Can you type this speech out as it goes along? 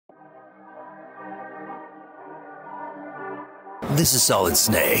This is Solid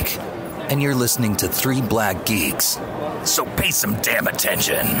Snake, and you're listening to Three Black Geeks. So pay some damn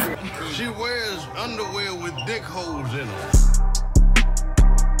attention. She wears underwear with dick holes in them.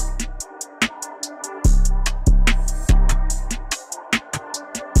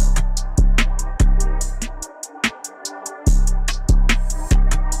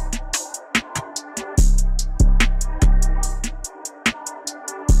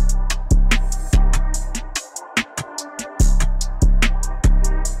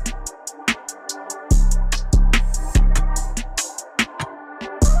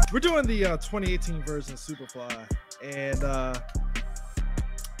 We're doing the 2018 version of Superfly, and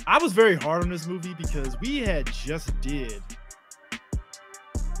I was very hard on this movie because we had just did.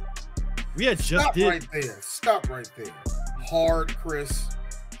 Stop right there. Hard, Chris.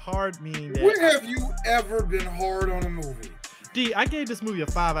 Hard meaning that. When have you ever been hard on a movie? D, I gave this movie a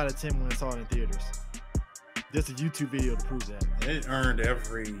 5 out of 10 when I saw it in theaters. There's a YouTube video to prove that. It earned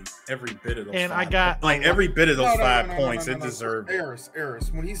every bit of those. And five I got like every bit of those 5 points. No. It deserved. Eris.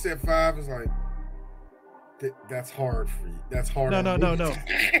 When he said 5, it's like that's hard for you. That's hard. No.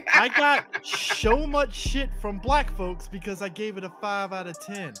 I got so much shit from black folks because I gave it a 5 out of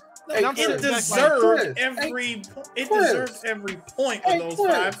 10. Hey, And It deserved every point of those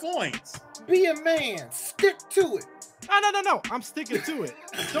 5 points. Be a man. Stick to it. No. I'm sticking to it.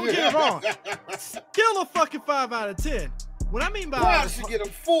 Don't get it wrong. Still a fucking 5 out of 10. What I mean by I should get a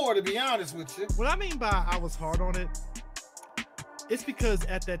 4, to be honest with you. What I mean by I was hard on it, it's because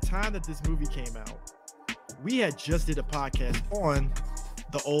at that time that this movie came out, we had just did a podcast on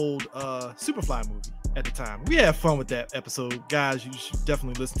the old Superfly movie at the time. We had fun with that episode. Guys, you should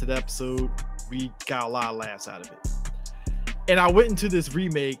definitely listen to the episode. We got a lot of laughs out of it. And I went into this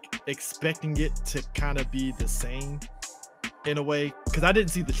remake expecting it to kind of be the same in a way, because I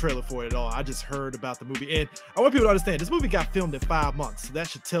didn't see the trailer for it at all. I just heard about the movie. And I want people to understand, this movie got filmed in 5 months. So that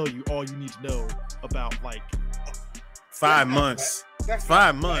should tell you all you need to know about, like... 5 months. That's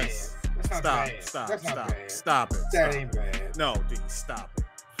 5 not months. bad. Stop it. That ain't bad. No, D, stop it.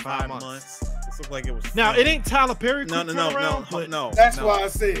 5 months. This looked like it was... Now, it ain't Tyler Perry. No. That's why I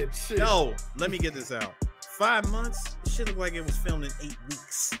said shit. No, let me get this out. 5 months? It should look like it was filmed in 8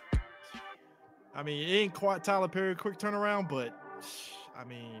 weeks. I mean, it ain't quite Tyler Perry quick turnaround, but I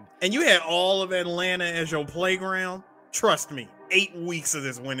mean... And you had all of Atlanta as your playground? Trust me, 8 weeks of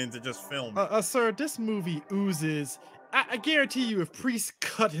this went into just filming. Sir, this movie oozes... I guarantee you, if Priest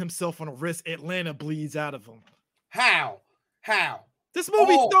cut himself on the wrist, Atlanta bleeds out of him. How? This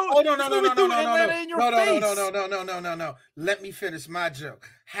movie No. Let me finish my joke.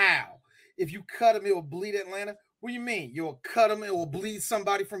 How? If you cut him, it will bleed Atlanta? What do you mean? You'll cut him, it will bleed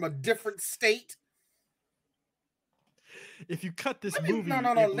somebody from a different state? If you cut this movie,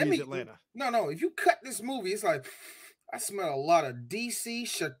 Atlanta. If you cut this movie, it's like I smell a lot of DC,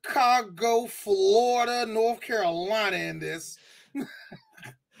 Chicago, Florida, North Carolina in this. Is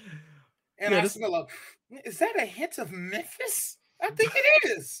that a hint of Memphis? I think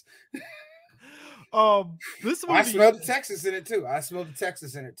it is. This movie, I smell the Texas in it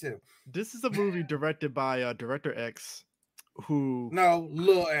too. This is a movie directed by Director X, who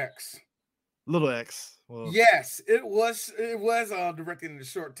Lil X. Little X. Well, Yes, it was directed in a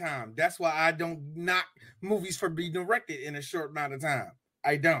short time. That's why I don't knock movies for being directed in a short amount of time.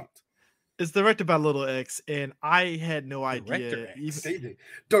 I don't. It's directed by Little X, and I had no idea.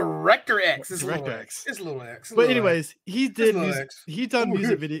 Director X. It's Director Little X. It's Little X. But anyways, he did music. He's done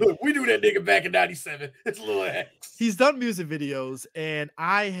music videos. We knew that nigga back in '97. It's Little X. He's done music videos, and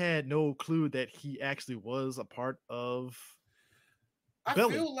I had no clue that he actually was a part of. I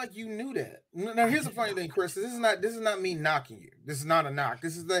Belly. feel like you knew that. Now, here's the funny thing, Chris. This is not me knocking you. This is not a knock.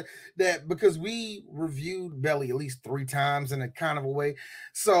 This is that because we reviewed Belly at least 3 times in a kind of a way.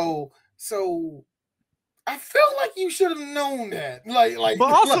 So I feel like you should have known that.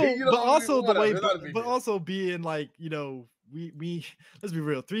 But also being like, you know, we let's be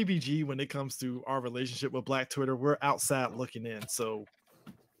real. 3BG, when it comes to our relationship with Black Twitter, we're outside looking in. So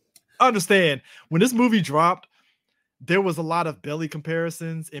understand when this movie dropped, there was a lot of Belly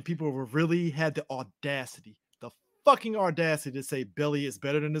comparisons, and people really had the fucking audacity to say Belly is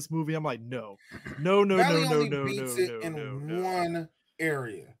better than this movie. I'm like, no. One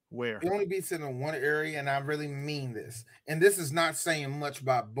area. Where? It only beats it in one area, and I really mean this. And this is not saying much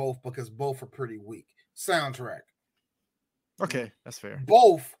about both because both are pretty weak. Soundtrack. Okay, that's fair.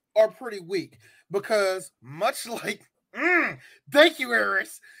 Both are pretty weak because much like thank you,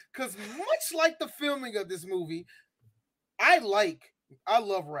 Eris. Because much like the filming of this movie, I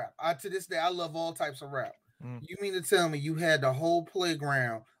love rap. To this day, I love all types of rap. You mean to tell me you had the whole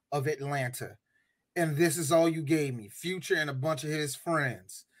playground of Atlanta and this is all you gave me. Future and a bunch of his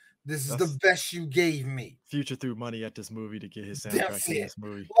friends. This is the best you gave me. Future threw money at this movie to get his soundtrack in this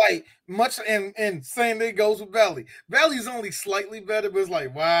movie. Like much, and same thing goes with Belly. Belly's only slightly better, but it's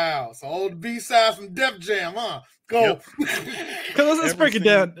like, wow. So all the B-sides from Def Jam, huh? Go. Because let's break it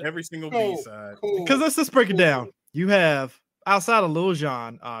down. Every single B-side. Because let's just break it down. You have, outside of Lil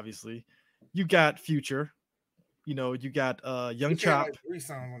Jon, obviously, you got Future. You know, you got Young Chop. Like 3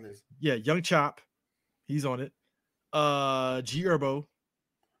 songs on this. Yeah, Young Chop. He's on it. G Herbo.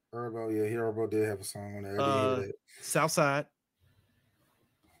 Herbo did have a song on there. I did hear that. Southside.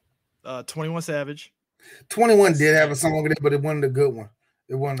 21 Savage. 21 did have a song on there, but it wasn't a good one.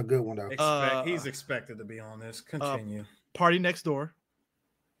 It wasn't a good one though. He's expected to be on this. Continue. Party Next Door.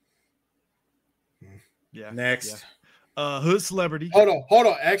 Yeah. Next. Yeah. Hood Celebrity. Hold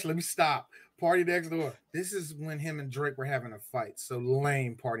on. Actually, let me stop. Party Next Door. This is when him and Drake were having a fight. So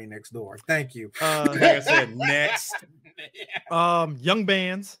lame. Party Next Door. Thank you. Like I said, next. Young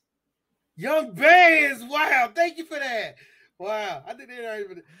Bands. Young Bands. Wow. Thank you for that. Wow. I didn't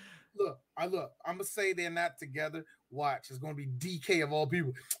even look. I'm gonna say they're not together. Watch. It's gonna be DK of all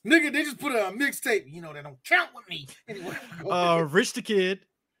people. Nigga, they just put a mixtape. You know that don't count with me. Anyway. Rich the Kid.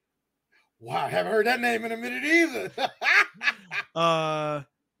 Wow, I haven't heard that name in a minute either. Well,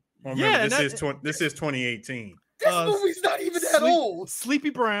 remember, this is 2018. This movie's not even that old. Sleepy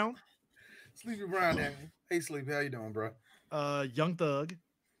Brown. Sleepy Brown, damn. Hey, Sleepy, how you doing, bro? Young Thug.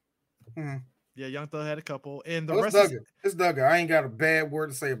 Mm-hmm. Yeah, Young Thug had a couple, and the rest. It's Thugger. I ain't got a bad word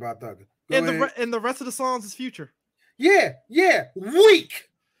to say about Thugger. And the rest of the songs is Future. Yeah. Weak.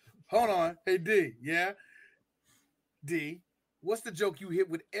 Hold on. Hey, D. Yeah. D. What's the joke you hit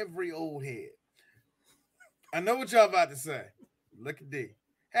with every old head? I know what y'all about to say. Look at D.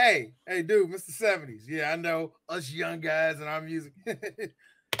 Hey, dude, Mr. 70s. Yeah, I know us young guys and our music.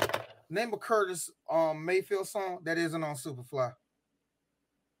 Name a Curtis Mayfield song that isn't on Superfly.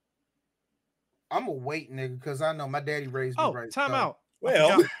 I'm gonna wait, nigga, because I know my daddy raised me right. Time out.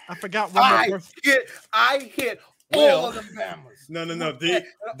 Well, I forgot one more. I hit all of them Bammers. No.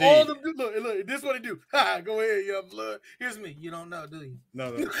 All of them. Look, this is what they do. Go ahead, young blood. Here's me. You don't know, do you?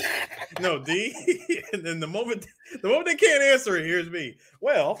 No, D. And then the moment they can't answer it, here's me.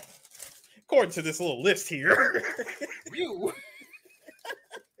 Well, according to this little list here. You.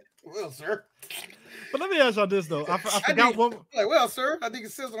 Well, sir. But let me ask y'all this though. I forgot one. Like, well, sir, I think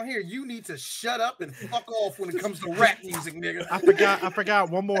it says on here you need to shut up and fuck off when it comes to rap music, nigga. I forgot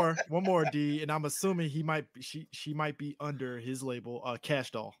one more D, and I'm assuming she might be under his label,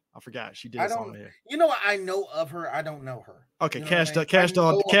 Cash Doll. I forgot she did a song here. You know what? I know of her. I don't know her. Okay, you know Cash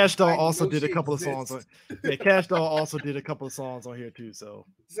Doll also did a couple of songs. Cash Doll also did a couple of songs on here too. So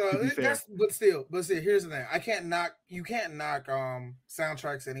but still, here's the thing. You can't knock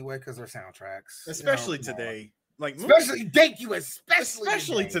soundtracks anyway because they're soundtracks. Especially today. Like especially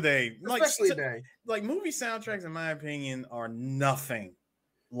today. Like movie soundtracks, in my opinion, are nothing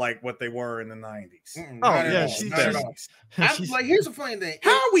like what they were in the 90s. Like, here's the funny thing.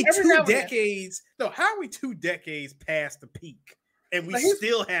 How are we 2 decades? How are we 2 decades past the peak and we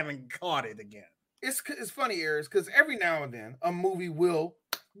still haven't caught it again? It's funny, Eris, because every now and then a movie will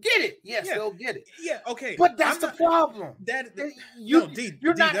get it. Yes, they'll get it. Yeah, okay. But that's the problem. You're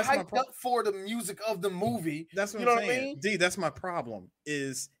not hyped up for the music of the movie. That's what I'm saying. What I mean? D, that's my problem.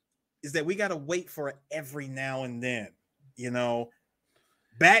 Is that we gotta wait for it every now and then. You know.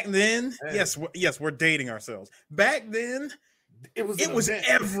 Back then, yes, we're dating ourselves. Back then, it was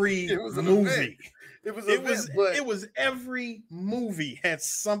every movie. It was every movie had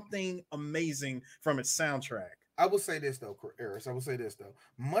something amazing from its soundtrack. I will say this though, Eris.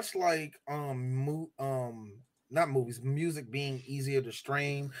 Much like not movies, music being easier to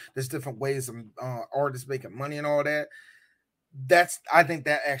stream. There's different ways of artists making money and all that. I think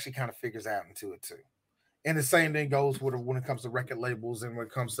that actually kind of figures out into it too. And the same thing goes when it comes to record labels and when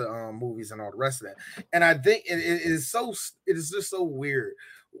it comes to movies and all the rest of that. And I think it is just so weird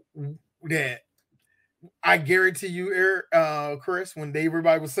that I guarantee you, Chris, when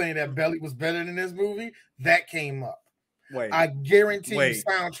everybody was saying that Belly was better than this movie, that came up. I guarantee you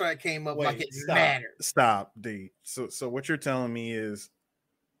soundtrack came up like it mattered. Stop, D. So what you're telling me is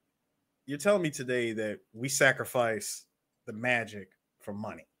you're telling me today that we sacrifice the magic for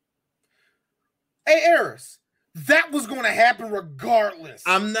money. Hey, Eris, that was going to happen regardless.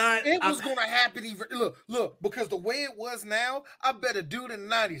 It was going to happen even. Look, because the way it was now, I bet a dude in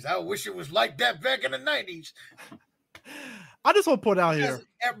the 90s. I wish it was like that back in the 90s. I just want to put out here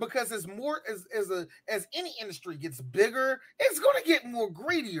because as any industry gets bigger, it's going to get more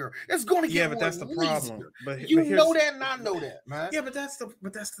greedier. It's going to get more that's the problem. lazier. But you know that, and I know that, man. Yeah, but that's the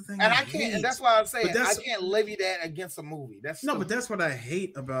thing. And I can't, and that's why I'm saying I can't levy that against a movie. But that's what I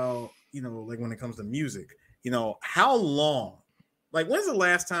hate about like when it comes to music. How long? Like, when's the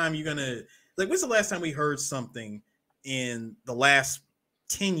last time when's the last time we heard something in the last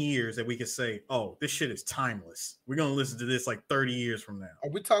 10 years that we could say, oh, this shit is timeless? We're gonna listen to this like 30 years from now. Are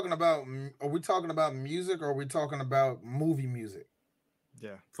we talking about music, or are we talking about movie music?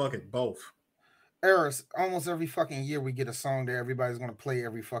 Yeah, fuck it, both. Eris, almost every fucking year we get a song that everybody's gonna play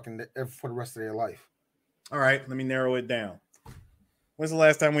for the rest of their life. All right, let me narrow it down. When's the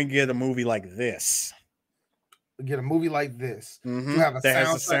last time we get a movie like this? Get a movie like this. Mm-hmm. Have has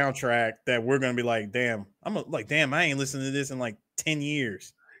a soundtrack that we're gonna be like, damn, damn, I ain't listened to this in like 10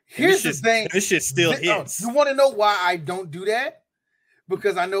 years. Here's the thing. This shit still hits. You want to know why I don't do that?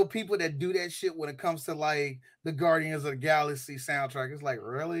 Because I know people that do that shit when it comes to like the Guardians of the Galaxy soundtrack. It's like,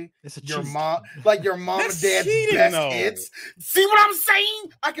 really? It's your mom and dad's cheating, best hits. See what I'm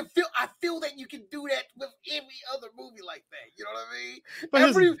saying? I feel that you can do that with every other movie like that. You know what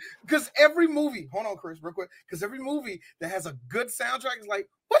I mean? Because every movie, hold on, Chris, real quick. Because every movie that has a good soundtrack is like,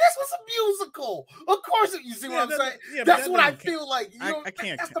 well, this was a musical. Of course, you see what I'm saying? Yeah, that's what I feel like. I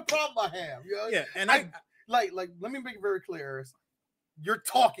can't. That's the problem I have. Yeah, and I let me make it very clear, Eris. You're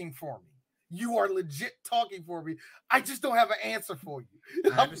talking for me. You are legit talking for me. I just don't have an answer for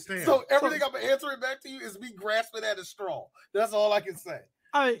you. I understand. So everything I'm answering back to you is me grasping at a straw. That's all I can say.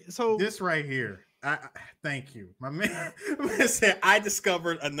 All right, so this right here. I thank you. My man said I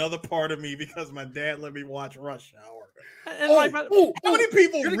discovered another part of me because my dad let me watch Rush Hour. And how many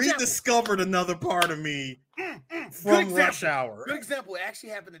people rediscovered another part of me from Rush Hour? Good example. It actually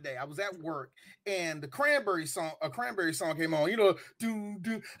happened today. I was at work and a Cranberry song came on. Yeah.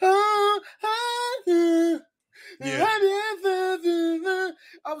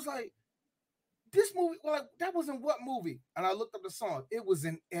 I was like, this movie, that was in what movie? And I looked up the song. It was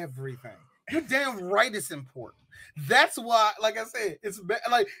in everything. You're damn right it's important. That's why, like I said, it's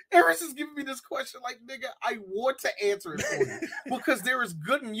like Eris is giving me this question like, nigga, I want to answer it for you because there is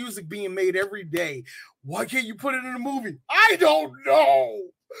good music being made every day. Why can't you put it in a movie? I don't know.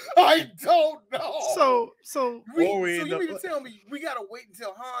 So you mean to tell me we gotta wait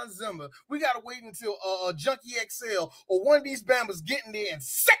until Hans Zimmer, we gotta wait until Junkie XL or one of these Bambas get in there and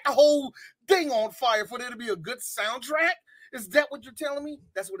set the whole thing on fire for there to be a good soundtrack? Is that what you're telling me?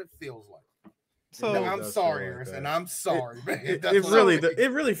 That's what it feels like. So I'm sorry, Eris, and I'm sorry, man.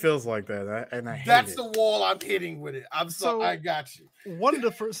 It really feels like that, and I hate that's the wall I'm hitting with it. I'm sorry. I got you. One of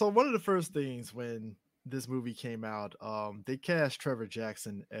the first things when this movie came out, they cast Trevor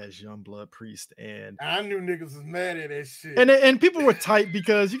Jackson as Youngblood Priest, and I knew niggas was mad at that shit. And people were tight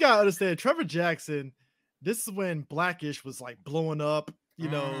because you gotta understand Trevor Jackson. This is when Blackish was like blowing up,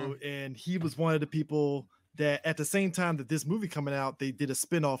 and he was one of the people that at the same time that this movie coming out, they did a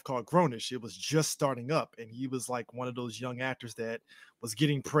spinoff called Grownish. It was just starting up, and he was like one of those young actors that was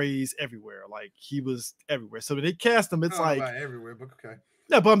getting praise everywhere. Like he was everywhere. So when they cast him, it's like everywhere, but okay.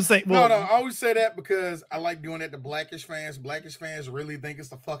 No, but I'm saying, well, no, I always say that because I like doing that to Blackish fans. Blackish fans really think it's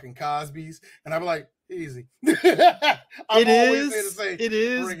the fucking Cosbys, and I'm like, easy. It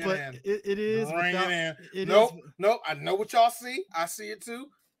is. Nope. I know what y'all see. I see it too.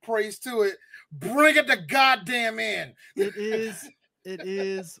 Praise to it. Bring it to goddamn end. It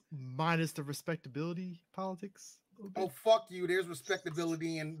is minus the respectability politics. Oh, fuck you. There's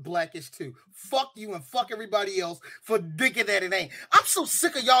respectability in Blackish too. Fuck you and fuck everybody else for thinking that it ain't. I'm so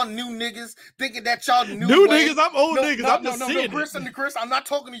sick of y'all new niggas thinking that y'all new niggas. I'm old niggas. Chris, I'm not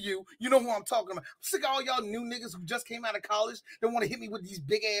talking to you. You know who I'm talking about. I'm sick of all y'all new niggas who just came out of college that want to hit me with these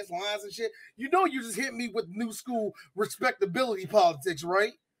big ass lines and shit. You know you just hit me with new school respectability politics,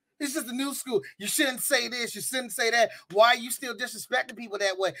 right? It's just a new school. You shouldn't say this. You shouldn't say that. Why are you still disrespecting people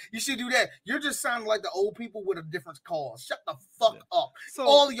that way? You should do that. You're just sounding like the old people with a different cause. Shut the fuck up. So,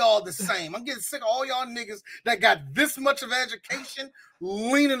 all of y'all the same. I'm getting sick of all y'all niggas that got this much of education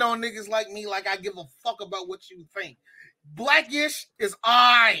leaning on niggas like me like I give a fuck about what you think. Blackish is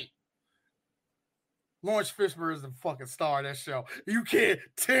Lawrence Fishburne is the fucking star of that show. You can't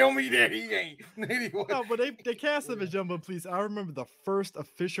tell me that he ain't. Anyway. No, but they cast him as Jumbo Police. I remember the first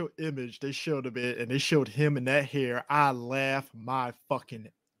official image they showed of it, and they showed him in that hair. I laughed my fucking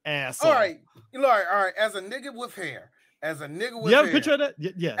ass off. All right. As a nigga with hair, you have a picture of that?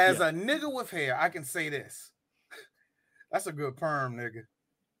 Yeah. As a nigga with hair, I can say this. That's a good perm, nigga.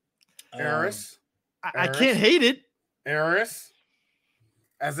 Eris. I can't hate it. Eris.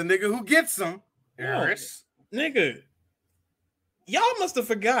 As a nigga who gets them. Eris. Nigga, y'all must have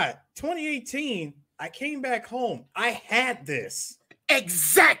forgot. 2018, I came back home. I had this.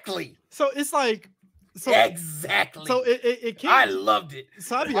 Exactly. So it's like, exactly. So it came. I loved it.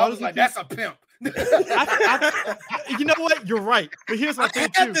 So I'll be I honest was like, with you. that's a pimp. You know what? You're right. But here's my thing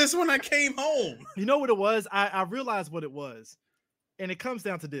I had this when I came home. You know what it was? I realized what it was. And it comes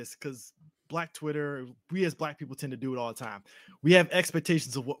down to this, because Black Twitter, we as Black people tend to do it all the time. We have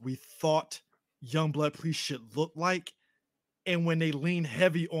expectations of what we thought Youngblood Priest should look like. And when they lean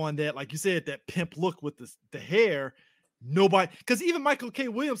heavy on that, like you said, that pimp look with the hair, nobody, because even Michael K.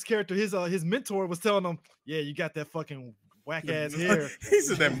 Williams' character, his mentor was telling him, yeah, you got that fucking whack ass hair. He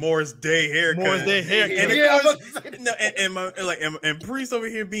said that Morris Day haircut. Morris Day haircut. And Priest over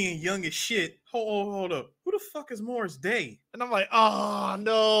here being young as shit. Hold up. Who the fuck is Morris Day? And I'm like, oh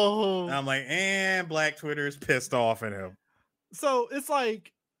no. And I'm like, and Black Twitter is pissed off at him. So it's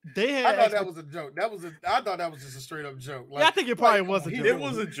like they had. I thought that was a joke. I thought that was just a straight up joke. Like, yeah, I think it probably was a joke. It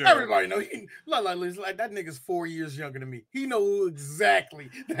was a joke. Everybody know like that nigga's 4 years younger than me. He know exactly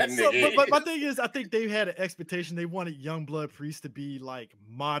that nigga. But my thing is, I think they had an expectation. They wanted Youngblood Priest to be like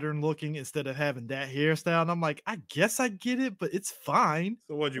modern looking instead of having that hairstyle. And I'm like, I guess I get it, but it's fine.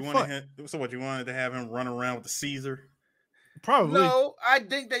 So what you wanted? So what you wanted to have him run around with the Caesar? Probably. No, I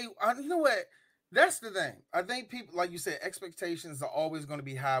think you know what? That's the thing. I think people, like you said, expectations are always going to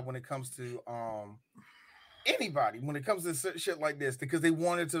be high when it comes to anybody, when it comes to shit like this, because they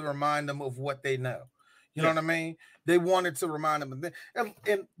wanted to remind them of what they know. You know what I mean? They wanted to remind them of that. And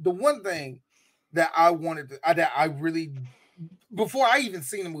the one thing that I wanted to, that I really, before I even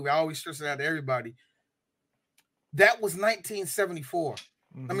seen the movie, I always stress it out to everybody. That was 1974.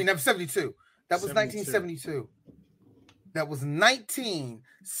 I mean, that was 72. That was 1972. That was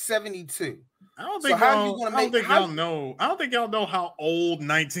 1972. I don't think y'all know how old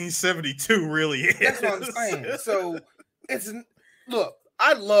 1972 really is. That's what I'm saying. So look,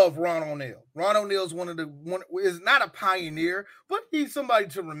 I love Ron O'Neal. Ron O'Neal's is not a pioneer, but he's somebody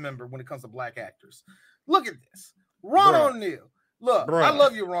to remember when it comes to Black actors. Look at this. Ron O'Neal. Look, I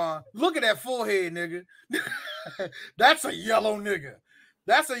love you, Ron. Look at that forehead, nigga. That's a yellow nigga.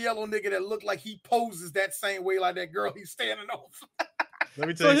 That's a yellow nigga that looked like he poses that same way like that girl he's standing off. Let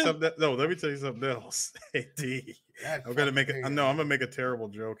me tell you something. No, let me tell you something else. Hey, D, I'm gonna make a terrible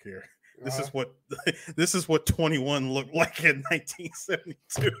joke here. This is what 21 looked like in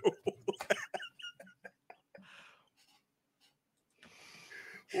 1972.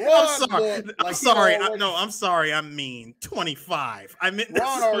 I'm sorry. I mean 25. I meant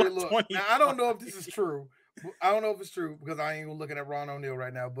Ron already looked. Now, I don't know if this is true. I don't know if it's true because I ain't even looking at Ron O'Neal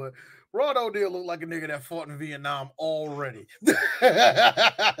right now, but Ron O'Neal looked like a nigga that fought in Vietnam already.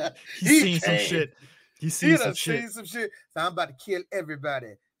 He's seen some shit. He's seen some shit. So I'm about to kill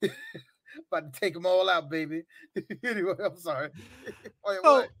everybody. About to take them all out, baby. Anyway, I'm sorry.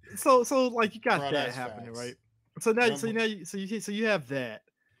 Wait, so like you got that happening, right? So now you have that.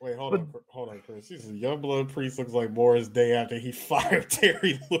 Wait, hold on, Chris. He says Youngblood Priest looks like Morris Day after he fired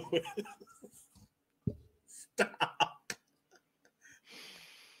Terry Lewis. Stop.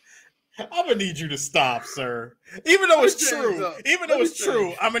 I'm gonna need you to stop, sir. Even though it's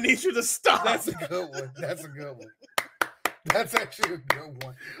true, I'm gonna need you to stop. That's a good one. That's actually a good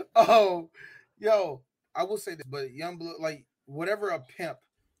one. Oh, yo, I will say this, but Youngblood, like whatever a pimp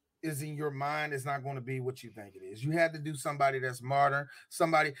is in your mind is not going to be what you think it is. You had to do somebody that's modern,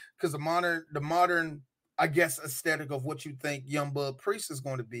 because the modern, I guess, aesthetic of what you think Youngblood Priest is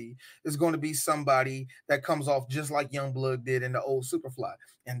going to be somebody that comes off just like Youngblood did in the old Superfly.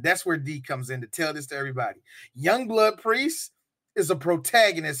 And that's where D comes in to tell this to everybody. Youngblood Priest is a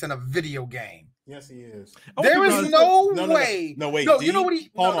protagonist in a video game. Yes, he is. There is no way. No, wait. No, D, you know what he?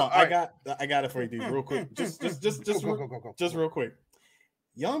 Hold on. I right. got it for you, D. Real quick. Just Go. real quick.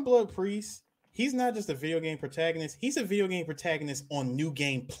 Youngblood Priest, he's not just a video game protagonist. He's a video game protagonist on New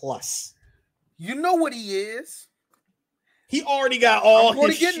Game Plus. You know what he is? He already got all. I'm going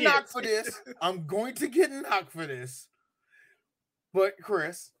his to get shit. knocked for this. But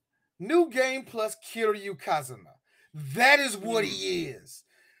Chris, New Game Plus Kiryu Kazuma. That is what he is.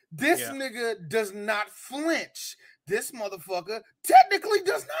 This nigga does not flinch. This motherfucker technically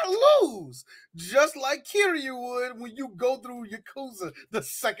does not lose. Just like Kiryu would when you go through Yakuza the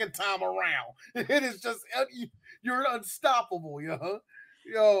second time around. It is just, you're unstoppable, Yo,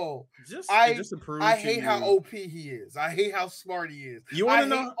 I hate how OP he is. I hate how smart he is. You want to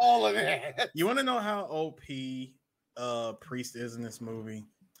know all of that? You want to know how OP Priest is in this movie?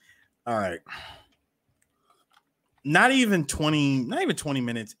 All right. Not even 20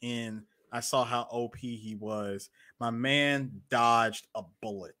 minutes in, I saw how OP he was. My man dodged a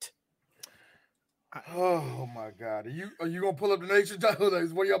bullet. Oh my God! Are you gonna pull up the Matrix Dodge?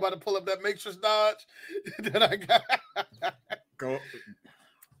 Is one of y'all about to pull up that Matrix Dodge that I got? Go.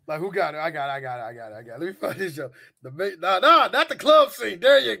 Like who got it? I got it. Let me find this show. Not the club scene.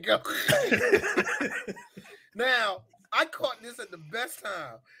 There you go. Now I caught this at the best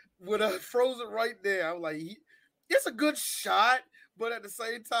time with a Frozen right there. I'm like, it's a good shot, but at the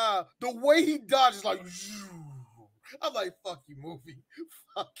same time, the way he dodges like. I'm like, fuck you, movie.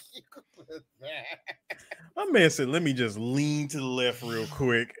 Fuck you. My man said, let me just lean to the left real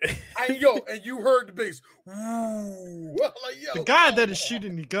quick. And you heard the bass. Woo. Like, the guy that is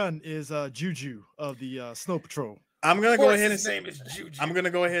shooting the gun is Juju of the Snow Patrol. I'm gonna go ahead and say Juju. I'm gonna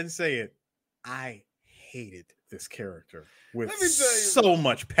go ahead and say it. I hated this character with so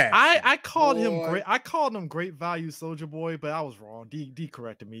much passion. I called him great. I called him great value Soldier Boy, but I was wrong. D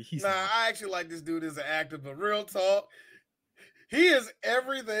corrected me. I actually like this dude as an actor, but real talk, he is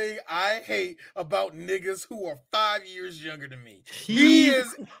everything I hate about niggas who are 5 years younger than me. He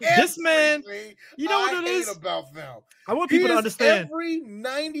is this man. You know what it is about them. I want people to understand. Every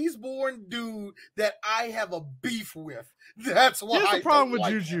 90s born dude that I have a beef with. That's why. Here's the problem with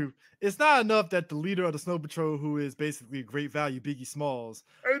Juju. It's not enough that the leader of the Snow Patrol, who is basically a great value, Biggie Smalls.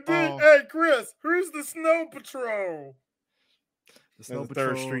 Hey, Chris, who's the Snow Patrol? The Snow Patrol,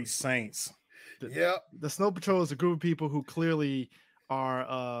 Third Street Saints. The Snow Patrol is a group of people who clearly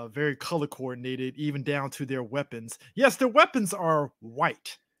are very color coordinated, even down to their weapons. Yes, their weapons are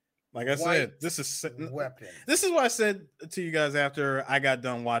white. Like I said, this is what I said to you guys after I got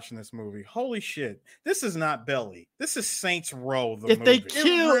done watching this movie. Holy shit, this is not Belly. This is Saints Row. The movie. They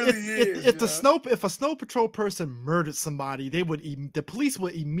kill, if a Snow Patrol person murdered somebody, the police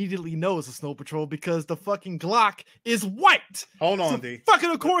would immediately know it's a Snow Patrol because the fucking Glock is white. Hold on, D. Fucking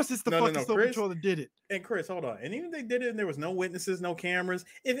of course it's the fucking Snow Patrol that did it. And Chris, hold on. And even if they did it and there was no witnesses, no cameras,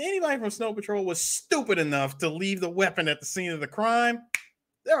 if anybody from Snow Patrol was stupid enough to leave the weapon at the scene of the crime,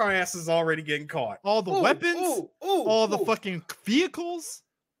 their asses already getting caught. All the weapons, all the fucking vehicles,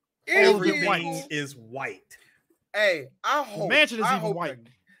 everything is white. Hey, I hope. Mansion is even white.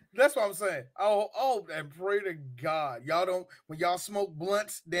 That's what I'm saying. Oh, and pray to God, y'all don't. When y'all smoke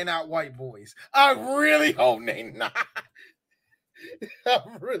blunts, they're not white boys. I really hope they not. I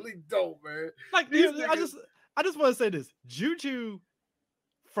really don't, man. Like, I just want to say this: Juju,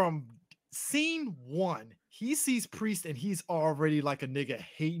 from scene one, he sees Priest and he's already like a nigga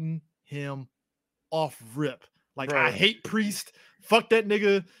hating him off rip. Like, bro, I hate Priest. Fuck that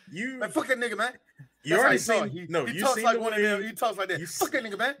nigga. Fuck that nigga, man. You already seen. He talks like one of them. He talks like that. Fuck that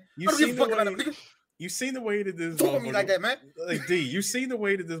nigga, man. You seen the way that this talk to me like that, man. Like D, you seen the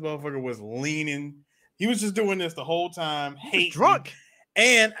way that this motherfucker was leaning. He was just doing this the whole time, hating. Drunk.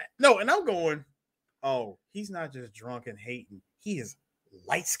 And I'm going, oh, he's not just drunk and hating. He is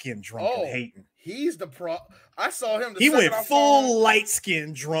light-skinned drunk and hating. He's the pro. I saw him. He went full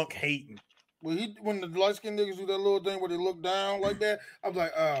light-skinned drunk hating. When the light-skinned niggas do that little thing where they look down like that, I was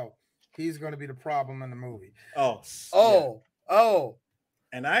like, oh, he's going to be the problem in the movie. Oh.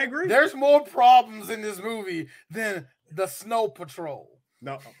 And I agree. There's more problems in this movie than the Snow Patrol.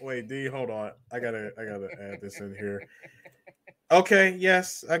 No, wait, D, hold on. I gotta add this in here. Okay,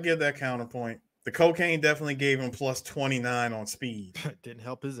 yes, I give that counterpoint. The cocaine definitely gave him plus 29 on speed. Didn't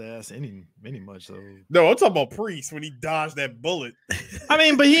help his ass any much though. No, I'm talking about Priest when he dodged that bullet.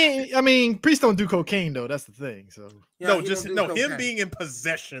 Priest don't do cocaine though. That's the thing. So him being in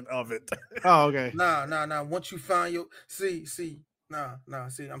possession of it. Oh, okay. Nah. Once you find your see,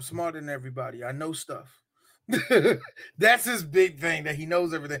 I'm smarter than everybody. I know stuff. That's his big thing, that he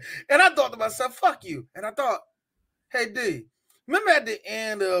knows everything. And I thought to myself, fuck you. And I thought, hey D, remember at the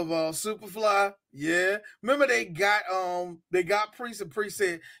end of Superfly? Yeah. Remember they got Priest, and Priest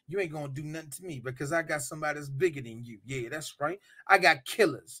said, you ain't gonna do nothing to me because I got somebody that's bigger than you. Yeah, that's right. I got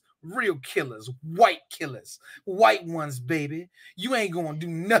killers, real killers, white ones, baby. You ain't gonna do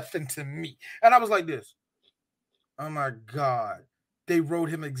nothing to me. And I was like this. Oh my God. They wrote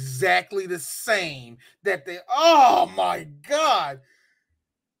him exactly the same oh my God.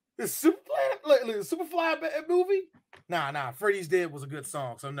 The Superfly movie? Nah. Freddy's Dead was a good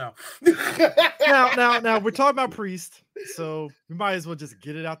song, so no. now we're talking about Priest, so we might as well just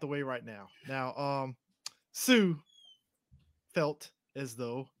get it out the way right now. Now, Sue felt as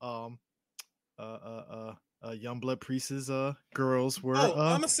though Youngblood Priest's girls were I'm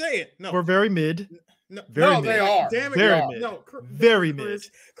gonna say it. No, were very mid. No, mid. They are. Damn it, very mid. No, very mid.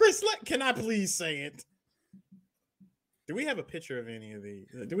 Chris, can I please say it? Do we have a picture of any of these?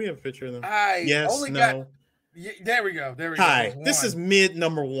 Do we have a picture of them? I yes, only no. Yeah, there we go. There we go. Hi, this is mid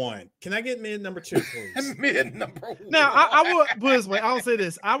number 1. Can I get mid number 2, please? Mid number 1. Now, I will put this way. I will say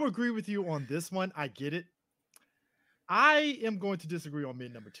this. I will agree with you on this one. I get it. I am going to disagree on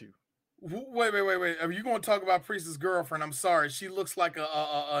mid number 2. Wait. Are you going to talk about Priest's girlfriend? I'm sorry. She looks like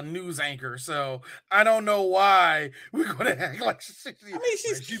a news anchor, so I don't know why we're going to act like she's cute.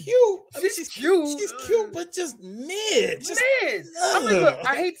 She's cute. She's cute, but just mid. Mid. I mean, look,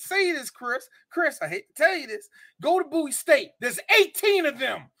 I hate to say this, Chris. I hate to tell you this. Go to Bowie State. There's 18 of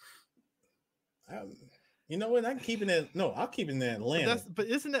them. You know what? I'm keeping it. No, I'll keep it in Atlanta. But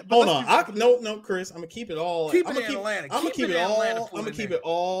isn't that? Hold on. No, Chris. I'm gonna keep it all. I'm gonna keep it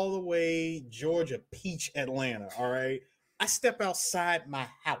all the way Georgia Peach, Atlanta. All right. I step outside my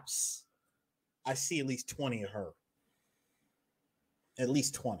house. I see at least 20 of her. At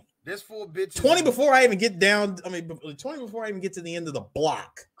least 20. There's 4 bitches. 20 before I even get down. 20 before I even get to the end of the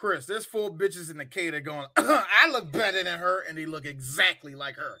block. Chris, there's 4 bitches in the K that going, I look better than her, and they look exactly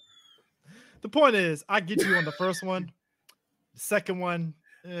like her. The point is, I get you on the first one. The second one,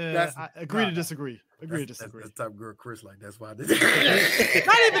 I agree to disagree. That's the type of girl Chris like. That's why I did. Not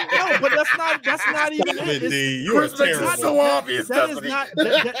even but that's not even it. Chris makes it so obvious. That is not.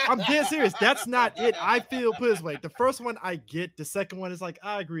 I'm dead serious. That's not it. I feel put this way. The first one I get. The second one is like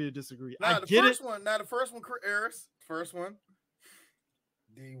I agree to disagree. The first one, Eris. First one.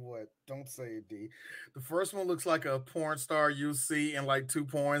 D, what? Don't say it, D. The first one looks like a porn star you see in like 2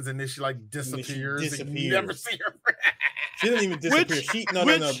 porns, and then she like disappears. And you never see her. She doesn't even disappear.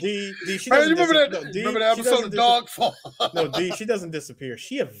 No. D. She doesn't remember that episode of Dogfall? No, D. She doesn't disappear.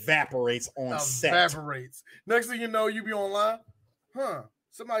 She evaporates on set. Next thing you know, you be online.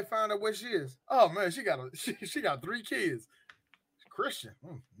 Somebody found out where she is. Oh man, she got 3 kids. Christian.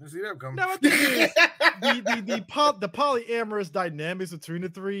 Let's see that coming. No, the polyamorous dynamics between the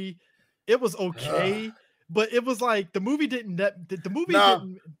 3, it was okay, but it was like the movie didn't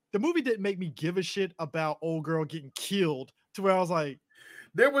make me give a shit about old girl getting killed to where I was like,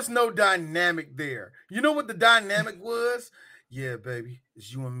 there was no dynamic there. You know what the dynamic was? Yeah, baby,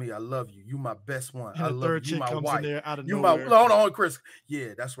 it's you and me. I love you. You my best one. I love you. You my wife. Hold on, Chris.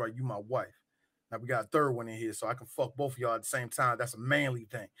 Yeah, that's right. You my wife. Now we got a third one in here, so I can fuck both of y'all at the same time. That's a manly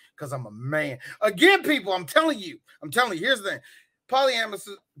thing, because I'm a man. Again, people, I'm telling you. Here's the thing: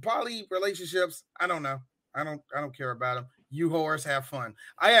 poly relationships. I don't know. I don't care about them. You whores have fun.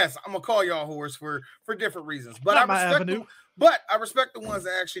 I'm gonna call y'all whores for different reasons, but I respect the ones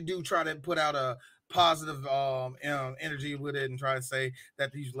that actually do try to put out a positive energy with it and try to say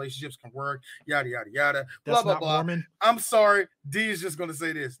that these relationships can work, yada yada yada, blah blah blah. Mormon. I'm sorry, D is just gonna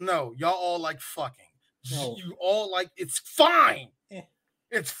say this. No, y'all all like fucking. No. You all like it's fine.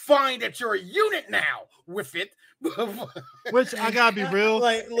 It's fine that you're a unit now with it. Which I gotta be real.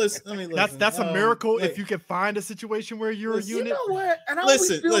 Like, listen. That's a miracle if you can find a situation where you're a unit. You know what? And I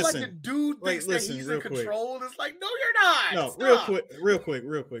always feel like the dude thinks that he's in control. It's like, no, you're not. No, stop. real quick.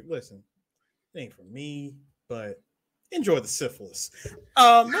 Listen. It ain't for me, but enjoy the syphilis.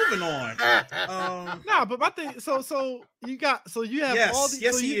 Moving on. But my thing. So you have all these.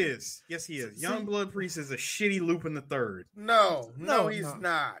 Yes, he is. Youngblood Priest is a shitty Lupin the Third. No, he's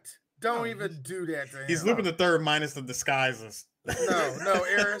not. Don't even do that to him. He's Lupin the Third minus the disguises. No,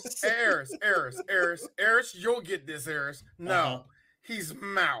 Eris, you'll get this, Eris. No, he's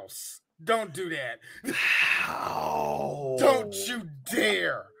Mouse. Don't do that. Don't you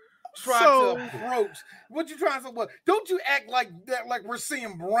dare. Try to approach. What you trying to say? What? Don't you act like that? Like we're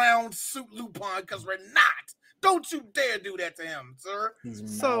seeing brown suit Lupin, because we're not. Don't you dare do that to him, sir.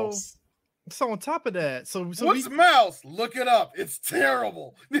 So on top of that, what's Mouse? Look it up. It's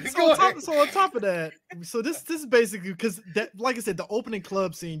terrible. So on top of that, so this is basically because that, like I said, the opening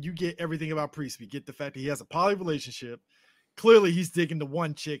club scene, you get everything about Priest. We get the fact that he has a poly relationship. Clearly, he's digging the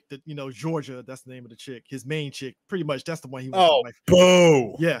one chick that, Georgia, that's the name of the chick, his main chick. Pretty much, that's the one he wants to wife.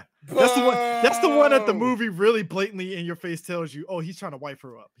 Boo! Yeah, that's the one that the movie really blatantly in your face tells you, oh, he's trying to wipe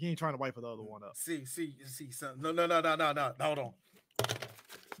her up. He ain't trying to wipe the other one up. See, son. No. Hold on.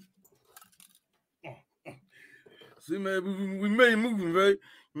 See, man, we made a movie, right?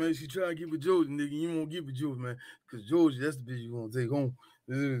 Man, she try to get with Georgia, nigga. You won't get with Georgia, man, because Georgia, that's the bitch you want to take home.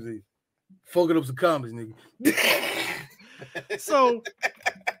 Fucking up some comments, nigga. So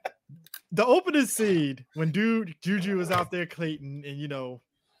the opening scene when Juju is out there, Clayton,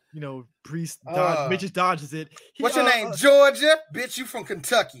 and Priest Mitch dodges it. What's your name? Georgia? Bitch, you from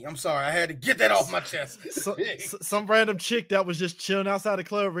Kentucky. I'm sorry, I had to get that off my chest. Some random chick that was just chilling outside the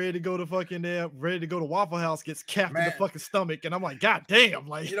club, ready to go to Waffle House, gets capped in the fucking stomach, and I'm like, God damn!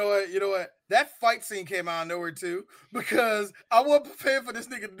 Like, you know what? That fight scene came out of nowhere too, because I wasn't prepared for this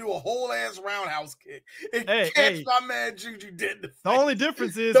nigga to do a whole ass roundhouse kick and catch my man Juju dead in the face. The only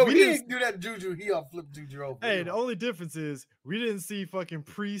difference is no, he didn't do that to Juju. He flipped Juju over. Hey, the only difference is we didn't see fucking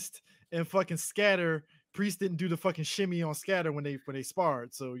Priest and fucking Scatter. Priest didn't do the fucking shimmy on Scatter when they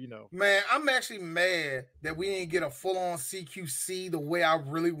sparred, so you know. Man, I'm actually mad that we didn't get a full-on CQC the way I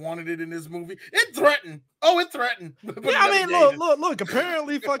really wanted it in this movie. It threatened. Oh, it threatened. Yeah, I mean, look.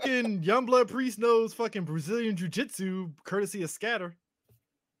 Apparently, fucking Youngblood Priest knows fucking Brazilian Jiu-Jitsu, courtesy of Scatter.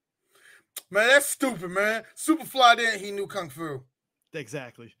 Man, that's stupid, man. Superfly didn't. He knew Kung Fu.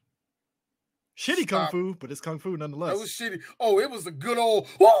 Exactly. Shitty Kung Fu, but it's Kung Fu nonetheless. That was shitty. Oh, it was a good old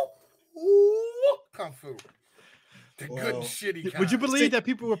whoa. Ooh, Kung Fu. The good and shitty kind. Would you believe that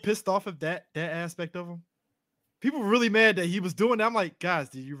people were pissed off of that aspect of him? People were really mad that he was doing that. I'm like, guys,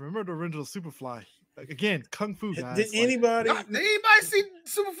 do you remember the original Superfly? Again, Kung Fu, guys. Did anybody see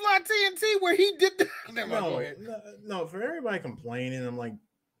Superfly TNT where he did that? No, for everybody complaining, I'm like,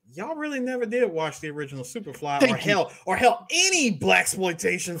 y'all really never did watch the original Superfly or hell any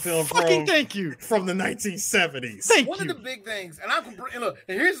blaxploitation film from the 1970s. One of the big things, and and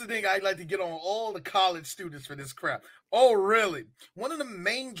here's the thing I'd like to get on all the college students for this crap. Oh, really? One of the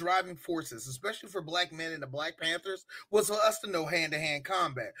main driving forces, especially for black men and the Black Panthers, was for us to know hand-to-hand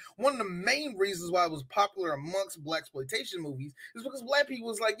combat. One of the main reasons why it was popular amongst blaxploitation movies is because black people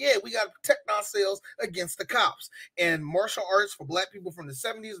was like, yeah, we got to protect ourselves against the cops. And martial arts for black people from the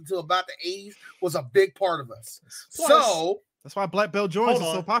 70s until about the 80s was a big part of us. So that's why black belt joints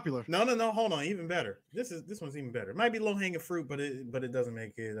are so popular. No, hold on, even better. This one's even better. It might be low-hanging fruit, but it doesn't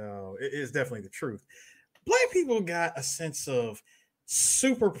make it. It is definitely the truth. Black people got a sense of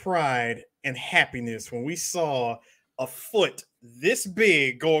super pride and happiness when we saw a foot this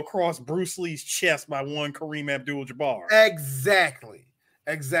big go across Bruce Lee's chest by one Kareem Abdul-Jabbar. Exactly.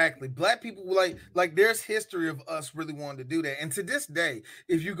 Black people like there's history of us really wanting to do that. And to this day,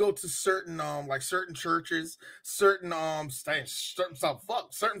 if you go to certain certain churches, certain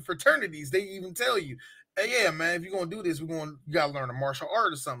fraternities, they even tell you, hey, yeah, man, if you're gonna do this, you gotta learn a martial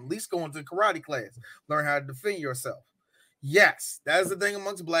art or something. At least go into karate class, learn how to defend yourself. Yes, that is the thing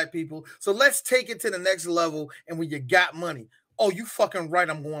amongst black people. So let's take it to the next level. And when you got money, oh, you fucking right,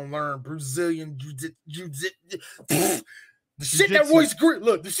 I'm going to learn Brazilian jiu-jitsu. The shit that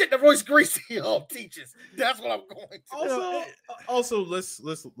Royce Gracie teaches. That's what I'm going to. Also, let's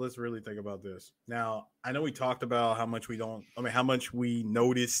really think about this. Now, I know we talked about how much we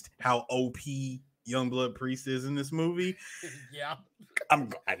noticed how OP Youngblood Priest is in this movie. Yeah. I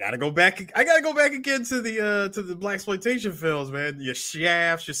gotta go back again to the blaxploitation films, man. Your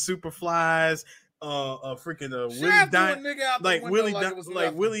Shafts, your Superflies,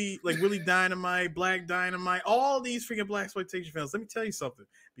 Willie Dynamite, Black Dynamite, all these freaking blaxploitation films. Let me tell you something.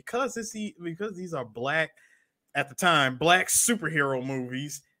 Because these are black at the time, black superhero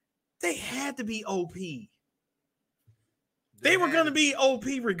movies, they had to be OP. They were gonna be OP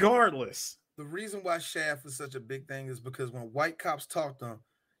regardless. The reason why Shaft is such a big thing is because when white cops talk to them,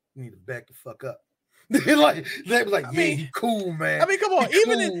 you need to back the fuck up. They be like, you cool, man. I mean, come on,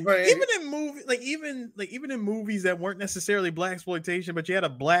 even in movies that weren't necessarily blaxploitation, but you had a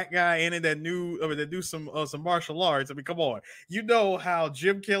black guy in it that knew some martial arts. I mean, come on, you know how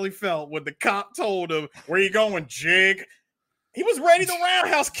Jim Kelly felt when the cop told him, "Where you going, Jig?" He was ready to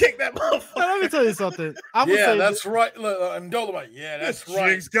roundhouse kick that motherfucker. Let me tell you something. That's right. Dolomite. Yeah, that's right.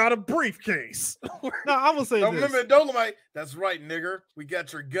 Jig's got a briefcase. No, I will say this. Remember Dolomite? That's right, nigger. We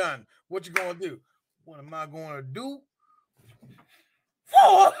got your gun. What you gonna do? What am I gonna do?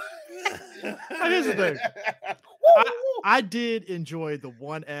 Here's the thing. I did enjoy the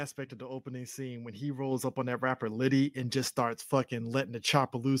one aspect of the opening scene when he rolls up on that rapper Liddy and just starts fucking letting the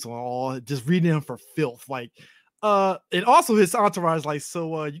chopper loose on just reading him for filth. And also his entourage,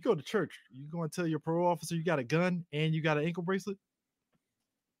 so you go to church, you going to tell your parole officer you got a gun and you got an ankle bracelet?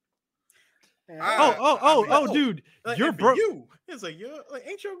 Dude, you're broke. It's like,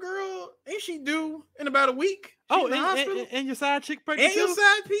 ain't your girl, ain't she due in about a week? And your side chick pregnant and your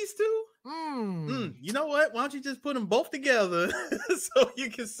side piece too? You know what? Why don't you just put them both together so you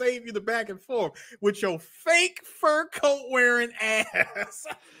can save you the back and forth with your fake fur coat wearing ass?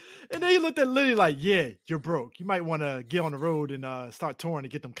 And then he looked at Liddy like, yeah, you're broke. You might want to get on the road and start touring to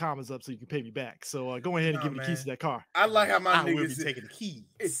get them commas up so you can pay me back. So go ahead and give me the keys to that car. I like how my niggas will be taking the keys.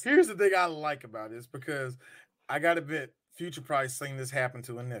 Here's the thing I like about this, because I got to bet Future probably seen this happen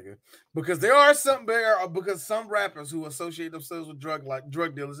to a nigga, because because some rappers who associate themselves with drug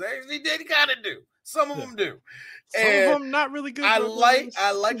dealers, they kind of do. Some of them do. Some of them not really good. I like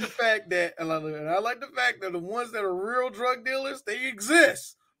the fact that the ones that are real drug dealers, they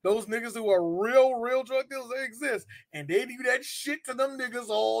exist. Those niggas who are real drug dealers, they exist. And they do that shit to them niggas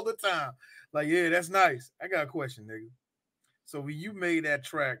all the time. Like, yeah, that's nice. I got a question, nigga. So when you made that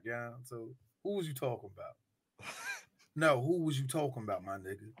track, John, so who was you talking about? No, who was you talking about, my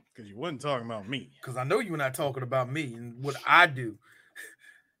nigga? Because you wasn't talking about me. Because I know you were not talking about me and what I do.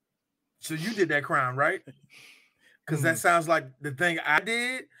 So you did that crime, right? Because that sounds like the thing I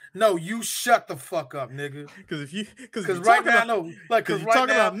did. No, you shut the fuck up, nigga. Because right now, no, like because right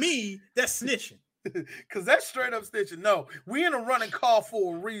talking now, about me, that's snitching. Because that's straight up snitching. No, we in a running call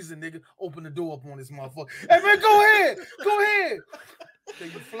for a reason, nigga. Open the door up on this motherfucker. Hey man, go ahead.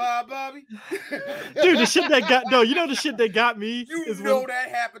 Can you fly, Bobby? Dude, the shit that got me. That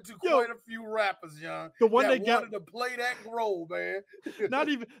happened to quite a few rappers, young. The one that wanted to play that role, man. Not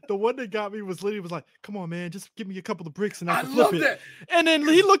even the one that got me was literally was like, "Come on, man, just give me a couple of bricks and I can love flip that. it." And then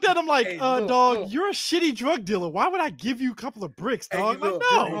he looked at him like, Hey, dog, you're a shitty drug dealer. Why would I give you a couple of bricks, dog?" Hey, like,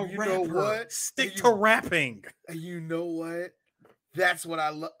 no. You know what? Stick to rapping. And you know what? That's what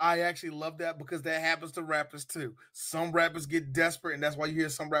I love. I actually love that because that happens to rappers too. Some rappers get desperate, and that's why you hear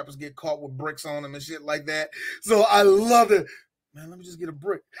some rappers get caught with bricks on them and shit like that. So I love it. Man, let me just get a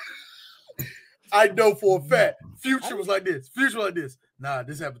brick. I know for a fact, Future was like this. Nah,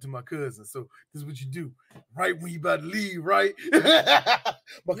 this happened to my cousin. So this is what you do. Right when you about to leave, right?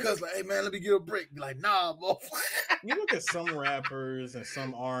 Because like, hey man, let me get a brick. Be like, nah, bro. You look at some rappers and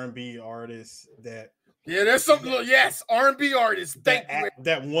some R&B artists that there's some R&B artists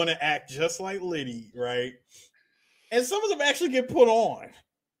that want to act just like Liddy, right? And some of them actually get put on.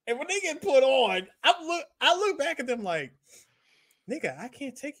 And when they get put on, I look back at them like, nigga, I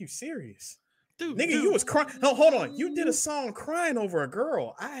can't take you serious. Dude, you was crying. No, hold on. You did a song crying over a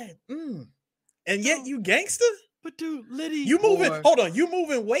girl. And yet you gangster? But dude, Liddy, you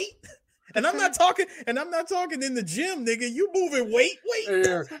moving weight? And I'm not talking in the gym, nigga. You moving weight.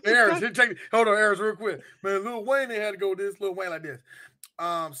 Aaron, hold on, Aaron, real quick. Man, Lil Wayne, they had to go this, Lil Wayne like this.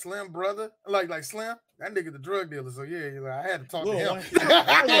 Slim brother, like Slim, that nigga the drug dealer. So yeah, I had to talk to him.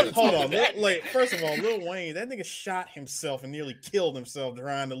 Hold on. First of all, Lil Wayne, that nigga shot himself and nearly killed himself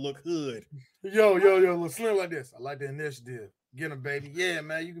trying to look hood. Yo, Lil Slim like this. I like the initiative. Get him, baby. Yeah,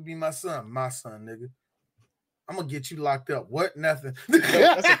 man, you can be my son, nigga. I'm gonna get you locked up. What? Nothing.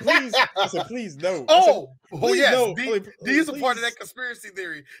 That's a please no. Yes. No. These are part of that conspiracy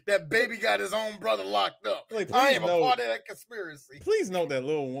theory that baby got his own brother locked up. I am a part of that conspiracy. Please note that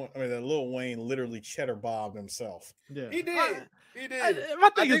Lil Wayne literally cheddar bobbed himself. Yeah, he did. I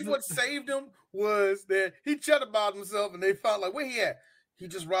think what saved him was that he cheddar bobbed himself, and they found like where he at. He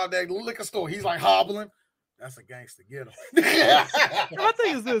just robbed that liquor store. He's like hobbling. That's a gangster. Get him. My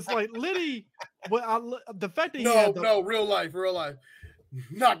thing is this, like Liddy. The fact that he real life.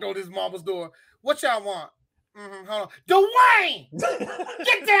 Knocked on his mama's door. What y'all want? Hold on, Dwayne,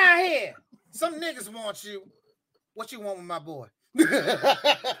 get down here. Some niggas want you. What you want with my boy?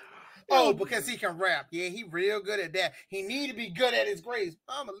 Oh, because he can rap. Yeah, he real good at that. He need to be good at his grades.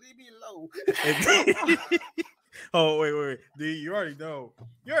 Mama, leave me alone. Oh, wait. Dude, you already know.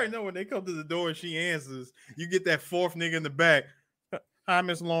 When they come to the door and she answers, you get that fourth nigga in the back. Hi,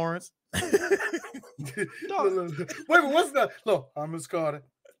 Miss Lawrence. Wait, what's that? Look, I'm Miss Carter.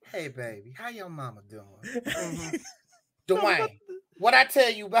 Hey, baby, how your mama doing? Dwayne, what I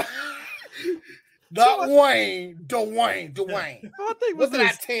tell you about? Not Wayne, Dwayne. What did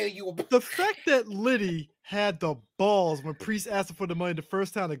I tell you about? The fact that Liddy had the balls when Priest asked him for the money the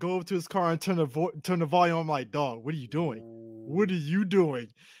first time to go over to his car and turn the volume. I'm like, dog, what are you doing? What are you doing?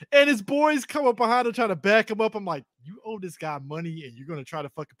 And his boys come up behind him trying to back him up. I'm like, you owe this guy money and you're gonna try to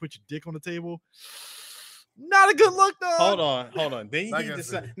fucking put your dick on the table. Not a good look, though. Hold on. Then he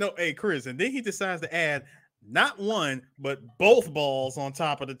decides. No, hey, Chris, and then he decides to add not one but both balls on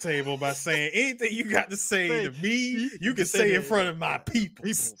top of the table by saying anything you got to say to me, you can say in front of my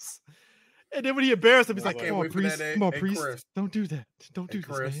peoples. And then when he embarrassed him, he's like, "Come on, Priest. Chris, don't do that. Don't do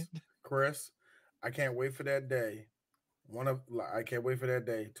this, man." Chris, I can't wait for that day. I can't wait for that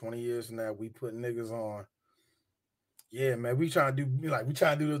day. 20 years from now, we put niggas on. Yeah, man, we trying to do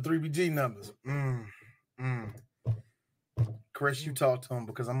the 3BG numbers. Chris, you talk to him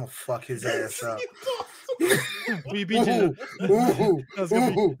because I'm gonna fuck his ass up. 3BG.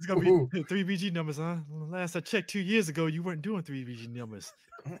 It's gonna be 3BG numbers, huh? Last I checked 2 years ago, you weren't doing 3BG numbers.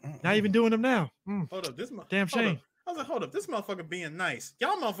 Not even doing them now. Hold up, damn shame. I was like, hold up, this motherfucker being nice.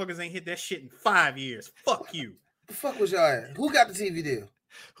 Y'all motherfuckers ain't hit that shit in 5 years. Fuck you. The fuck was y'all at? Who got the TV deal?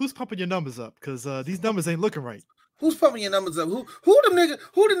 Who's pumping your numbers up? Because these numbers ain't looking right. Who's pumping your numbers up? Who the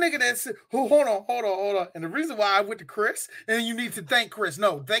nigga that's hold on. And the reason why I went to Chris, and you need to thank Chris.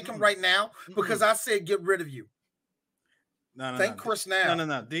 No, thank him right now because I said get rid of you. No. Thank Chris now.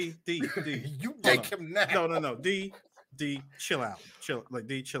 No. D. You take him now. No. D. Chill out. Chill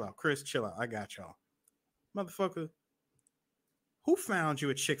out. Chris, chill out. I got y'all. Motherfucker. Who found you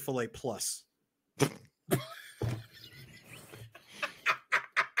at Chick-fil-A Plus?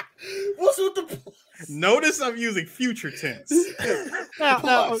 What's with the plus? Notice I'm using future tense. Now,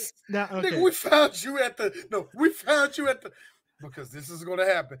 okay. Nigga, we found you at the because this is gonna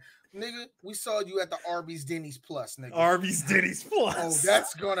happen. Nigga, we saw you at the Arby's Denny's Plus, nigga. Arby's Denny's Plus. Oh,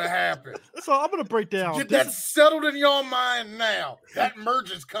 that's gonna happen. So I'm gonna break down. Get that settled in your mind now. That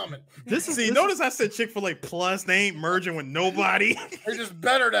merge is coming. Notice I said Chick-fil-A Plus. They ain't merging with nobody. They're just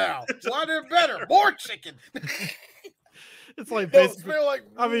better now. Why they're better? More chicken. It's like basically. Like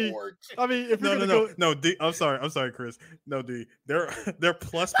I mean, if no. D, I'm sorry, Chris. No, D. They're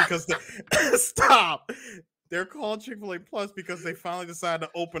plus because stop. They're called Chick-fil-A Plus because they finally decided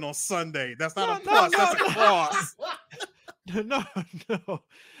to open on Sunday. That's not a plus. That's a cross. No.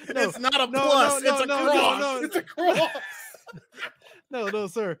 It's not a plus. It's a cross. It's a cross. No,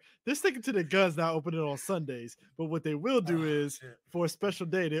 sir. They're sticking to the guns, not opening on Sundays. But what they will do is, for a special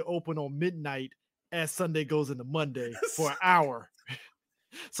day, they open on midnight as Sunday goes into Monday for an hour.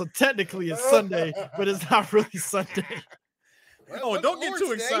 So technically it's Sunday, but it's not really Sunday. Well, don't get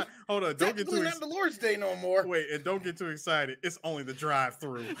too excited. Hold on, don't get too excited. Not the Lord's Day no more. Wait, and don't get too excited. It's only the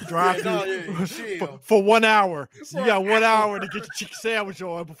drive-through. For 1 hour. So you got 1 hour to get your chicken sandwich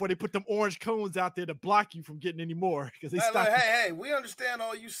on before they put them orange cones out there to block you from getting any more. Because they stop. Hey, we understand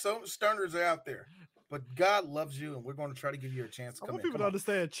all you stoners are out there. But God loves you, and we're going to try to give you a chance to come in. I want people to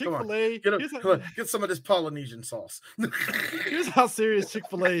understand Chick-fil-A. Get some of this Polynesian sauce. Here's how serious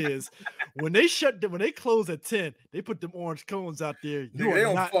Chick-fil-A is. When they close at 10, they put them orange cones out there. They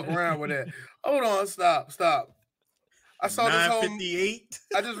don't fuck around with that. Hold on, stop. I saw this whole 9:58.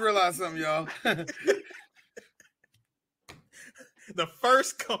 I just realized something, y'all. The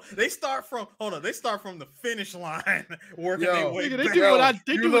first they start from the finish line working their way. They do what I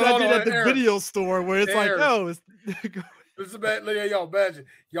did at the video store where it's like, it's bad. Look at y'all, imagine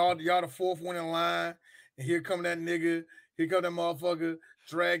y'all the fourth one in line, and here come that nigga, here come that motherfucker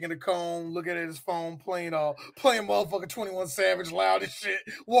dragging the cone, looking at his phone, playing motherfucker 21 Savage loud as shit.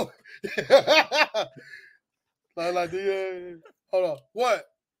 What? Hold on, what?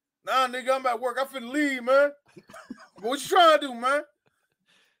 Nah, nigga, I'm at work. I finna leave, man. What you trying to do, man?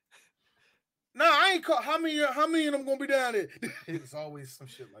 Nah, I ain't caught. How many of them gonna be down there? It's always some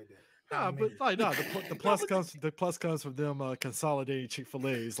shit like that. The plus comes from them consolidating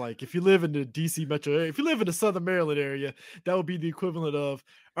Chick-fil-A's. Like if you live in the DC metro area, if you live in the Southern Maryland area, that would be the equivalent of,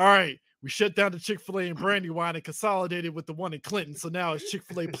 all right, we shut down the Chick-fil-A in Brandywine and consolidated with the one in Clinton. So now it's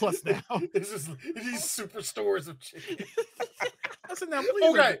Chick-fil-A Plus now. It's just these super stores of chicken. Now, please,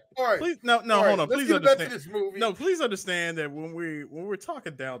 okay, all right. Please, no, all hold right, on. Please get understand. back to this movie. No, please understand that when we're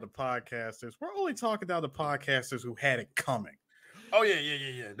talking down to podcasters, we're only talking down to podcasters who had it coming. Oh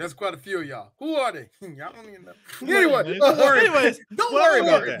yeah. There's quite a few of y'all. Who are they? Y'all don't even know. Anyway, don't worry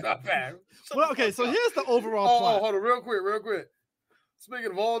about that. Well, okay. So here's the overall plot. Hold on, real quick.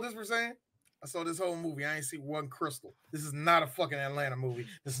 Speaking of all this, we're saying, I saw this whole movie. I ain't see one crystal. This is not a fucking Atlanta movie.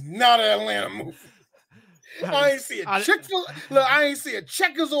 This is not an Atlanta movie. I ain't see a Chick-fil-A. Look, I ain't see a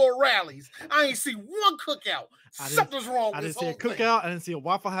Checkers or Rallies. I ain't see one cookout. Something's wrong with this whole thing. I didn't see a cookout. I didn't see a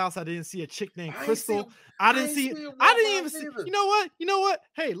Waffle House. I didn't see a chick named Crystal. I didn't even see. You know what?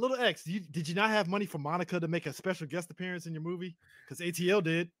 Hey, Little X, did you not have money for Monica to make a special guest appearance in your movie? Because ATL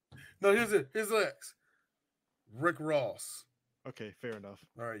did. No, here's the X. Rick Ross. Okay, fair enough.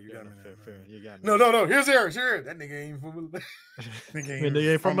 All right, you got me. Fair. You got me. No. Here's Eric. That nigga ain't from Atlanta.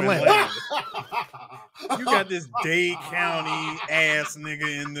 Nigga ain't from Atlanta. You got this Dade County ass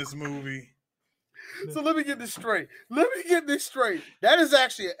nigga in this movie. So let me get this straight. That is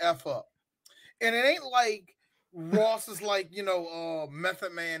actually an F up. And it ain't like Ross is like,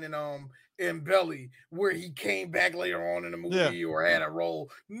 Method Man in Belly, where he came back later on in the movie or had a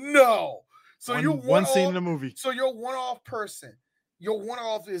role. No. So you're one scene in the movie. So you're a one-off person. Your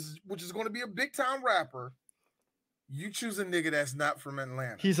one-off which is going to be a big-time rapper. You choose a nigga that's not from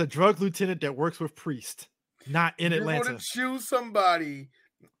Atlanta. He's a drug lieutenant that works with Priest, not in Atlanta. You want to choose somebody.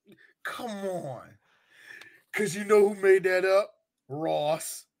 Come on. Because you know who made that up?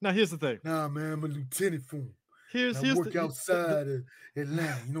 Ross. Now, here's the thing. Nah, man, I'm a lieutenant for him. I work outside of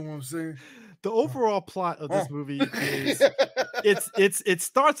Atlanta. You know what I'm saying? The overall plot of this movie is it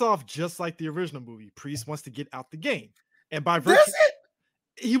starts off just like the original movie. Priest wants to get out the game. And by virtue,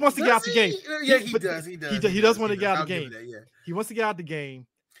 he wants to get out the game. Yeah, he does. He does want to get out the game. He wants to get out the game.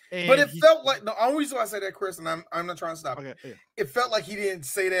 But it felt like the only reason why I say that, Chris, and I'm not trying to stop. Okay, yeah. It felt like he didn't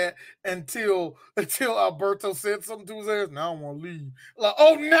say that until Alberto said something to his ass. Now I want to leave. Like,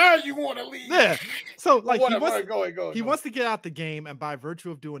 oh, now you want to leave? Yeah. So like he wants to get out the game, and by virtue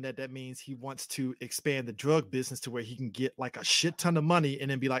of doing that, that means he wants to expand the drug business to where he can get like a shit ton of money,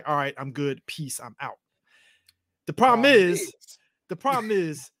 and then be like, all right, I'm good, peace, I'm out. The problem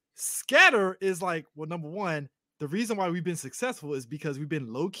is, Scatter is like, well, number one, the reason why we've been successful is because we've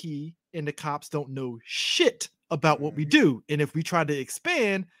been low key and the cops don't know shit about what we do. And if we try to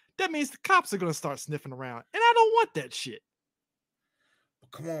expand, that means the cops are going to start sniffing around. And I don't want that shit. Well,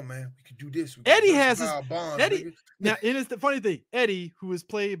 come on, man. We can do this. Eddie has his Eddie. Now, and it's the funny thing, Eddie, who is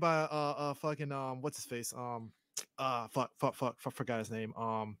played by fucking what's his face? Forgot his name.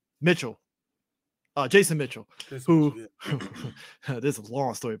 Mitchell. Jason Mitchell, there's a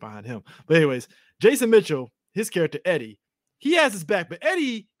long story behind him. But anyways, Jason Mitchell, his character Eddie, he has his back, but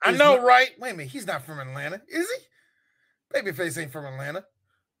Eddie, I know, right? Wait a minute, he's not from Atlanta, is he? Babyface ain't from Atlanta,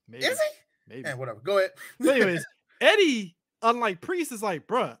 is he? Maybe. Man, whatever. Go ahead. So anyways, Eddie, unlike Priest, is like,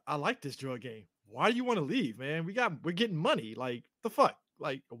 bruh, I like this drug game. Why do you want to leave, man? We're getting money. Like, the fuck?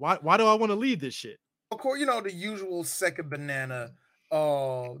 Like, why do I want to leave this shit? Of course, you know the usual second banana.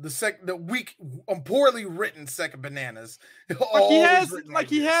 The weak, poorly written second bananas. He has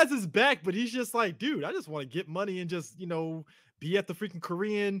his back, but he's just like, dude, I just want to get money and just, be at the freaking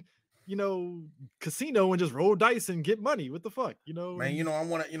Korean, casino and just roll dice and get money. What the fuck, Man,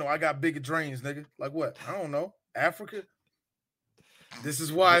 I got bigger dreams, nigga. Like what? I don't know. Africa. This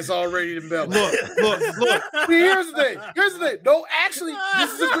is why it's already developed. Look. Here's the thing. No, actually,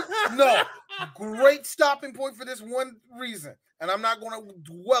 this is great stopping point for this one reason. And I'm not going to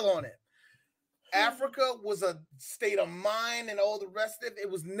dwell on it. Africa was a state of mind and all the rest of it.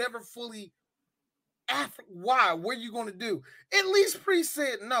 It was never fully Africa. Why? What are you going to do? At least Priest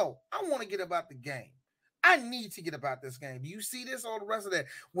said, no, I want to get about the game. I need to get about this game. Do you see this? All the rest of that.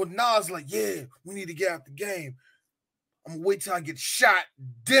 Well, Nas like, yeah, we need to get out the game. I'm going to wait till I get shot.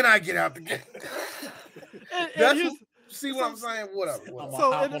 Then I get out the game. See what I'm saying? Whatever. I'm gonna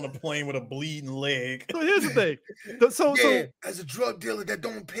hop on a plane with a bleeding leg. So here's the thing. As a drug dealer that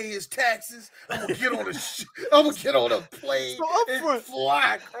don't pay his taxes, I'm gonna get on a plane and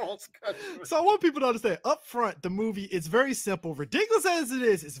fly across country. So I want people to understand. Up front, the movie is very simple. Ridiculous as it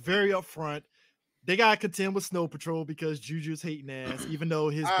is, it's very upfront. They gotta contend with Snow Patrol because Juju's hating ass, even though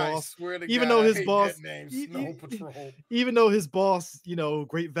his boss,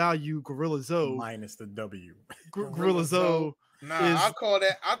 great value, Gorilla Zoe minus the W, Gorilla Zoe. Nah, I called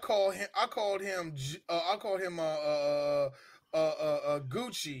him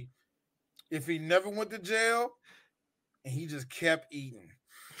Gucci if he never went to jail and he just kept eating.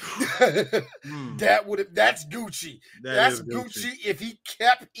 That's Gucci. That's Gucci if he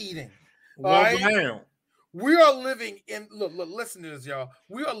kept eating. Well, we are living in look, listen to this, y'all.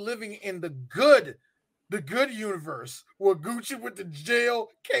 We are living in the good universe where Gucci went to jail,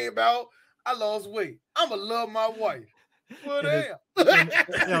 came out. I lost weight. I'ma love my wife. Well, damn.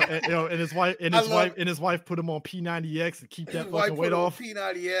 And his wife put him on P90X to keep that fucking weight off.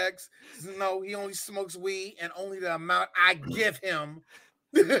 P90X. No, he only smokes weed and only the amount I give him.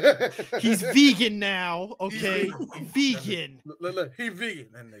 He's vegan now. Okay, vegan. Look, he vegan.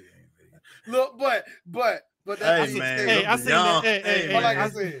 That nigga ain't vegan. Look, but hey man, I seen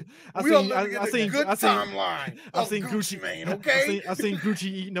good timeline. I seen Gucci, man. Okay, I seen Gucci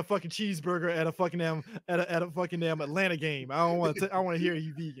eating a fucking cheeseburger at a fucking damn Atlanta game. I want to hear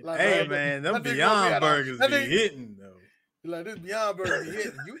he vegan. Hey man, them Beyond Burgers be hitting though. Like this Beyond Burger be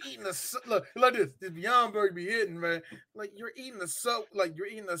hitting. You eating look like this Beyond Burger be hitting, man. Like you're eating a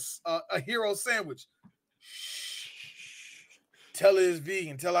hero sandwich. Tell it is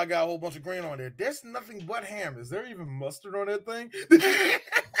vegan. Tell I got a whole bunch of grain on there. There's nothing but ham. Is there even mustard on that thing?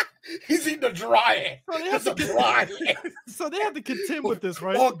 He's eating a dry ham. So they have to contend with this,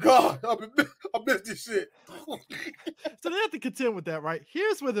 right? Oh God, I missed this shit. So they have to contend with that, right?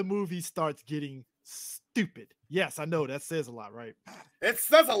 Here's where the movie starts getting stupid. Yes, I know that says a lot, right? It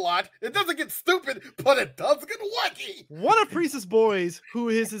says a lot. It doesn't get stupid, but it does get wacky. One of Priest's boys, who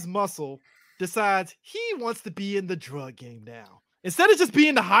is his muscle, decides he wants to be in the drug game now. Instead of just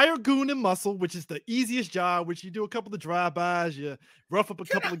being the hired goon and muscle, which is the easiest job, which you do a couple of drive-bys, you rough up a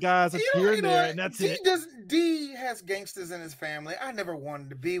couple of guys here and there, and that's it. D has gangsters in his family. I never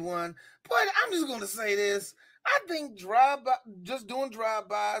wanted to be one, but I'm just going to say this. I think just doing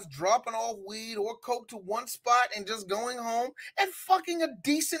drive-bys, dropping off weed or coke to one spot and just going home and fucking a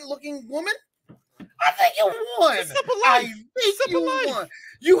decent-looking woman, I think you won. It's simple life. I think Simple you life. won.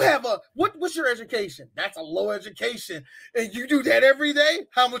 You have a what's your education? That's a low education. And you do that every day?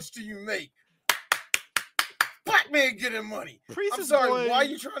 How much do you make? Black man getting money. Priest's I'm sorry, boy- why are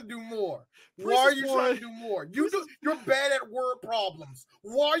you trying to do more? Why Priest's are you trying boy- to do more? You're bad at word problems.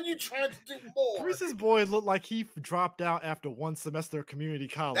 Why are you trying to do more? Priest's boy looked like he dropped out after one semester of community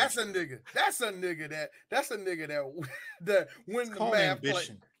college. That's a nigga that went It's to called math class.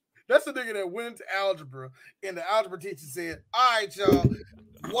 ambition. That's a nigga that went into algebra, and the algebra teacher said, "All right, y'all,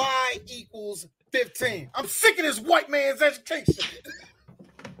 y equals 15." I'm sick of this white man's education.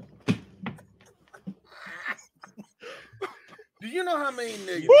 Do you know how many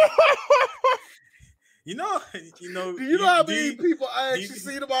niggas? You know. Do you know how many people I actually do-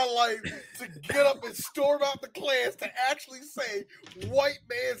 seen in my life to get up and storm out the class to actually say white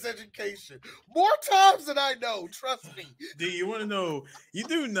man's education? More times than I know, trust me. Do you want to know? You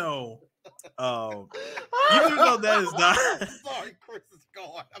do know. You do know that is not. Sorry, Chris is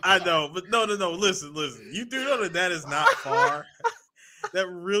gone. I know, but no. Listen. You do know that is not far. That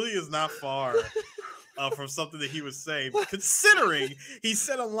really is not far from something that he was saying, considering he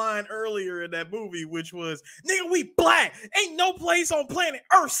said a line earlier in that movie, which was, "Nigga, we black. Ain't no place on planet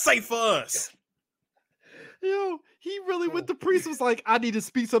Earth safe for us." Yo, he really with the priest was like, I need to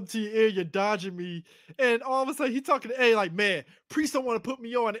speak something to your ear, you're dodging me. And all of a sudden he talking to Eddie like, man, priest don't want to put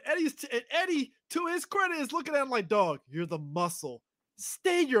me on. And Eddie, to his credit, is looking at him like, dog, you're the muscle.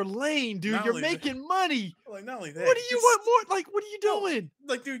 Stay your lane, dude. Not You're only making money. Like, not only that, What do you want more? Like, what are you doing?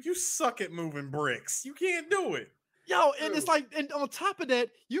 Like, dude, you suck at moving bricks. You can't do it. Yo, and it's like, and on top of that,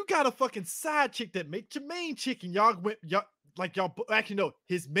 you got a fucking side chick that makes your main chick, and y'all actually no,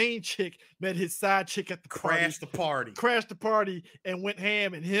 his main chick met his side chick at the Crashed the party. and went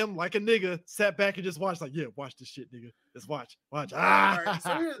ham, and him like a nigga sat back and just watched like, yeah, watch this shit, nigga. Just watch. All right,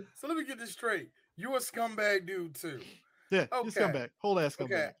 so let me get this straight. You a scumbag dude too. Yeah, you scumbag. Whole ass scumbag.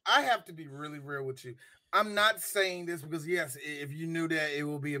 Okay, I have to be really real with you. I'm not saying this because yes, if you knew that, it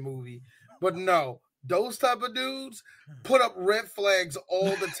will be a movie. But no, those type of dudes put up red flags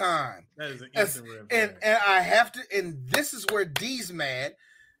all the time. That is an instant red flag. And I have to, and this is where D's mad.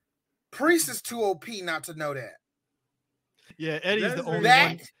 Priest is too OP not to know that. Yeah, Eddie's the only one.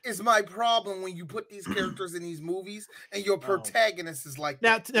 That is my problem when you put these characters in these movies and your protagonist is like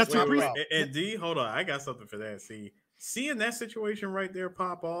Now, that. that's my problem. And D, hold on, I got something for that. Seeing that situation right there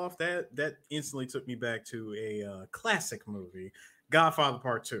pop off, that instantly took me back to a classic movie, Godfather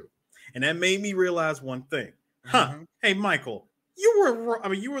Part 2. And that made me realize one thing. Hey, Michael,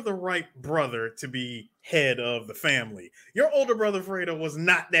 you were the right brother to be head of the family. Your older brother Fredo was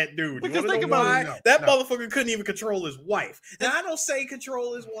not that dude. Because think about it, that motherfucker couldn't even control his wife. Now I don't say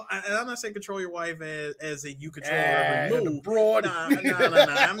control his wife, and I'm not saying control your wife as a you control her every move. Broad. Nah.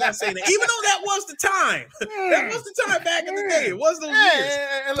 I'm not saying that. Even though that was the time, that was the time back in the day. It was those years.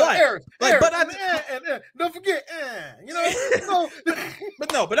 And look, Eric, but don't forget, you know.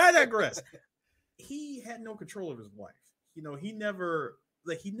 But I digress. He had no control of his wife. You know, he never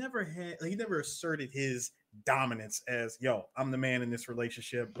asserted his dominance as, yo, I'm the man in this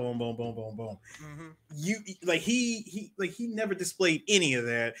relationship. Boom, boom, boom, boom, boom. Mm-hmm. He never displayed any of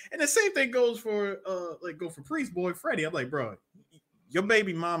that. And the same thing goes for Priest boy Freddie. I'm like, bro, your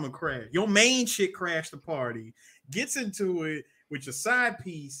baby mama crashed. Your main chick crashed the party, gets into it with your side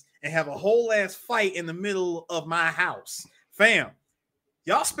piece, and have a whole ass fight in the middle of my house. Fam,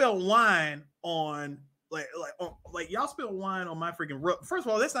 y'all spell wine on y'all spill wine on my freaking rug. First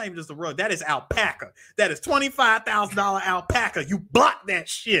of all, that's not even just a rug. That is alpaca. That is $25,000 alpaca. You block that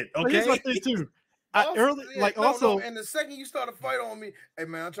shit, okay? Here's my thing too. And the second you start a fight on me, hey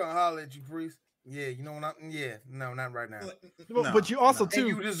man, I'm trying to holler at you, Priest. Yeah, you know what? No, not right now. But you also too, and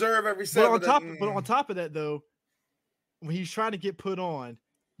you deserve every cent. But on top of that, though, when he's trying to get put on,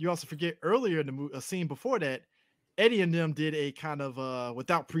 you also forget earlier in the movie, a scene before that, Eddie and them did a kind of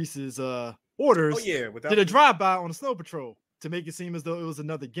without Priest's orders, did a drive-by on a snow patrol to make it seem as though it was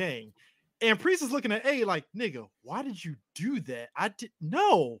another gang. And Priest is looking at A like, nigga, why did you do that? I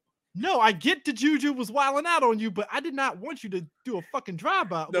get the Juju was wilding out on you, but I did not want you to do a fucking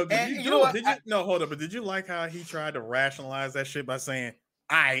drive-by. No, hold up, but did you like how he tried to rationalize that shit by saying,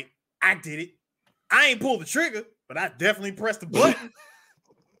 I did it. I ain't pulled the trigger, but I definitely pressed the button.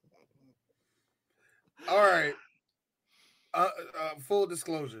 All right. Full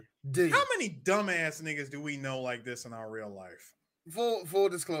disclosure. D. How many dumbass niggas do we know like this in our real life? Full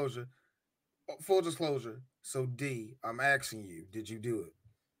disclosure. Full disclosure. So D, I'm asking you, did you do it?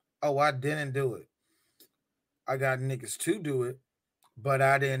 Oh, I didn't do it. I got niggas to do it, but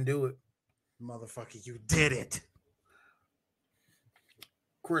I didn't do it. Motherfucker, you did it.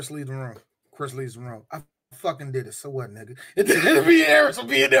 Chris, leave the room. Chris leaves the room. I fucking did it. So what, nigga? And then me and Harris will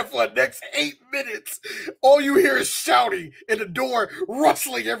be in there for the next 8 minutes. All you hear is shouting and the door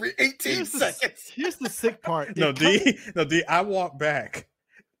rustling every 18 seconds. Here's the sick part. No, D. I walk back.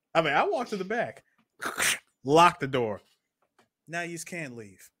 I walk to the back, lock the door. Now you just can't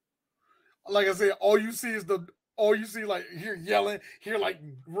leave. Like I said, all you see, like, hear yelling, hear like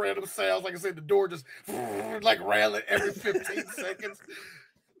random sounds. Like I said, the door just like rattling every 15 seconds.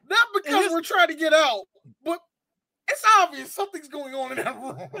 Not because we're trying to get out, but it's obvious something's going on in that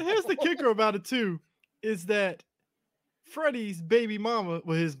room. Here's the kicker about it too, is that Freddy's baby mama,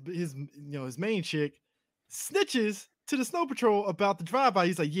 well, his main chick, snitches to the Snow Patrol about the drive-by.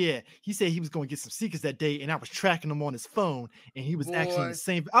 He's like, yeah, he said he was going to get some secrets that day, and I was tracking him on his phone, and he was actually in the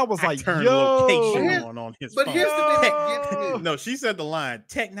same. I was like, turned yo, location on his phone. But here's the thing that gets me. No, she said the line,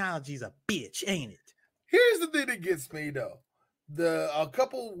 technology's a bitch, ain't it? Here's the thing that gets me though. A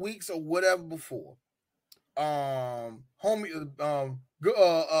couple weeks or whatever before, Earth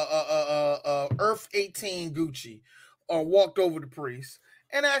 18 Gucci walked over to Priest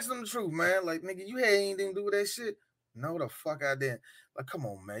and asked him the truth, man. Like, nigga, you had anything to do with that shit? No, the fuck I didn't. Like, come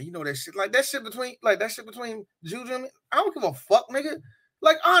on, man. You know that shit. Like that shit between Juju and me. I don't give a fuck, nigga.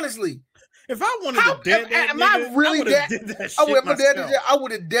 Like, honestly. If I wanted to dead that am nigga, I really did that shit I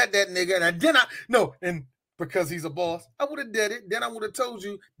would have dead that nigga, and because he's a boss, I would have dead it. Then I would have told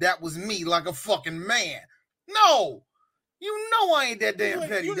you that was me like a fucking man. No, you know I ain't that damn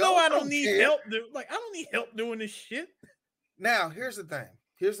petty. You know I don't need help. I don't need help doing this shit. Now, here's the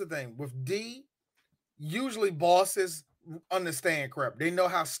thing. With D, usually bosses understand crap. They know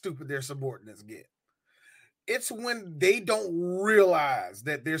how stupid their subordinates get. It's when they don't realize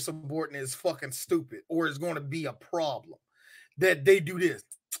that their subordinate is fucking stupid or is going to be a problem that they do this.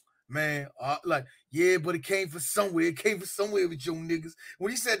 Man, like, yeah, but it came from somewhere. It came from somewhere with your niggas.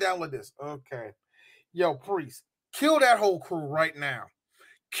 When he sat down like this, okay, yo, Priest, kill that whole crew right now.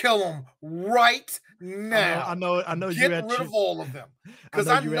 Kill them right now. I know. Get rid of all of them, because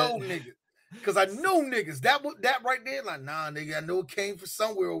I know niggas. Because I know niggas. That right there, like, nah, nigga, I know it came from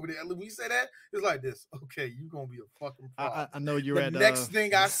somewhere over there. When you say that, it's like this. Okay, you gonna be a fucking problem. I know you're the next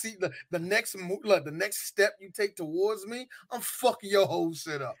thing I see, the next step you take towards me, I'm fucking your whole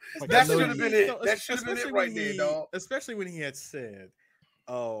shit up. Like, that should have been it. That should have been it right there, dog. Especially when he had said,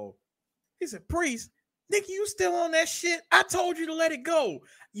 "Oh, he said, Priest, nigga, you still on that shit? I told you to let it go.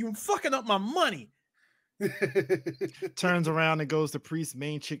 You fucking up my money." Turns around and goes to Priest's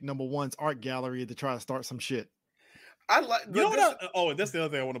main chick number one's art gallery to try to start some shit. I like. You know what? That's the other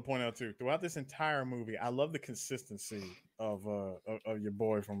thing I want to point out too. Throughout this entire movie, I love the consistency of your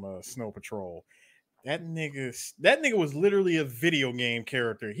boy from Snow Patrol. That nigga was literally a video game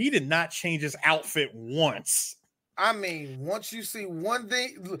character. He did not change his outfit once. I mean, once you see one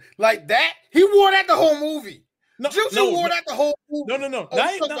thing like that, he wore that the whole movie. Juju wore that the whole movie.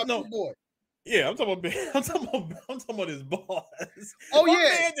 No. Boy. Yeah, I'm talking about his boss. Oh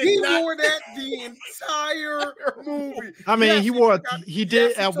yeah, he wore that the entire movie. I mean, he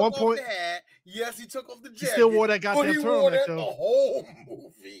did at one point. Yes, he took off the jacket. He still wore that goddamn turtleneck. He wore that the whole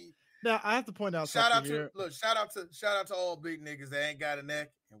movie. Now I have to point out shout out to all big niggas that ain't got a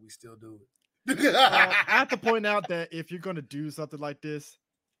neck, and we still do it. I have to point out that if you're gonna do something like this,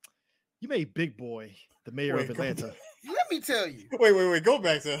 you made Big Boy the mayor of Atlanta. Let me tell you. Wait. Go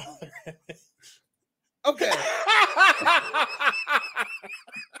back to. Okay.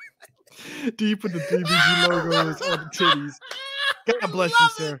 Do you put the 3BG logos on the titties? God bless you,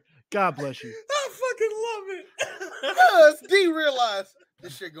 sir. God bless you. I fucking love it. Because D realized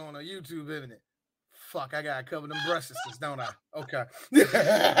this shit going on YouTube, isn't it? Fuck, I gotta cover them breasts, don't I? Okay. no,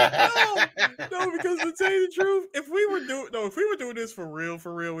 because to tell you the truth, if we were doing this for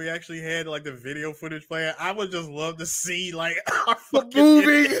real, we actually had like the video footage playing, I would just love to see like our fucking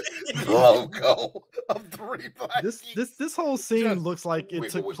movie logo of 3 Black Geeks. This whole scene looks like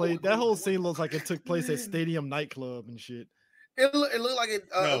it took place. That whole scene looks like it took place at Stadium nightclub and shit. It looked like it.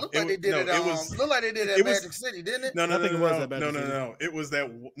 Looked like they did it. Looked like they did it at Magic City, didn't it? No, I think it was at Magic City. No. It was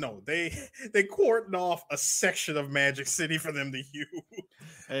that. No, they cordoned off a section of Magic City for them to use.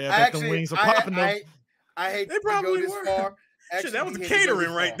 Hey, I bet the wings are popping though. I hate to go this far. Actually, that was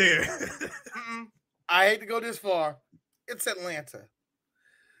catering right there. I hate to go this far. It's Atlanta.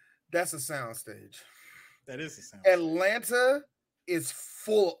 That's a soundstage. That is a sound. Atlanta is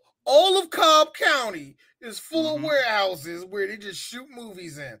full. All of Cobb County is full of warehouses where they just shoot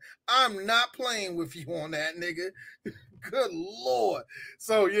movies in. I'm not playing with you on that, nigga. Good Lord.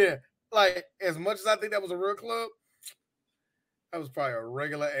 So, yeah, like, as much as I think that was a real club, that was probably a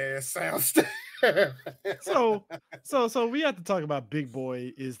regular ass soundstage. So we have to talk about Big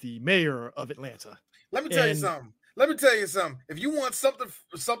Boy is the mayor of Atlanta. Let me tell you something. If you want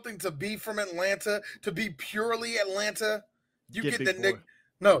something to be from Atlanta, to be purely Atlanta, you get that nigga.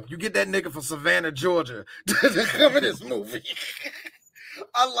 No, you get that nigga from Savannah, Georgia, to come in this movie.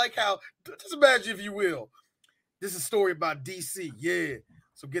 I like how. Just imagine, if you will, this is a story about DC. Yeah.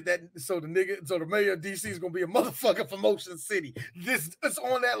 So get that. So the mayor of DC is gonna be a motherfucker from Motion City. It's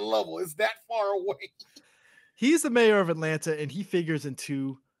on that level. It's that far away. He's the mayor of Atlanta, and he figures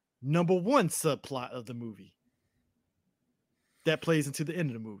into number one subplot of the movie that plays into the end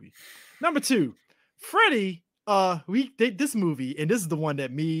of the movie. Number two, Freddy. This movie, and this is the one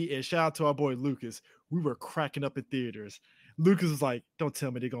that me and shout out to our boy Lucas, we were cracking up in theaters. Lucas was like, "Don't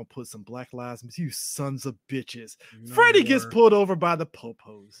tell me they're gonna put some Black Lives Matter, you sons of bitches." No Freddy gets pulled over by the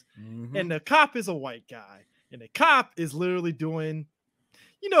popos, and the cop is a white guy, and the cop is literally doing,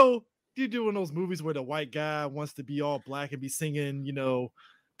 you're doing those movies where the white guy wants to be all black and be singing, the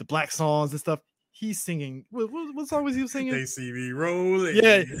black songs and stuff. He's singing. What song was he singing? They see me rolling.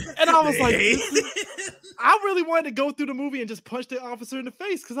 Yeah, and I was like, I really wanted to go through the movie and just punch the officer in the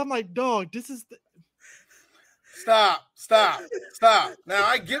face because I'm like, dog, this is. Stop. Now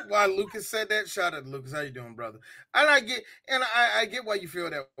I get why Lucas said that. Shout out to Lucas. How you doing, brother? And I get why you feel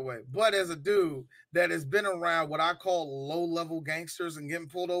that way. But as a dude that has been around what I call low-level gangsters and getting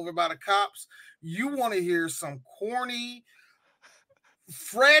pulled over by the cops, you want to hear some corny,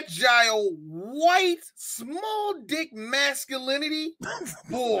 fragile, white, small dick masculinity?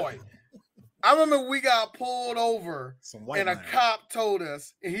 Boy. I remember we got pulled over and a cop told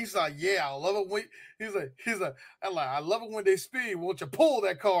us, and he's like, "Yeah, I love it when I love it when they speed. Won't you pull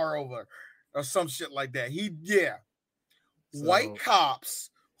that car over?" Or some shit like that. So, white cops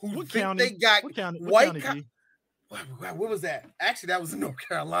who think they got white cops. What was that? Actually, that was in North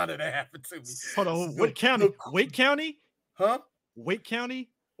Carolina that happened to me. Hold on, what county? Wake County? Huh? Wake County?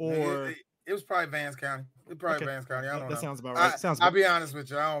 Or it was probably Vance County. Vance County. I don't know. That sounds about right. I'll be honest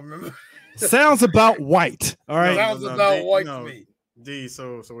with you. I don't remember. Sounds about white. All right. Sounds about white to me. D,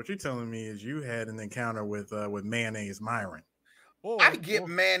 so what you're telling me is you had an encounter with Mayonnaise Myron. I get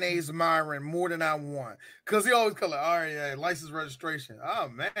Mayonnaise Myron more than I want because he always call it, all right, yeah, license registration. Oh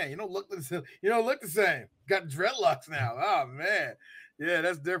man, you don't look the same. Got dreadlocks now. Oh man, yeah,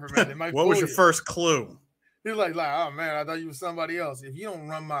 that's different, man. They might what was your first clue? He's like, oh man, I thought you were somebody else. If you don't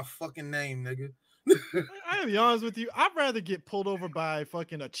run my fucking name, nigga. I gotta be honest with you. I'd rather get pulled over by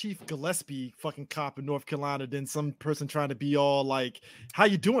fucking a Chief Gillespie fucking cop in North Carolina than some person trying to be all like, "How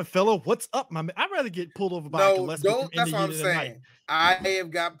you doing, fellow? What's up, my man?" I'd rather get pulled over by a Gillespie. That's what I'm saying. I have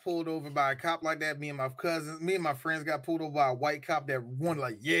got pulled over by a cop like that. Me and my friends got pulled over by a white cop that one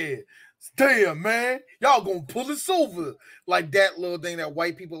like, "Yeah, stay, man. Y'all gonna pull us over." Like that little thing that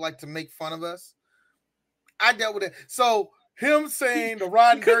white people like to make fun of us. I dealt with it. So him saying the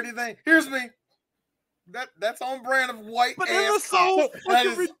riding dirty thing. Here's me. That's on brand of white ass so that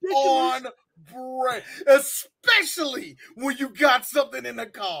is ridiculous. On brand, especially when you got something in the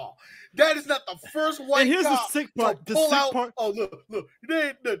car. That is not the first white and here's cop the sick part. to pull out. Part. Oh look!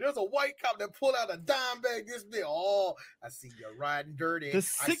 There's a white cop that pulled out a dime bag. This bit. Oh, I see you riding dirty. The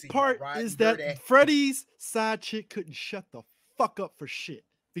sick part is that Freddy's side chick couldn't shut the fuck up for shit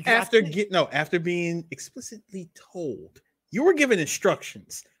because after being explicitly told, you were given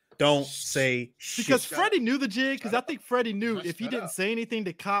instructions. Don't say shit. Because Freddie knew the jig. Because I think Freddie knew if he didn't say anything,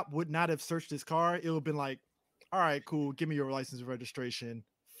 the cop would not have searched his car. It would have been like, all right, cool. Give me your license and registration.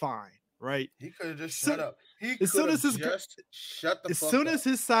 Fine. Right? He could have just shut up. As soon as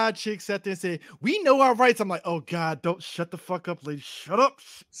his side chick sat there and said, "We know our rights," I'm like, oh God, don't shut the fuck up, lady. Shut up.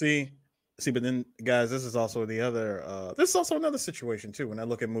 See, but then guys, this is also another situation too. When I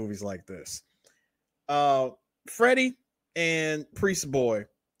look at movies like this, Freddie and Priest Boy.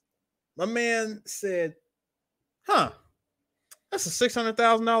 My man said, that's a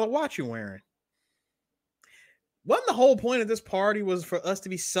 $600,000 watch you're wearing. Wasn't the whole point of this party was for us to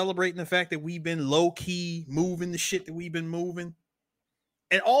be celebrating the fact that we've been low-key moving the shit that we've been moving?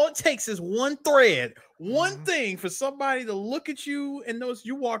 And all it takes is one thread, one thing for somebody to look at you and notice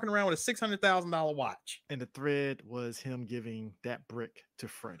you walking around with a $600,000 watch. And the thread was him giving that brick to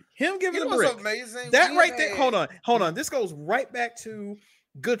Freddie. Him giving the brick. Amazing. That right there. Hold on. This goes right back to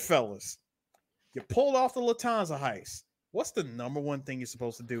Goodfellas. You pulled off the Lufthansa heist. What's the number one thing you're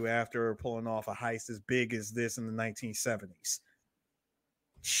supposed to do after pulling off a heist as big as this in the 1970s?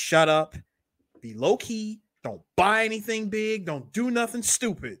 Shut up. Be low key. Don't buy anything big. Don't do nothing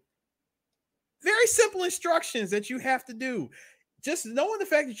stupid. Very simple instructions that you have to do. Just knowing the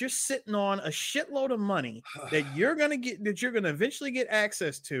fact that you're sitting on a shitload of money that you're going to eventually get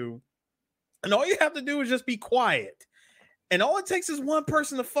access to. And all you have to do is just be quiet. And all it takes is one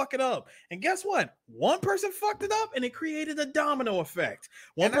person to fuck it up. And guess what? One person fucked it up and it created a domino effect.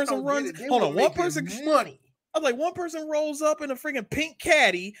 One person runs. Hold on. One person money. I was like, one person rolls up in a freaking pink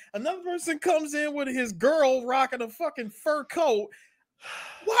caddy. Another person comes in with his girl rocking a fucking fur coat.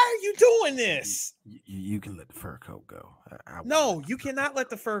 Why are you doing this? You can let the fur coat go. No, you cannot let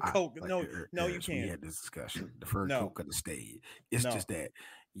the fur coat go. No, you can't. We had this discussion. The fur coat could have stayed. It's just that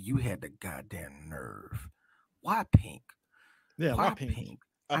you had the goddamn nerve. Why pink? Yeah, why pink?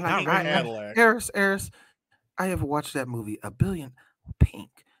 Eris, I ever watched that movie, A Billion Pink.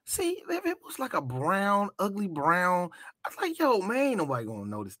 See, if it was like a brown, ugly brown, I was like, yo, man, ain't nobody gonna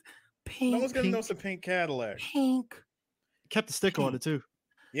notice. Pink. No one's gonna notice a pink Cadillac. Pink. Kept the sticker on it too.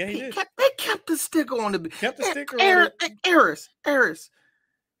 Yeah, he did. They kept the sticker on the. Kept the sticker on it. Eris.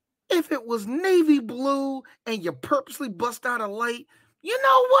 If it was navy blue and you purposely bust out a light, you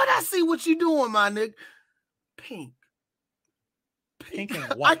know what? I see what you doing, my nigga. Pink. Pink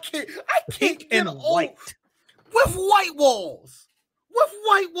and white. I can't Pink and white. With white walls. With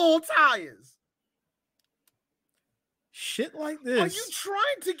white wall tires. Shit like this. Are you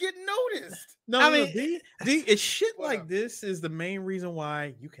trying to get noticed? No, I mean, D, it's shit like this is the main reason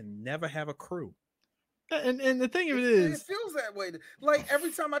why you can never have a crew. And the thing of it is, it feels that way. Like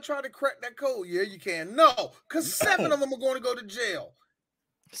every time I try to crack that code, yeah, you can. No, because 7 of them are going to go to jail.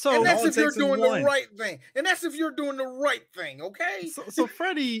 So and that's if you're doing the right thing. And that's if you're doing the right thing, okay? So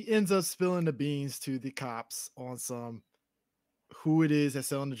Freddie ends up spilling the beans to the cops on some who it is that's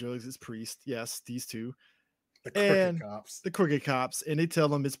selling the drugs. It's Priest. Yes, these two. The crooked cops. The crooked cops. And they tell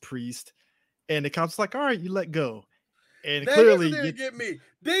them it's Priest. And the cops like, all right, you let go. And that clearly didn't get me.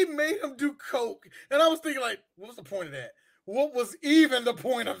 They made him do coke. And I was thinking, like, what's the point of that? What was even the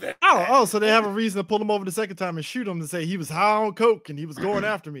point of that? Oh, so they have a reason to pull him over the second time and shoot him and say he was high on coke and he was going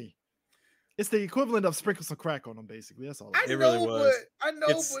after me. It's the equivalent of sprinkle some crack on him, basically. That's all. It really was. I know,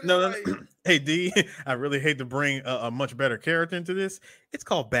 but no. Hey, D, I really hate to bring a much better character into this. It's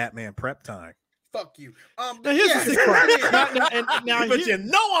called Batman Prep Time. Fuck you. Now here's the sick part. But you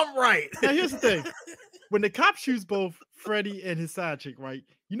know I'm right. Now here's the thing. When the cop shoots both Freddie and his side chick, right?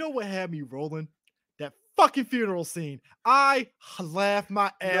 You know what had me rolling? That fucking funeral scene. I laughed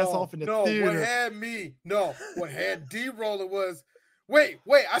my ass off in the theater. What had D rolling was, wait,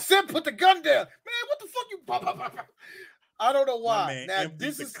 I said put the gun down. Man, what the fuck you I don't know why. Now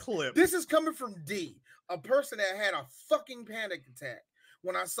this is coming from D, a person that had a fucking panic attack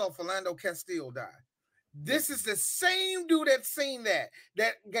when I saw Philando Castile die. This is the same dude that's seen that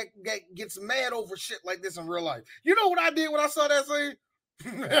gets mad over shit like this in real life. You know what I did when I saw that scene?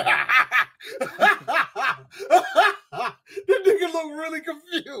 The nigga looked really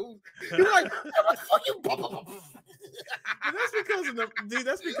confused. He's like, what the fuck you?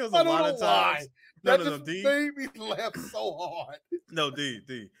 That's because a lot of times. D made me laugh so hard. No, D,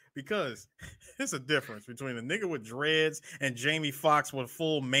 because there's a difference between a nigga with dreads and Jamie Foxx with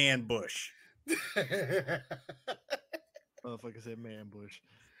full man bush. Motherfucker said man bush.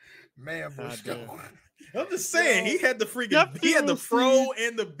 Man bush. I'm just saying he had the freaking he had the fro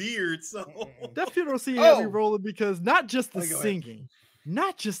and the beard. So that funeral scene had me rolling because not just the singing.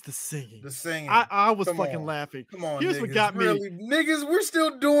 The singing. I was fucking laughing. Come on, here's niggas. What got me. Niggas, we're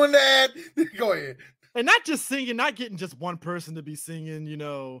still doing that. Go ahead. And not just singing, not getting just one person to be singing,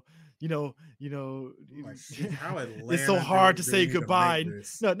 it's so hard to say goodbye.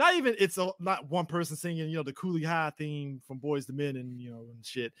 No, not even not one person singing, the Cooley High theme from Boys to Men and and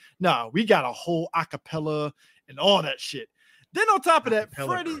shit. No, we got a whole acapella and all that shit. Then on top of that,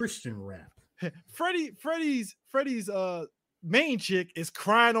 Freddie Christian rap. Freddie's main chick is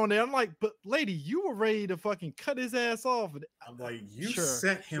crying on there. I'm like, but lady, you were ready to fucking cut his ass off. I'm like, you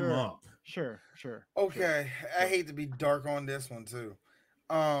set him up. Sure. Okay, I hate to be dark on this one too.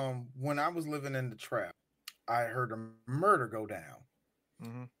 When I was living in the trap, I heard a murder go down.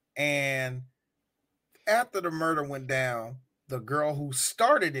 Mm-hmm. And after the murder went down, the girl who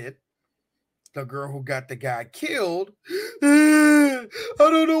started it, the girl who got the guy killed, I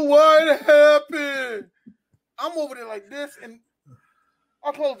don't know why it happened. I'm over there like this, and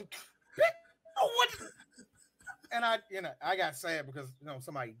I close it. And I got sad because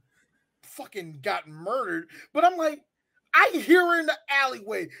somebody fucking got murdered. But I'm like, I hear her in the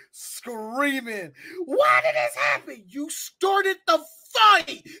alleyway screaming, "Why did this happen? You started the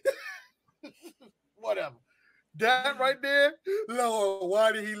fight." Whatever. That right there, Lord,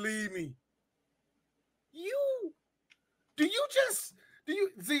 why did he leave me? Do you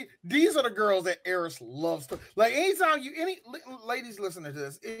see? These are the girls that Eris loves to like. Anytime any ladies listening to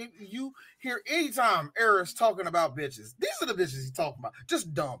this, if you hear anytime Eris talking about bitches, these are the bitches he's talking about.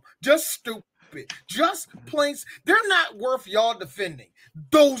 Just dumb, just stupid. stupid. Just plain. They're not worth y'all defending.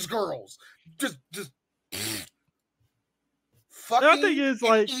 Those girls, just fucking I think it's and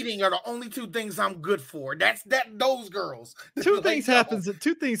like eating are the only two things I'm good for. That's those girls. Two Like, things no. happen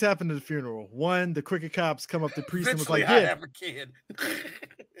at the funeral. One, the cricket cops come up to Priest and was Eventually, like, I "Yeah." have a kid.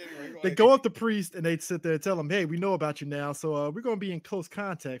 Anyway, They go up to Priest and they sit there and tell him, "Hey, we know about you now, so we're gonna be in close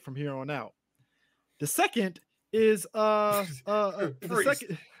contact from here on out." The second is the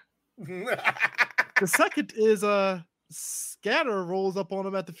second is Scatter rolls up on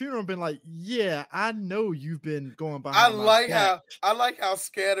him at the funeral and been like, "Yeah, I know you've been going behind my back." I like how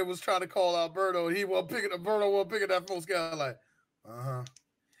Scatter was trying to call Alberto and he wasn't picking that phone. Scatter like,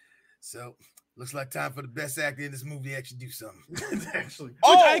 so looks like time for the best actor in this movie to actually do something. Actually,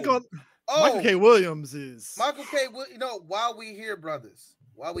 Michael K. Williams is Michael K. You know, while we here, brothers,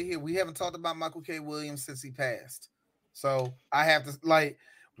 we haven't talked about Michael K. Williams since he passed. So I have to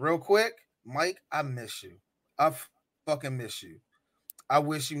real quick, Mike, I miss you. I fucking miss you. I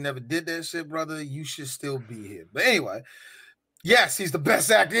wish you never did that shit, brother. You should still be here. But anyway, yes, he's the best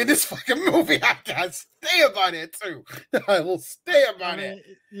actor in this fucking movie. I gotta stay about it too. I will stay about it.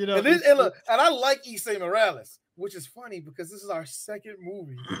 You know, and I like Issei Morales, which is funny because this is our second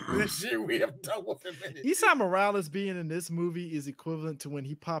movie this year we have done with him in it. Issei Morales being in this movie is equivalent to when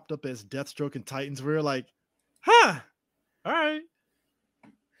he popped up as Deathstroke in Titans. We're like, all right.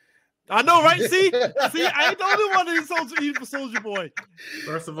 I know, right? See, I ain't the only one that is evil Soldier Boy.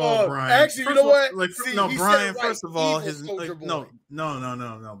 First of all, Brian. Actually, you know what? Brian. First of all, no,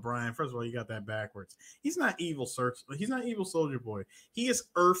 Brian. First of all, you got that backwards. He's not evil Soldier Boy. He is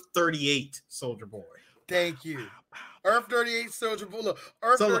Earth 38 Soldier Boy. Thank you. Earth 38 Soldier Boy. Look,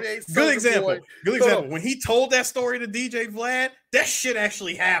 Earth 38 Soldier Good example. Boy. Good example. When he told that story to DJ Vlad, that shit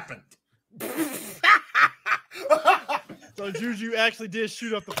actually happened. So Juju actually did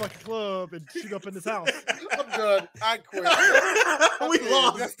shoot up the fucking club and shoot up in his house. I'm done. I quit. We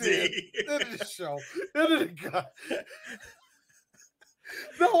lost. That's it. End of the show. End of the god.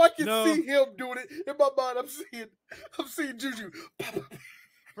 No, I can see him doing it in my mind. I'm seeing Juju.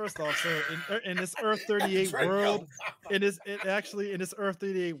 First off, sir, in this Earth 38 world, in this Earth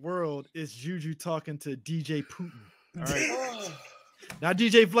 38 world, is Juju talking to DJ Putin. All right. Not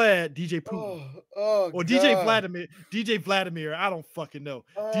DJ Vlad, DJ Putin. Or DJ Vladimir. I don't fucking know.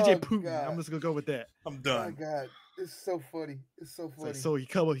 DJ Putin. God. I'm just gonna go with that. I'm done. Oh my God, it's so funny. It's so funny. So he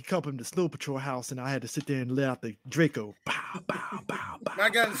come him to Snow Patrol house, and I had to sit there and let out the Draco. Bow, bow, bow, bow.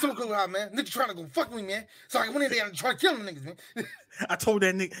 I got in so cool out, man. Nigga trying to go fuck me, man. So I went in there and tried to kill them niggas, man. I told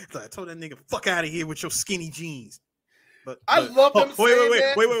that nigga, fuck out of here with your skinny jeans. But I love them.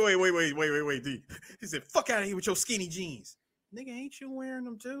 Wait, D. He said, "Fuck out of here with your skinny jeans." Nigga, ain't you wearing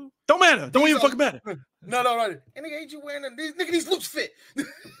them too? Don't matter. Don't even fucking matter. No. And nigga, ain't you wearing them? These loose fit.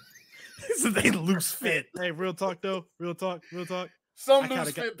 They loose fit. Hey, real talk though. Real talk. Some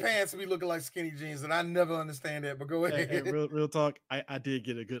loose fit pants be looking like skinny jeans, and I never understand that. But go ahead. Hey, real talk. I did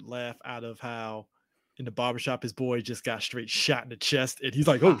get a good laugh out of how in the barbershop his boy just got straight shot in the chest, and he's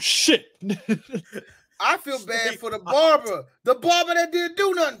like, "Oh shit." I feel bad for the barber. The barber that didn't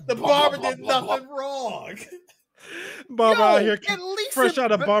do nothing. The barber did nothing wrong. Barber out here fresh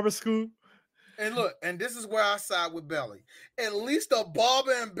out of barber school. And look, and this is where I side with Belly. At least the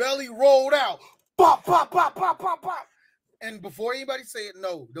barber and Belly rolled out. Pop, pop, pop, pop, pop, pop. And before anybody say it,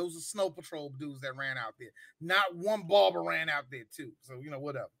 no, those are Snow Patrol dudes that ran out there. Not one barber ran out there too. So,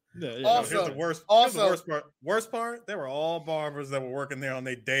 whatever. Yeah. Also, here's the worst part. They were all barbers that were working there on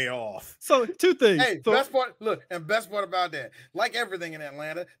their day off. So two things. Hey, best part about that, like everything in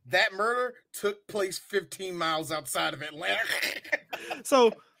Atlanta, that murder took place 15 miles outside of Atlanta.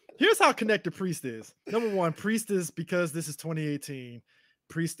 So here's how connected Priest is. Number one, Priest is, because this is 2018.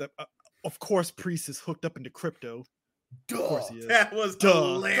 Priest, of course, Priest is hooked up into crypto. Duh. Of course he is. That was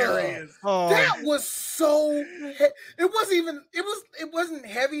hilarious. That was so. It wasn't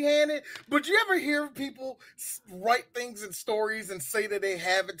heavy-handed. But you ever hear people write things in stories and say that they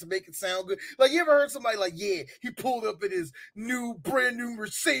have it to make it sound good? Like, you ever heard somebody like, yeah, he pulled up in his brand new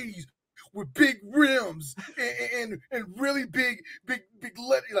Mercedes with big rims and really big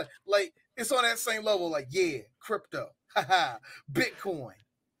like it's on that same level. Like, yeah, crypto, Bitcoin.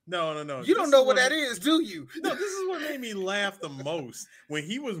 No. You don't know what that is, do you? No, this is what made me laugh the most. When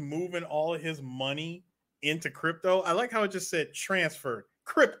he was moving all of his money into crypto, I like how it just said transfer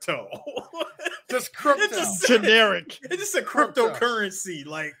crypto. Just crypto. It just generic. It just said cryptocurrency.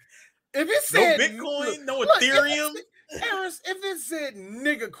 Like, if it said no Bitcoin, no Ethereum. If it said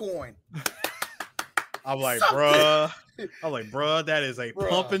nigga coin. I'm like, bruh, that is a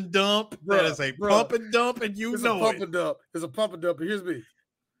pump and dump. That is a pump and dump, and you know it. It's a pump and dump. Here's me.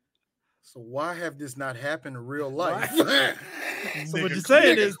 So why have this not happened in real life? So what you're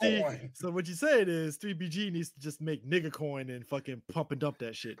saying is 3BG needs to just make nigga coin and fucking pump and dump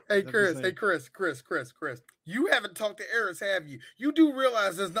that shit. Hey Chris, you haven't talked to Eris, have you? You do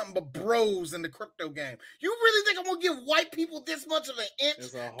realize there's nothing but bros in the crypto game. You really think I'm gonna give white people this much of an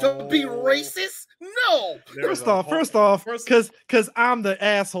inch to be racist? No. First off, because I'm the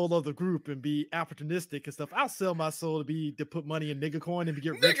asshole of the group and be opportunistic and stuff, I'll sell my soul to put money in nigga coin and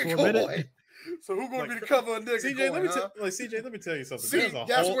get rich for a minute. So who gonna be the cover of nigga CJ, coin? CJ, let me tell you something. See,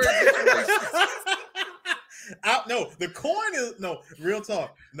 that's where it gets racist. No, the coin is real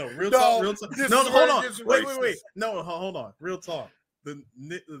talk. Real talk. No, Hold on. Wait. No, hold on. Real talk. The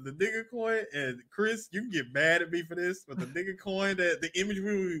nigga coin, and Chris, you can get mad at me for this, but the nigga coin, that the image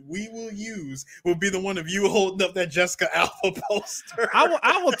we will use will be the one of you holding up that Jessica Alba poster.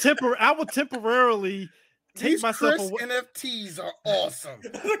 I will temporarily take myself Chris away. NFTs are awesome.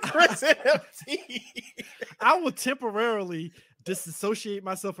 Chris NFT. I will temporarily disassociate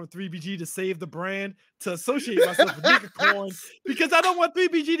myself from 3BG to save the brand, to associate myself with nigga coin, because I don't want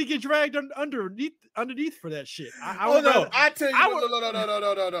 3BG to get dragged underneath for that shit. I tell you,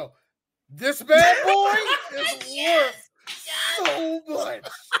 no. This bad boy is worth so much.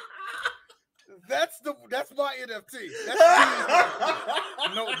 That's my NFT.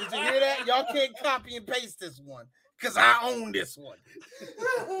 No, did you hear that? Y'all can't copy and paste this one because I own this one.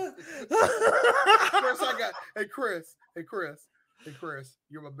 Hey Chris,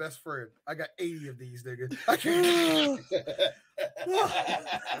 you're my best friend. I got 80 of these, nigga. I can't.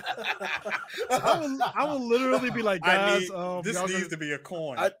 I will literally be like, guys, this needs to be a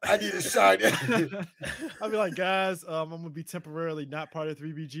coin. I need a shine. I'll be like, guys, I'm gonna be temporarily not part of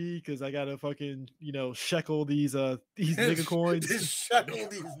 3BG because I gotta fucking shekel these nigga coins. Shekel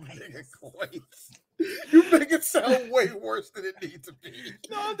these nigga coins. You make it sound way worse than it needs to be.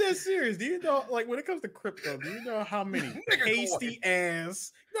 No, I'm dead serious. Do you know, like, when it comes to crypto, do you know how many pasty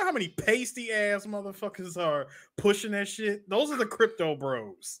ass motherfuckers are pushing that shit? Those are the crypto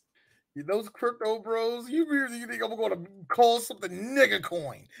bros. Those crypto bros, you really think I'm going to call something nigga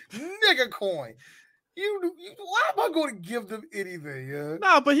coin? Nigga coin. Why am I going to give them anything? Yeah?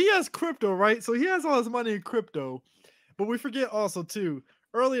 Nah, but he has crypto, right? So he has all his money in crypto. But we forget also, too,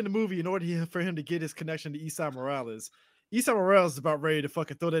 early in the movie, in order for him to get his connection to Esai Morales is about ready to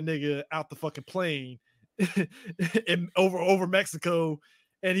fucking throw that nigga out the fucking plane and over Mexico.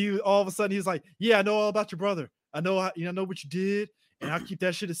 And he all of a sudden he's like, "Yeah, I know all about your brother. I know what you did, and I'll keep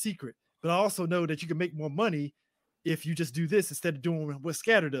that shit a secret. But I also know that you can make more money if you just do this instead of doing what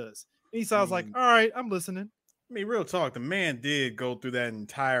Scatter does." And Esai's like, "All right, I'm listening." I mean, real talk, the man did go through that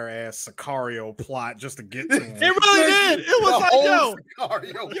entire ass Sicario plot just to get to him. It really did. It was like,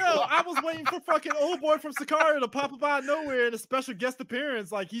 I was waiting for fucking old boy from Sicario to pop up out of nowhere in a special guest appearance.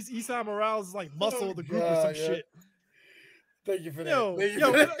 Like he's Esai Morales' like muscle of the group or some shit. Thank you for that. Yo,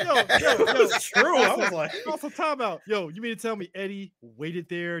 it's true. I was like, also time out. Yo, you mean to tell me Eddie waited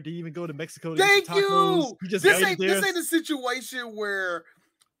there? Didn't even go to Mexico to Thank get tacos? you. This ain't the situation where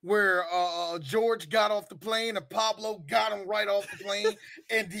George got off the plane and Pablo got him right off the plane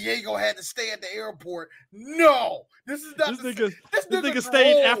and Diego had to stay at the airport. No, this is not this nigga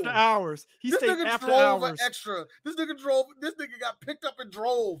stayed after hours. He stayed after hours. This nigga got picked up and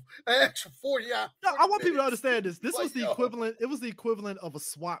drove an extra 40 hours. No, I want people to understand this. This was the equivalent. It was the equivalent of a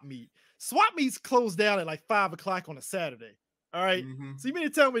swap meet. Swap meets closed down at like 5:00 on a Saturday. All right. Mm-hmm. So you mean to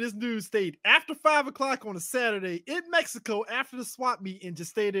tell me this dude stayed after 5:00 on a Saturday in Mexico after the swap meet and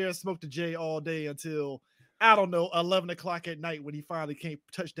just stayed there and smoked a J all day until, I don't know, 11:00 at night when he finally came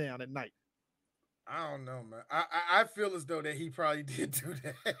touchdown at night? I don't know, man. I feel as though that he probably did do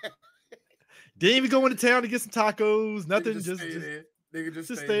that. Didn't even go into town to get some tacos, nothing. Just stay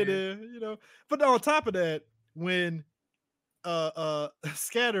there, But on top of that, when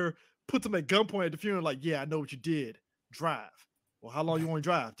Scatter puts him at gunpoint at the funeral, like, "Yeah, I know what you did. Drive." Well, how long you want to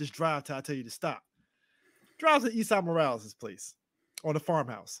drive? Just drive till I tell you to stop. Drives to Esai Morales' place on the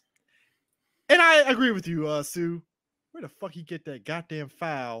farmhouse. And I agree with you, Sue. Where the fuck he get that goddamn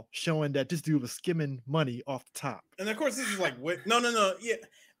file showing that this dude was skimming money off the top? And of course, this is like, what? No. Yeah,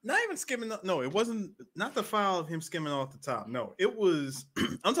 not even skimming. No, it wasn't. Not the file of him skimming off the top. No, it was.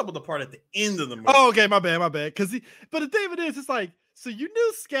 I'm talking about the part at the end of the movie. Oh, okay, my bad. But the thing of it is, it's like, so you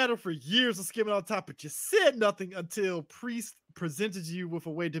knew Scatter for years of skimming on top, but you said nothing until Priest presented you with a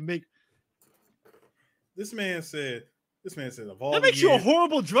way to make. This man said, of all that makes you a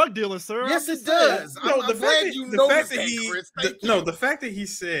horrible drug dealer, sir. Yes, it does. The fact that he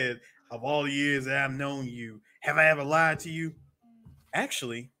said, of all the years that I've known you, have I ever lied to you?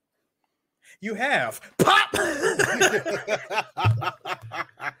 Actually, you have. Pop.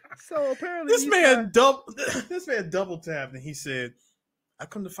 So apparently this man double tapped and he said, I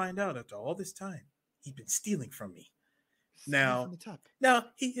come to find out after all this time, he'd been stealing from me. Now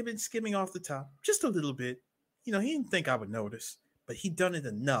he had been skimming off the top just a little bit. You know, he didn't think I would notice, but he'd done it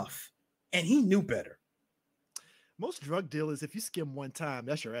enough and he knew better. Most drug dealers, if you skim one time,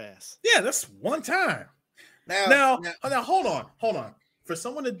 that's your ass. Yeah, that's one time. Now, hold on. For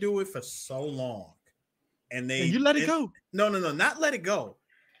someone to do it for so long, and you let it go. No, not let it go.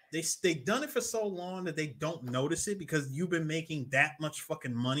 They done it for so long that they don't notice it because you've been making that much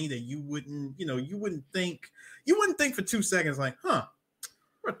fucking money that you wouldn't think for 2 seconds like, we're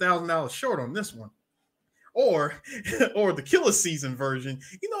 $1,000 short on this one. Or the Killer Season version.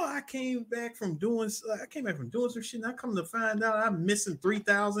 You know, I came back from doing some shit, and I come to find out I'm missing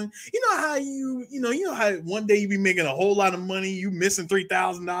 3,000. You know how you know how one day you be making a whole lot of money, you missing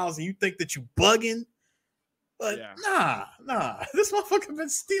 $3,000, and you think that you bugging. But nah, this motherfucker been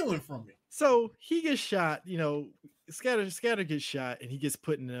stealing from me. So he gets shot, you know, Scatter gets shot, and he gets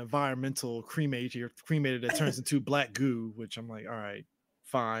put in an environmental cremator that turns into black goo, which I'm like, all right,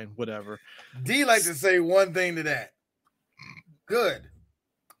 fine, whatever. D like to say one thing to that. Good.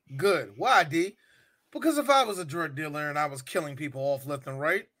 Why, D? Because if I was a drug dealer and I was killing people off left and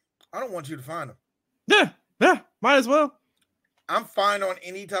right, I don't want you to find them. Yeah, might as well. I'm fine on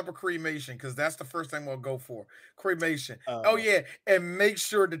any type of cremation because that's the first thing we'll go for. Cremation. And make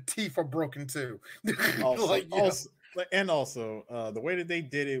sure the teeth are broken too. Also, the way that they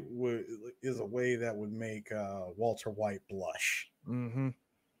did it is a way that would make Walter White blush. Mm-hmm.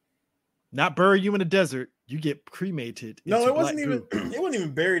 Not bury you in the desert. You get cremated. No, it wasn't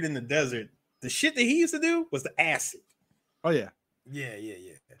even buried in the desert. The shit that he used to do was the acid. Oh yeah. Yeah.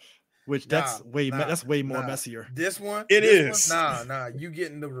 Which that's way more messier. This one, is. Nah. You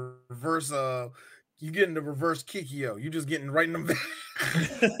getting the reverse. You getting the reverse Kikyo. You just getting right in the.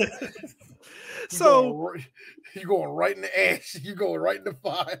 You going right in the ash. You going right in the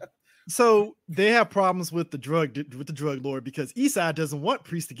fire. So they have problems with the drug lord because Eastside doesn't want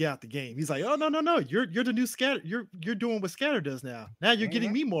Priest to get out the game. He's like, oh no, you're the new Scatter. You're doing what Scatter does now. Now you're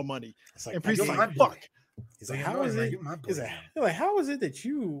getting me more money. Like, and Priest is like, fuck. He's like, how is it that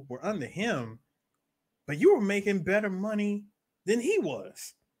you were under him, but you were making better money than he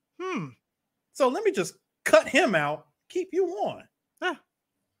was? So let me just cut him out, keep you on. Yeah.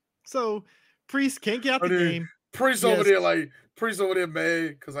 So Priest can't get out the game. Priest over there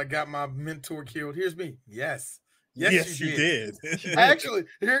mad because I got my mentor killed. Here's me. Yes, you did. actually,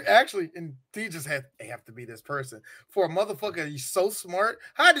 and he just have to be this person. For a motherfucker, he's so smart.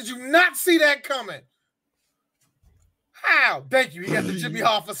 How did you not see that coming? How? Thank you. He got the Jimmy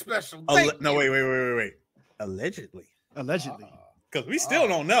Hoffa special. Wait. Allegedly. Because we still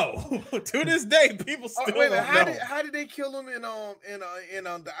don't know. To this day, people still don't know. How did they kill him in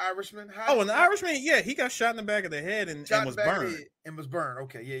The Irishman? In The Irishman, he got shot in the back of the head and was burned.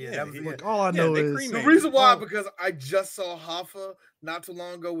 Okay, yeah. That was all I know is the reason why, because I just saw Hoffa not too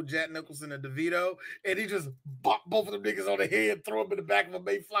long ago with Jack Nicholson and DeVito, and he just bopped both of them niggas on the head, threw them in the back of a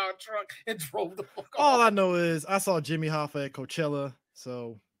Mayflower truck, and drove the fuck off. All I know is I saw Jimmy Hoffa at Coachella,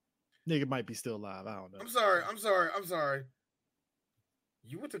 so nigga might be still alive. I don't know. I'm sorry.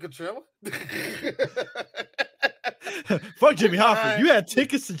 You went to Coachella? Fuck Jimmy Hoffa. You had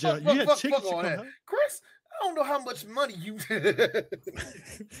tickets to Joe. You had tickets to come. Chris, I don't know how much money you. How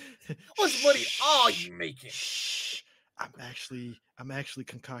much money are you making? Shh. I'm actually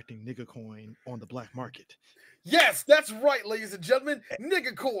concocting nigga coin on the black market. Yes, that's right, ladies and gentlemen.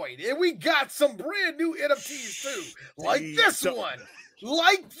 Nigga coin, and we got some brand new NFTs too, like this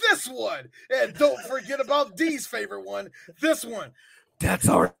one, and don't forget about D's favorite one, this one. That's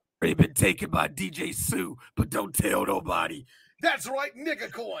already been taken by DJ Sue, but don't tell nobody. That's right,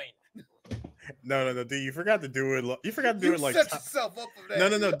 nigga coin. No, D, you forgot to do it. You forgot to do it like. Set yourself up for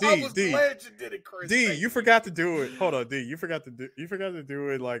that. No, D, I was glad you did it, Chris. D, you forgot to do it. Hold on, D, you forgot to do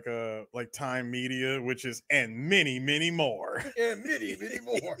it like Time Media, which is and many more. And many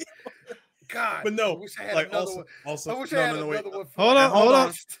more. God, but no, I wish I had like another one. also. I wish I had another one.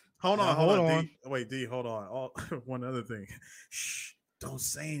 Hold on, D. Wait, D, hold on. One other thing. Shh, don't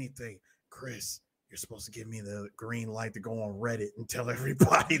say anything, Chris. You're supposed to give me the green light to go on Reddit and tell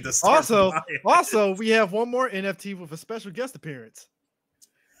everybody the start. Also, we have one more NFT with a special guest appearance.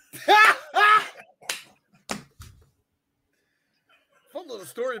 Fun little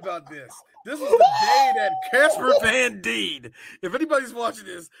story about this. This was the day that Casper Van Dien. If anybody's watching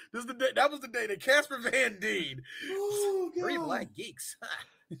this, this is the day. That was the day that Casper Van Dien. Three black geeks.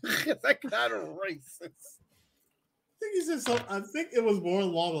 That kind of racist. I think he said something. I think it was more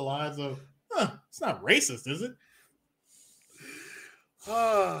along the lines of, it's not racist, is it?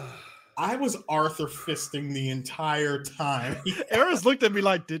 I was Arthur fisting the entire time. Eris looked at me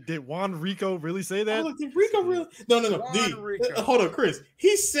like, did Juan Rico really say that? Like, did Rico really? No. Hold on, Chris.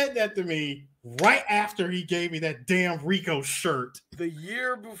 He said that to me right after he gave me that damn Rico shirt. The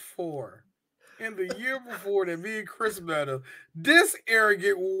year before. And the year before that me and Chris met him, this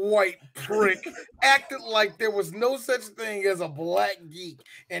arrogant white prick acted like there was no such thing as a black geek,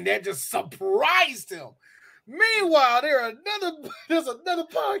 and that just surprised him. Meanwhile, there's another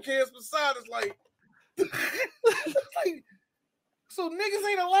podcast beside us, like, so niggas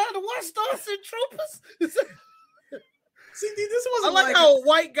ain't allowed to watch Starship Troopers. See, this wasn't I like how a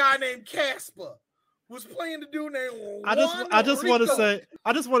white guy named Casper was playing the dude named I just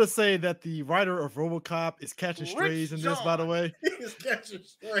want to say that the writer of RoboCop is catching strays in this, by the way. He's catching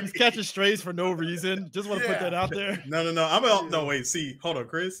strays. He's catching strays for no reason. Just want to put that out there. No. Wait, see, hold on,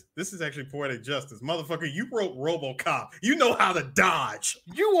 Chris. This is actually poetic justice, motherfucker. You wrote RoboCop. You know how to dodge.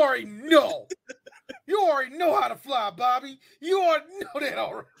 You already know. You already know how to fly, Bobby. You already know that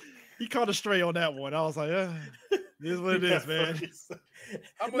already. He caught a stray on that one. I was like, this is what it is, man. If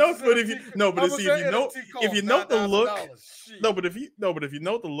you note the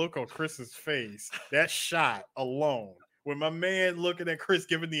look on Chris's face, that shot alone, with my man looking at Chris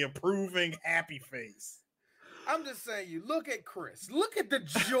giving the approving happy face. I'm just saying, you look at Chris, look at the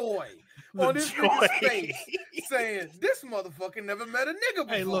joy on his nigga's face, saying this motherfucker never met a nigga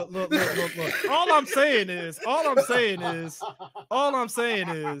before. Hey, look. All I'm saying is, I'm gonna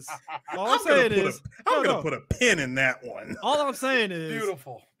put a pin in that one. All I'm saying is,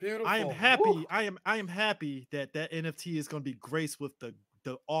 beautiful. I am happy. Woo. I am happy that NFT is going to be graced with the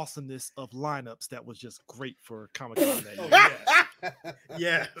awesomeness of lineups that was just great for Comic-Con that year.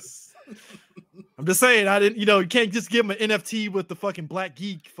 Yes. I'm just saying, I didn't, you can't just give him an NFT with the fucking Black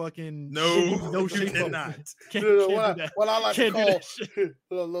Geek fucking no shape. You cannot. What I like to call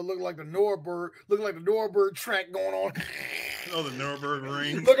look like the Nuremberg track going on. Oh, the Nuremberg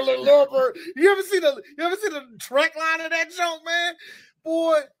ring. Look at the Nuremberg. You ever see the track line of that joke, man?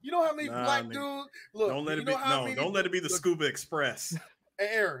 Boy, you know how many black dudes look. Don't let it be the Scuba Express. Hey,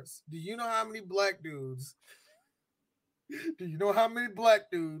 Eris, do you know how many black dudes? Do you know how many black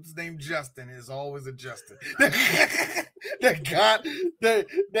dudes named Justin is always a Justin? that got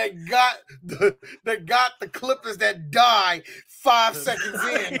the Clippers that die 5 seconds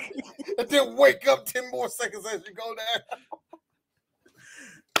in, and then wake up 10 more seconds as you go down.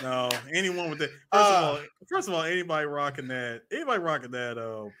 No, anyone with that. First of all, anybody rocking that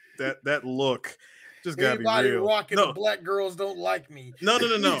look, just gotta be real. Anybody rocking the black girls don't like me. No.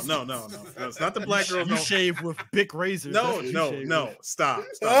 It's not the black girls. You shave with big razors. No. Stop.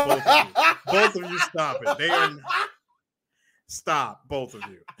 Both of you stop it. They are. Stop, both of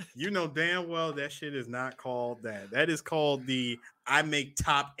you. You know damn well that shit is not called that. That is called the I make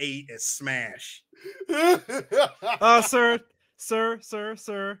top 8 at Smash.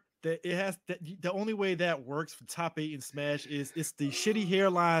 Sir. That it has the only way that works for top 8 in Smash is it's the shitty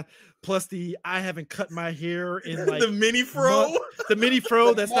hairline plus the I haven't cut my hair in like the mini fro. The mini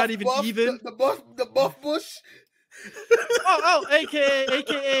fro that's not even even. The buff bush.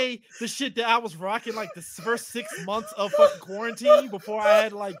 AKA the shit that I was rocking like the first 6 months of fucking quarantine before I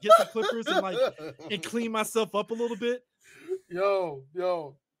had to like get some clippers and clean myself up a little bit. Yo,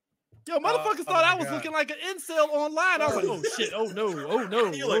 motherfuckers thought I was looking like an incel online. I was like, oh shit, oh no, hell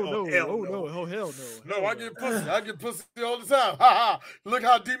no. No, I get pussy all the time. Ha ha. Look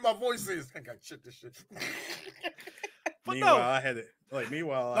how deep my voice is. I got shit this shit. Meanwhile, I had it.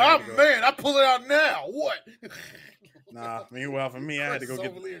 Meanwhile, I pull it out now. What? Nah, meanwhile for me, I had to go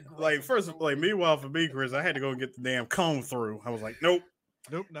get meanwhile for me, Chris, I had to go get the damn comb through. I was like, nope,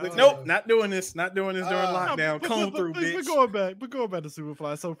 not doing this during lockdown. Comb through, bitch. We're going back to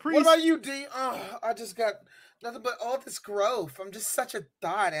Superfly. So Priest. What about you, D? I just got nothing but all this growth. I'm just such a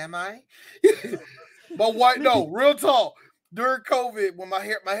thought, am I? But real talk. During COVID, when my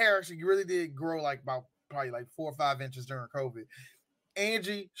hair actually really did grow probably 4 or 5 inches during COVID.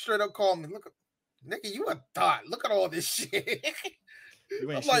 Angie straight up called me. Look, nigga, you a thought. Look at all this shit. You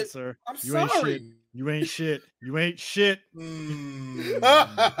ain't shit, sir. I'm sorry. You ain't shit.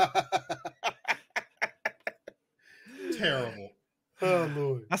 Terrible. Oh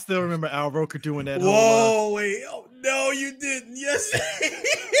Lord. I still remember Al Roker doing that. Whoa, wait. Oh, no, you didn't. Yes.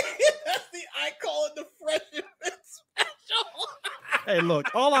 I call it the Fresh Event Special. Hey,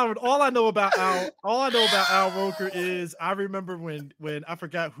 look, all I know about Al Roker is I remember when I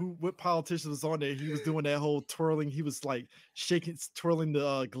forgot what politician was on there. He was doing that whole twirling. He was like twirling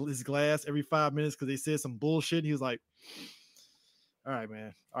his glass every 5 minutes because they said some bullshit. And he was like, "All right,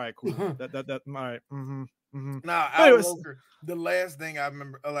 man. All right, cool. That all right. Mm-hmm. Nah, But Al it was- Roker. The last thing I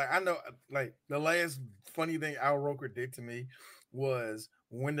remember, I know, the last funny thing Al Roker did to me was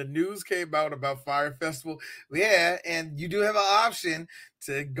when the news came out about Fire Festival. Yeah, and you do have an option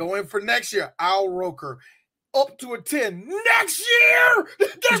to go in for next year. Al Roker, up to a 10 next year.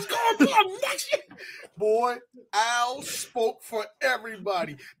 That's going to be next year. Boy, Al spoke for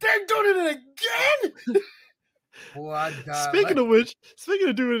everybody. They're doing it again. Boy, I died. Speaking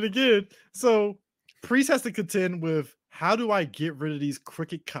of doing it again, so Priest has to contend with how do I get rid of these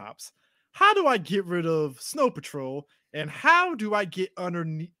crooked cops? How do I get rid of Snow Patrol? And how do I get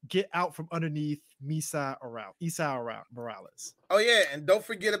out from underneath Esau Morales? Oh yeah, and don't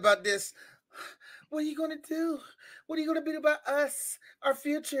forget about this. What are you gonna do? What are you gonna do about us? Our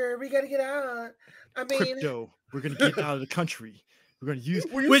future? We gotta get out. I mean, Crypto. We're gonna get out of the country. We're gonna use.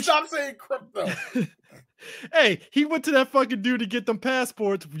 Will you stop saying crypto? Hey, he went to that fucking dude to get them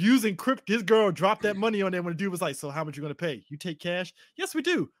passports using crypto. His girl dropped that money on there when the dude was like, "So how much you gonna pay? You take cash?" "Yes, we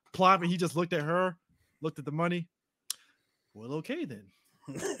do." Plot, and he just looked at her, looked at the money. Well, okay then.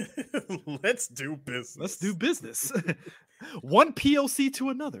 Let's do business. Let's do business. One POC to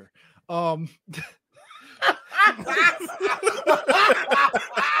another.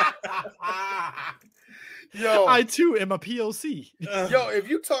 Yo, I too am a POC. Yo, if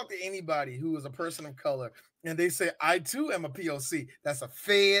you talk to anybody who is a person of color and they say, I too am a POC, that's a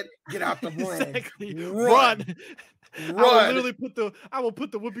fed. Get out the room. Exactly. Run. I will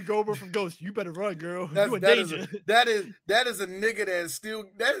put the Whoopi Goldberg from Ghost. You better run, girl. You in danger. That is a nigga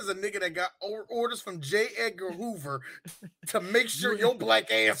that got orders from J. Edgar Hoover to make sure your black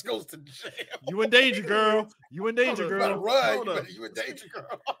ass goes to jail. You in danger, girl. You in danger, girl. You better run. You in danger,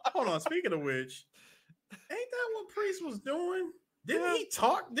 girl. Hold on. Speaking of which, ain't that what Priest was doing? Didn't he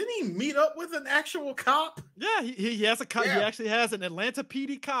talk? Didn't he meet up with an actual cop? Yeah, he has a cop. Yeah. He actually has an Atlanta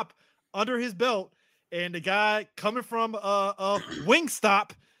PD cop under his belt. And the guy coming from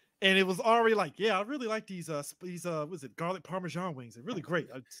Wingstop, and it was already like, yeah, I really like these was it garlic parmesan wings? They're really great.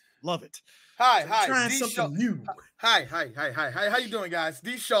 I love it. Hi, trying something new. Hi. How you doing, guys?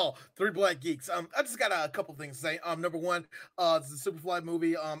 D Shaw, 3 Black Geeks. I just got a couple things to say. Number one, it's a Superfly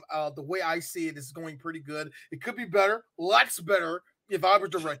movie. The way I see it is going pretty good. It could be better, lots better if I were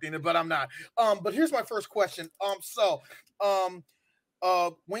directing it, but I'm not. But here's my first question.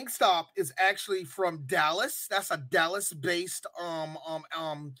 Wingstop is actually from Dallas. That's a Dallas-based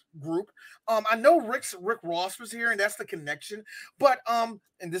group. I know Rick Ross was here, and that's the connection. But and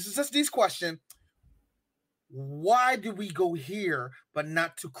this is just Dee's question. Why do we go here, but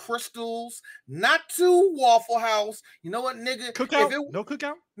not to Crystal's, not to Waffle House? You know what, nigga? Cookout? No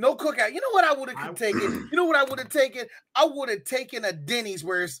cookout? No cookout. You know what I would have taken? You know what I would have taken? I would have taken a Denny's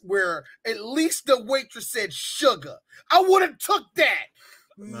where at least the waitress said sugar. I would have took that.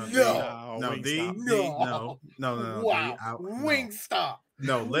 No. Wow. Wingstop.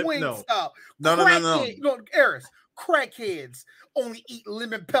 No. Eris, crackheads only eat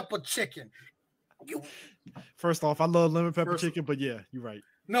lemon pepper chicken. First off, I love lemon pepper chicken, but yeah, you're right.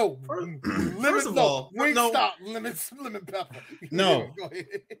 No, first of all, Wingstop lemon pepper. No, Go ahead.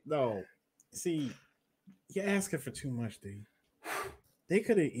 No. See, you're asking for too much, dude. They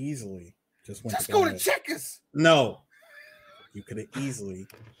could have easily just went. Just go to Checkers. No, you could have easily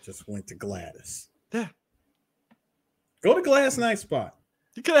just went to Gladys. Yeah. Go to Gladys Night Spot.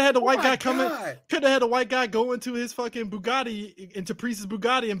 You could have had the white guy come in. Could have had the white guy go into his fucking Bugatti, into Priest's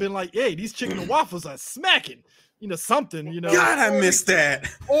Bugatti, and been like, "Hey, these chicken and waffles are smacking." You know, something. You know. God, I missed that.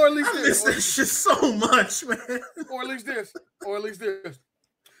 Or at least I missed that shit so much, man. Or at least this.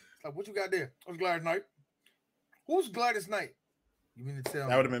 Like, what you got there? What's Gladys Night? Who's Gladys Night? You mean to tell me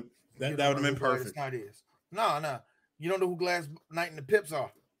that would have been that would have been perfect. Gladys Night is. Nah. You don't know who Gladys Night and the Pips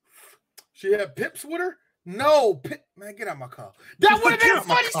are. She had Pips with her. No, man, get out my car. That would have been a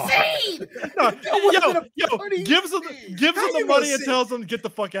funny scene. Gives him the money and tells them to get the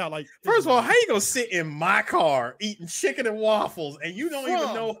fuck out. Like, first of all, how you gonna sit in my car eating chicken and waffles and you don't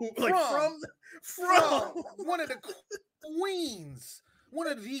even know who? Like from one of the queens. One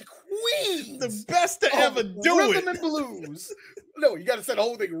of the queens. The best to ever do rhythm it. Rhythm and blues. No, you got to say the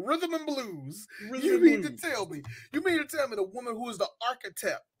whole thing. Rhythm and blues. You mean to tell me the woman who is the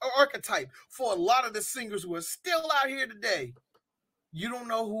archetype for a lot of the singers who are still out here today, you don't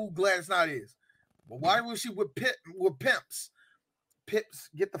know who Gladys Knight is. But why was she with pimps? Pips,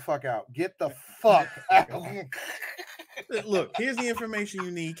 get the fuck out. Get the fuck out. Look, here's the information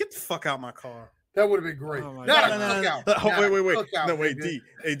you need. Get the fuck out my car. That would have been great. Oh wait. No, wait, D.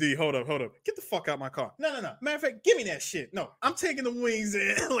 Hey, D, hold up. Get the fuck out my car. No. Matter of fact, give me that shit. No, I'm taking the wings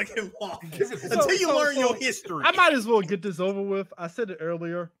in like involved until you learn your history. I might as well get this over with. I said it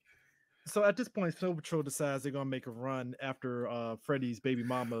earlier. So at this point, Snow Patrol decides they're gonna make a run after Freddy's baby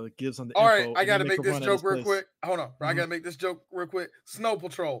mama gives them the All info. right, I gotta make this joke real quick. Hold on, I Mhm. gotta make this joke real quick. Snow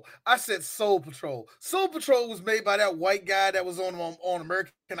Patrol. I said Soul Patrol. Soul Patrol was made by that white guy that was on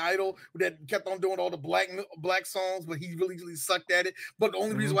American Idol that kept on doing all the black songs, but he really sucked at it. But the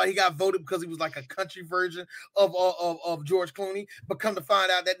only reason why he got voted because he was like a country version of George Clooney. But come to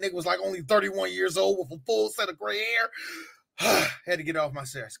find out, that nigga was like only 31 years old with a full set of gray hair. Had to get off my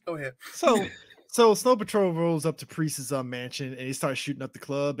chest. Go ahead. So Snow Patrol rolls up to Priest's mansion and he starts shooting up the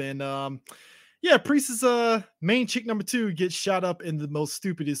club. And Priest's main chick number 2 gets shot up in the most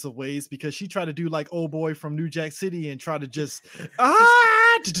stupidest of ways because she tried to do like old boy from New Jack City and try to just all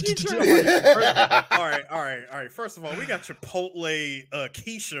right. First of all, we got Chipotle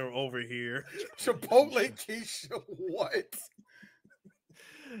Keisha over here. Chipotle Keisha, what?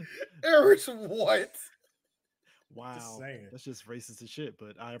 Eric's what? Wow, that's just racist as shit,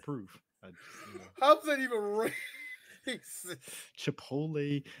 but I approve. How's that even racist?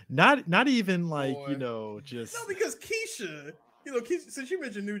 Chipotle, not even like just no, because Keisha, since you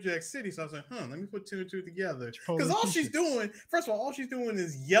mentioned New Jack City, so I was like, let me put 2 and 2 together. Because she's doing, first of all she's doing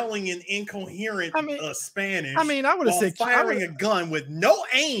is yelling in incoherent Spanish. I mean, I would have said firing a gun with no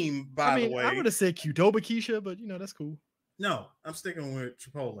aim. By the way, I would have said Qdoba Keisha, but that's cool. No, I'm sticking with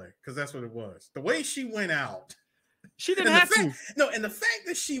Chipotle because that's what it was. The way she went out. She didn't have to. No, and the fact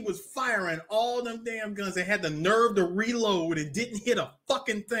that she was firing all them damn guns and had the nerve to reload and didn't hit a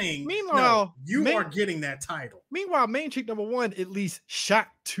fucking thing. Meanwhile, you are getting that title. Meanwhile, main chick number 1 at least shot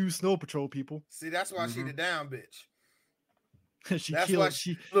 2 Snow Patrol people. See, that's why she the down bitch. She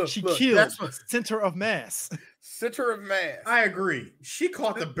killed center of mass. Center of mass. I agree. She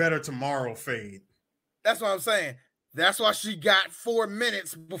caught the better tomorrow fade. That's what I'm saying. That's why she got 4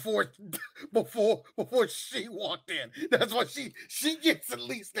 minutes before she walked in. That's why she gets at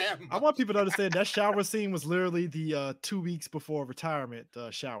least that much. I want people to understand that shower scene was literally the 2 weeks before retirement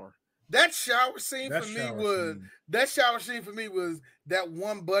shower. That shower scene for me was that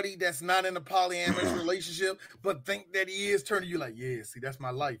one buddy that's not in a polyamorous relationship, but think that he is, turning you like, yeah, see, that's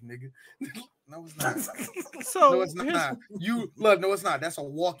my life, nigga. No, it's not. No, it's not. No, it's not. That's a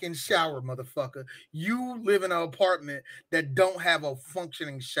walk-in shower, motherfucker. You live in an apartment that don't have a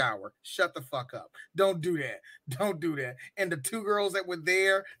functioning shower. Shut the fuck up. Don't do that. Don't do that. And the 2 girls that were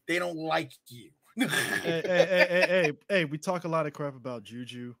there, they don't like you. hey, we talk a lot of crap about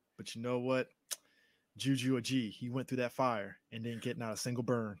Juju, but you know what? Juju a G. He went through that fire and didn't get not a single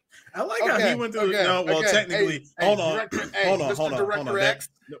burn. I like how he went through. Technically, hold on.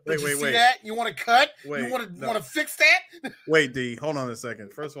 Wait. See that? You want to cut? You want to fix that? Wait, D. Hold on a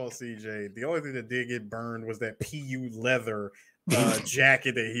second. First of all, CJ, the only thing that did get burned was that PU leather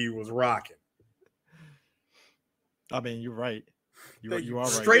jacket that he was rocking. I mean, you're right. You are right.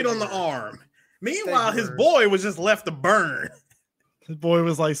 Straight on the arm. Meanwhile, his boy was just left to burn. His boy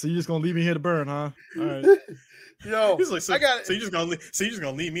was like, "So you just gonna leave me here to burn, huh?" All right. Yo, he's like, so you just gonna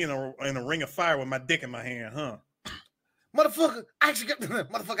leave me in a ring of fire with my dick in my hand, huh? Motherfucker, I'm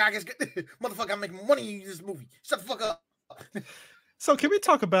making money in this movie. Shut the fuck up. So can we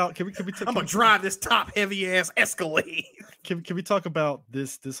talk about? I'm gonna drive this top heavy ass Escalade. Can we talk about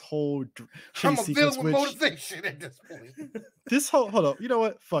this whole chase I'm a sequence? villain with motivation at this point. Hold up. You know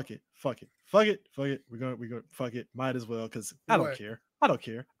what? Fuck it. We're gonna fuck it. Might as well, because I don't care. I don't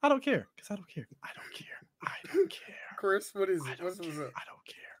care. Chris, what is it? What's up? I don't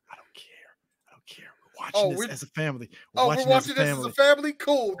care. We're watching this as a family. We're watching this as a family.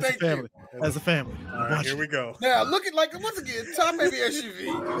 Cool. Thank you. As a family. All right, here we go. Now look at once again, top heavy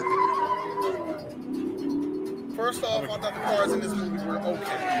SUV. First off, I thought the cars in this movie were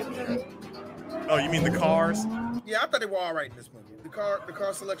okay. Oh, you mean the cars? Yeah, I thought they were all right in this movie. The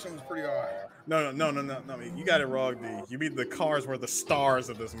car selection was pretty all right. No. You got it wrong, D. You mean the cars were the stars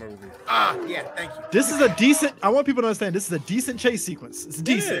of this movie. Yeah, thank you. This is a decent, I want people to understand, this is a decent chase sequence. It's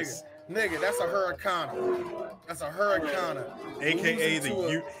decent. Nigga, that's a Hurricana.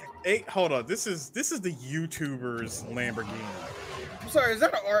 AKA hold on. This is the YouTuber's Lamborghini. I'm sorry,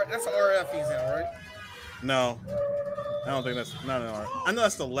 that's an RF he's in, right? No. I don't think that's not an R. I know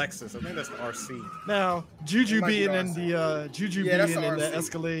that's the Lexus. I think that's the RC. Now, Juju being in the the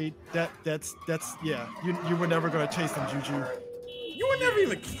Escalade, that's you were never gonna chase them, Juju. You would never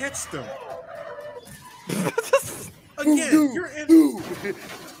even catch them. Again, you're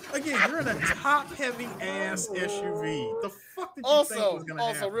in a top-heavy ass SUV. The fuck did you think was gonna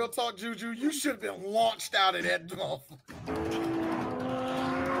happen? Also, real talk, Juju, you should have been launched out of that motherfucker.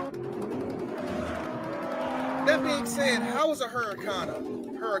 That being said, how is a Huracan,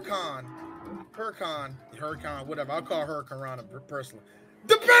 whatever, I'll call Huracan personally.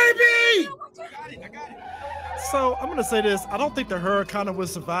 The baby. So I'm gonna say this. I don't think the Huracan would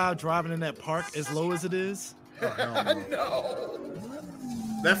survive driving in that park as low as it is. Oh, hell no. No.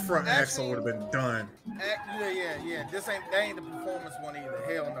 That front axle would have been done. Yeah. That ain't the performance one either.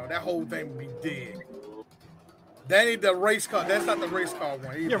 Hell no. That whole thing would be dead. That ain't the race car. That's not the race car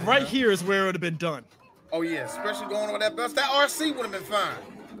one either. Yeah, right here is where it would have been done. Oh yeah, especially going over that bus. That RC would have been fine.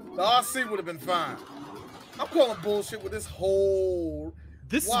 The RC would have been fine. I'm calling bullshit with this whole.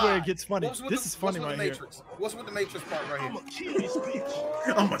 This is where it gets funny. This is funny right here. What's with the Matrix part right here? I'm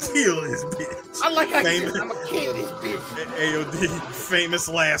gonna kill this bitch. I like how he said, I'm gonna kill this bitch. AOD, famous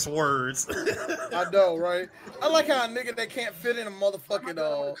last words. I know, right? I like how a nigga that can't fit in a motherfucking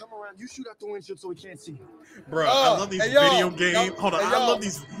Come around, you shoot out the windshield so we can't see you. Bro, I love these video game. Hold on, hey,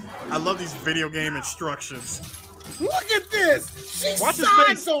 I love these video game instructions. Look at this. She Watch his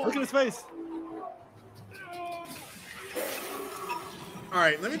face. Look at his face. All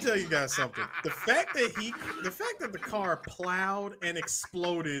right, let me tell you guys something. The fact that the car plowed and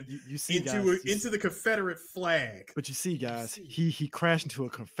exploded into the Confederate flag. But you see, guys, he crashed into a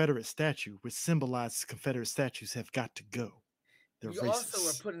Confederate statue, which symbolizes Confederate statues have got to go. They're you racist. Also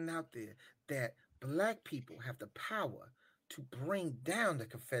are putting out there that black people have the power to bring down the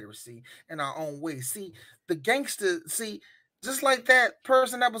Confederacy in our own way. See, the gangster, just like that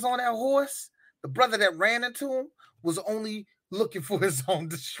person that was on that horse, the brother that ran into him was only looking for his own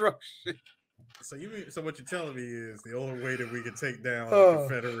destruction. So what you're telling me is the only way that we can take down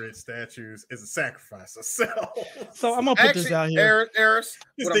Confederate statues is a sacrifice of self. So I'm gonna put this out here. Eris,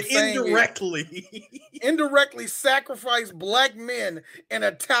 indirectly sacrifice black men in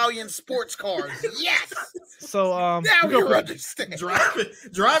Italian sports cars. Yes. So now you understand.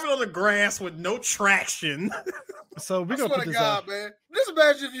 Driving on the grass with no traction. So we're gonna put this out, man. Just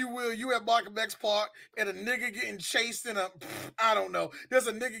imagine, if you will, you at Malcolm X Park and a nigga getting chased in I don't know. There's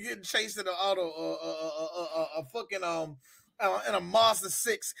a nigga getting chased in in a Mazda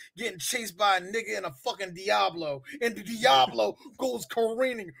 6, getting chased by a nigga in a fucking Diablo, and the Diablo goes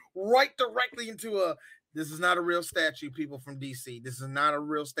careening right directly into this is not a real statue, people from DC. This is not a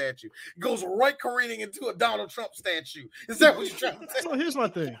real statue. It goes right careening into a Donald Trump statue. Is that what you're trying to say? So here's the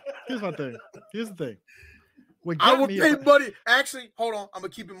thing. I would pay money. Actually, hold on. I'm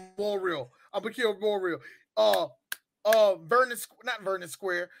gonna keep it more real. Vernon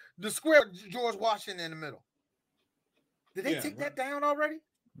Square, the square George Washington in the middle. Did they take that down already?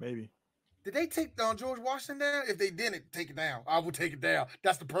 Maybe. Did they take down George Washington down? If they didn't, take it down. I would take it down.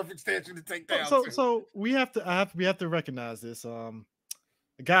 That's the perfect statue to take down. So we have to recognize this. A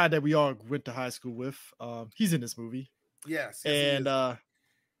guy that we all went to high school with. He's in this movie. Yes. And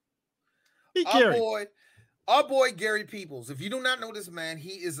our boy Gary Peoples. If you do not know this man,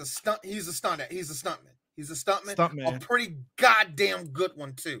 he's a stuntman. He's a stuntman. A pretty goddamn good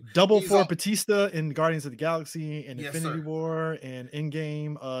one too. For Batista in Guardians of the Galaxy and Infinity War and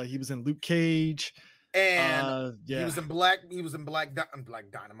Endgame. He was in Luke Cage. And he was in Black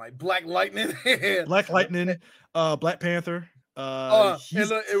Dynamite, Black Lightning, Black Panther. And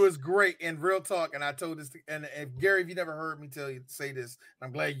look, it was great. And real talk, and I told this and if Gary, if you never heard me say this,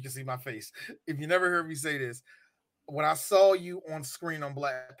 I'm glad you can see my face. If you never heard me say this, when I saw you on screen on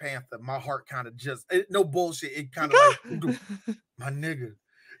Black Panther, my heart kind of no bullshit. It kind of like my nigga.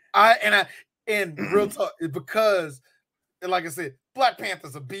 And real talk, because like I said, Black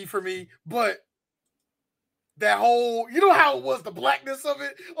Panther's a B for me, but that whole, you know how it was, the blackness of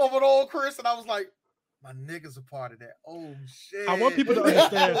it all, Chris, and I was like, my niggas a part of that. Oh shit! I want people to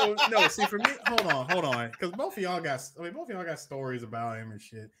understand. No, see, for me, hold on, because both of y'all got stories about him and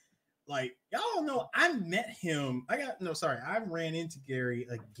shit. Like, y'all know, I met him. I ran into Gary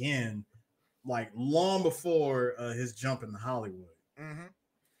again, like long before his jump into Hollywood. Mm-hmm.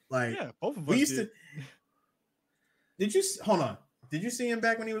 Like, both of us did. Did you see him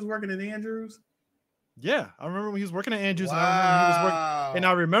back when he was working at Andrews? Yeah, I remember when he was working at Andrews. Wow. And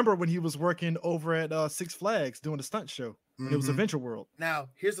I remember when he was working over at Six Flags doing a stunt show. Mm-hmm. It was Adventure World. Now,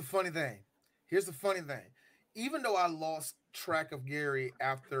 here's the funny thing. Even though I lost track of Gary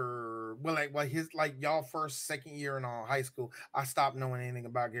after y'all second year in high school, I stopped knowing anything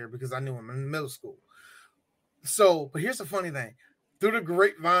about Gary because I knew him in middle school. So, but here's the funny thing. Through the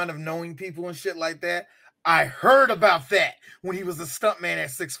grapevine of knowing people and shit like that, I heard about that when he was a stuntman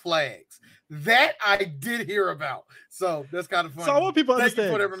at Six Flags. That I did hear about. So that's kind of funny. So I want people to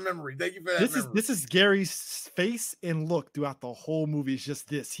understand. Thank you for that memory. Thank you for that memory. This is Gary's face and look throughout the whole movie. It's just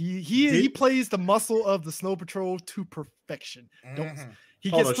this. He plays the muscle of the Snow Patrol to perfection. He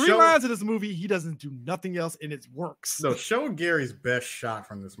gets three lines in this movie. He doesn't do nothing else, and it works. No, show Gary's best shot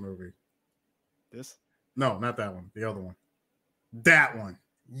from this movie. This? No, not that one. The other one. That one.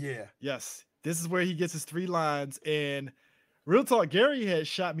 Yeah. Yes. This is where he gets his 3 lines. And real talk, Gary had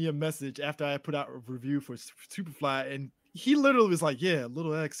shot me a message after I put out a review for Superfly, and he literally was like, yeah,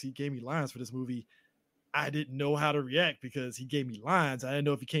 Little X, he gave me lines for this movie. I didn't know how to react because he gave me lines. I didn't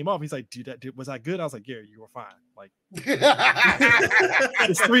know if he came off. He's like, dude, was I good? I was like, Gary, you were fine. Like,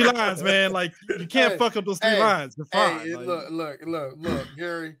 it's 3 lines, man. Like, you can't fuck up those 3 lines. You're fine. Hey, like, look,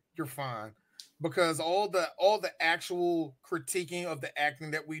 Gary, you're fine. Because all the actual critiquing of the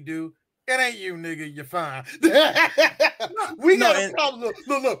acting that we do, it ain't you, nigga. You're fine. We got a problem.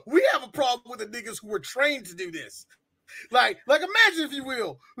 Look, we have a problem with the niggas who were trained to do this. Like imagine, if you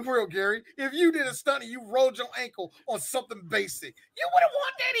will, Gary, if you did a stunt and you rolled your ankle on something basic, you wouldn't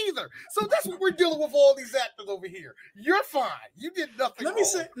want that either. So that's what we're dealing with all these actors over here. You're fine. You did nothing. Let me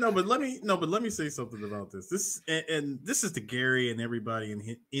say let me say something about this. This is to Gary and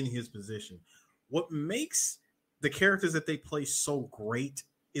everybody in his position. What makes the characters that they play so great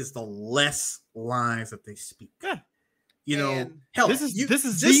is the less lines that they speak. Yeah. You know, And hell, this is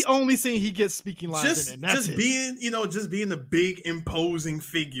the only scene he gets speaking lines in, and that's just being, just being the big imposing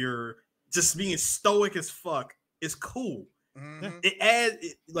figure, just being stoic as fuck is cool. Mhm.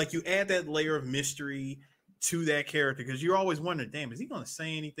 You add that layer of mystery to that character because you're always wondering, damn, is he gonna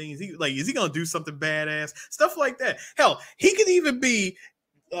say anything? Is he gonna do something badass? Stuff like that. Hell, he could even be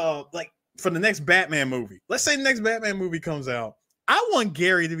for the next Batman movie. Let's say the next Batman movie comes out. I want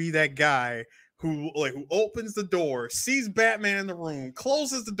Gary to be that guy who opens the door, sees Batman in the room,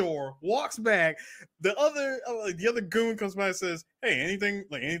 closes the door, walks back. The other goon comes by and says, "Hey,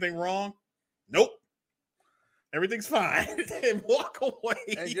 anything wrong?" Nope. Everything's fine. And walk away.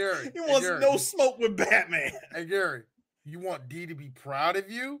 Hey, Gary, he wants no smoke with Batman. Hey, Gary, you want D to be proud of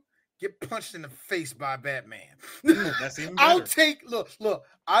you? Get punched in the face by Batman. That's even better. Look,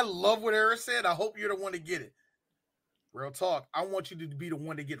 I love what Eric said. I hope you're the one to get it. Real talk. I want you to be the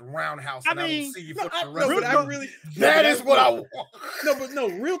one to get roundhouse, and I don't see you for the rest of the That is what I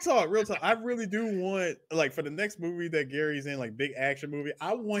want. Real talk. I really do want, for the next movie that Gary's in, big action movie,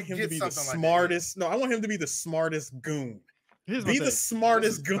 I want him to be the smartest. I want him to be the smartest goon. Be the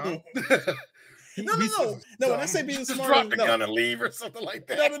smartest goon. No. When I say be the smartest, drop the gun and leave or something like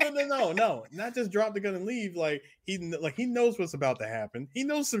that. No. Not just drop the gun and leave. He knows what's about to happen. He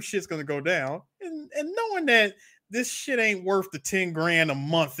knows some shit's gonna go down, and knowing that this shit ain't worth the $10,000 a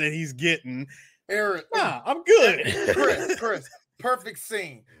month that he's getting. Eric, I'm good. Chris, perfect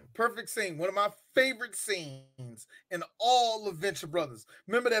scene. One of my favorite scenes in all of Venture Brothers.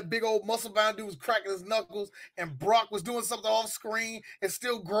 Remember that big old muscle bound dude was cracking his knuckles, and Brock was doing something off screen and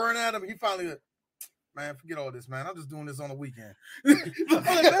still growing at him. He finally, man, forget all this, man. I'm just doing this on the weekend.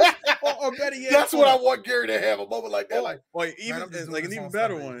 or better yet, that's what I want Gary to have, a moment like that. Even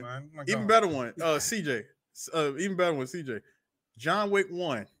better one. CJ. Even better one, CJ. John Wick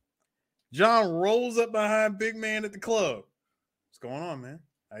 1. John rolls up behind big man at the club. What's going on, man?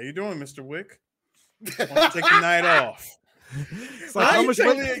 How you doing, Mr. Wick? Why don't you take the night off? It's like, how much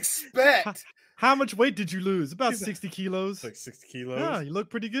weight do you expect? How much weight did you lose? About 60 kilos. Like 60 kilos. Yeah, you look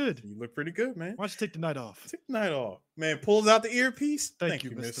pretty good. You look pretty good, man. Why don't you take the night off? Take the night off. Man, pulls out the earpiece. Thank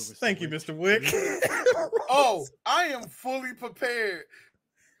you, Mr. Thank you, Mr. Wick. Oh, I am fully prepared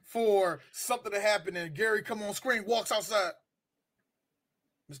for something to happen, and Gary come on screen, walks outside.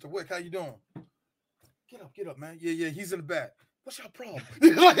 Mr. Wick, how you doing? Get up, man. Yeah, he's in the back. What's your problem?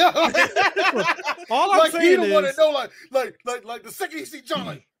 All I'm saying is, he don't want to know, like the second he see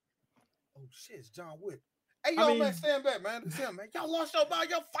John, oh shit, it's John Wick. Hey, y'all, man, stand back, man. It's him, man. Y'all lost your mind.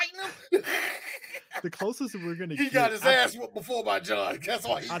 Y'all fighting him. The closest we're gonna get, got his ass whooped before by John. That's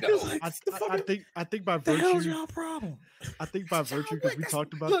why he knows. I think by virtue. The hell's your problem? I think by virtue, because we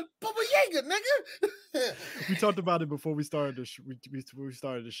talked about Bubba Yaga, nigga. We talked about it before we started the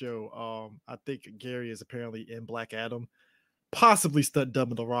show. I think Gary is apparently in Black Adam, possibly stunt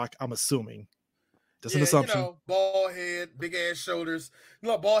double The Rock. I'm assuming. Just an assumption. Bald head, big ass shoulders.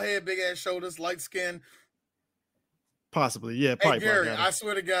 Bald head, big ass shoulders, light skin. Possibly, yeah. Probably. Hey, Gary, I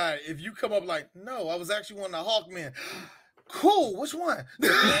swear to God, if you come up like, no, I was actually one of the Hawkmen. Cool, which one?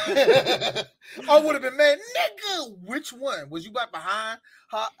 I would have been mad, nigga. Which one? Was you back behind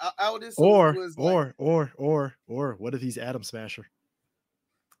Aldis? Or what if he's Atom Smasher?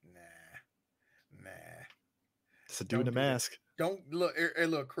 Nah. It's a dude in a mask. Don't look. Hey,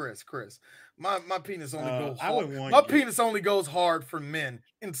 look, Chris. My penis only goes hard. My penis only goes hard for men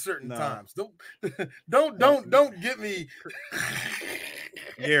in certain times. Don't get me.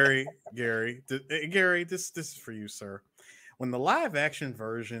 Gary, this is for you, sir. When the live action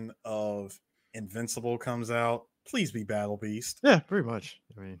version of Invincible comes out, please be Battle Beast. Yeah, pretty much.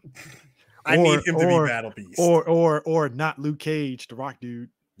 I mean, I need him to be Battle Beast. Or not Luke Cage, the Rock dude.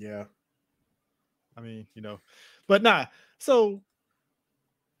 Yeah. I mean, but nah. So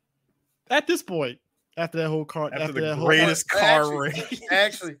at this point, after that whole car, after the greatest car race,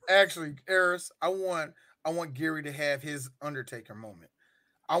 actually, Eris, I want Gary to have his Undertaker moment.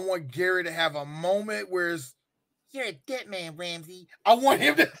 I want Gary to have a moment where it's, you're a dead man, Ramsey. I want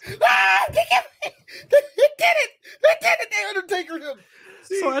him to. They did it. They Undertaker him.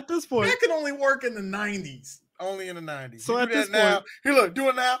 See, so at this point, that can only work in the 90s. Only in the 90s. So you at do this that now. point, Here, look, do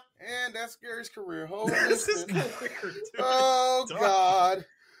it now, and that's Gary's career. Holy his career, oh God.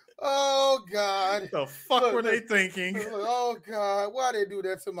 Oh God. The fuck were they thinking? Oh God, why they do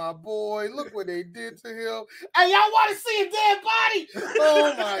that to my boy? Look what they did to him. Hey, y'all want to see a dead body?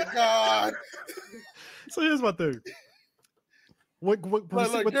 Oh my God. So here's my thing. Look,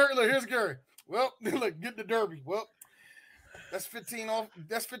 Gary, look, here's Gary. Well, look, get the derby. Well, that's 15 off.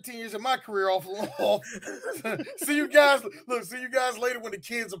 That's 15 years of my career off. See you guys. Look, see you guys later when the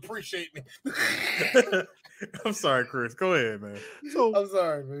kids appreciate me. I'm sorry, Chris. Go ahead, man. So I'm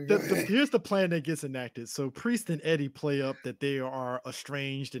sorry, man. Here's the plan that gets enacted. So Priest and Eddie play up that they are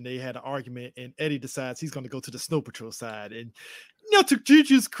estranged and they had an argument, and Eddie decides he's going to go to the Snow Patrol side. And to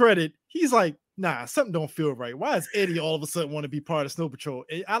Juju's credit, he's like, nah, something don't feel right. Why does Eddie all of a sudden want to be part of Snow Patrol?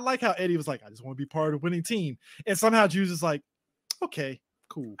 And I like how Eddie was like, I just want to be part of the winning team. And somehow Juju's like, okay,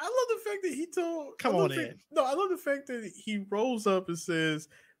 cool. I love the fact that he told. Come on in. No, I love the fact that he rolls up and says,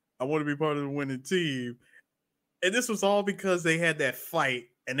 I want to be part of the winning team. And this was all because they had that fight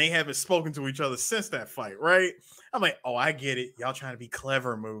and they haven't spoken to each other since that fight, right? I'm like, oh, I get it. Y'all trying to be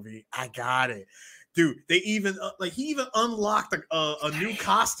clever, movie. I got it. Dude, they even, he even unlocked a new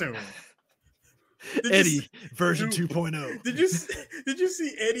costume. Eddie version 2.0. Did you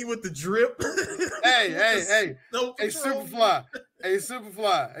see Eddie with the drip? Hey, Superfly.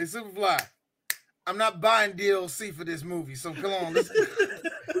 I'm not buying DLC for this movie, so come on.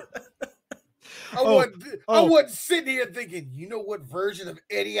 I wasn't sitting here thinking, you know what version of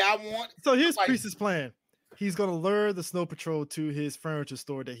Eddie I want? So here's Priest's plan. He's going to lure the Snow Patrol to his furniture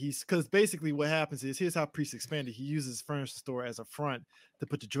store because basically what happens is, here's how Priest expanded. He uses his furniture store as a front to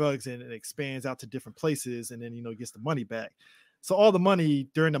put the drugs in, and expands out to different places, and then, gets the money back. So all the money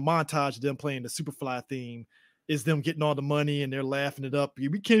during the montage of them playing the Superfly theme is them getting all the money, and they're laughing it up.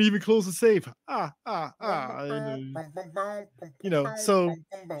 We can't even close the safe. So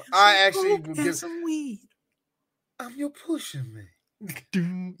I actually will get some weed. I'm your pusher, man.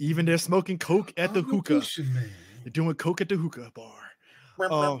 Even they're smoking coke at the hookah. They're doing coke at the hookah bar.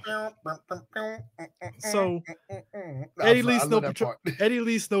 So Eddie leaves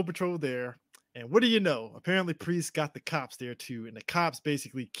Snow Patrol there, and what do you know? Apparently, Priest got the cops there too, and the cops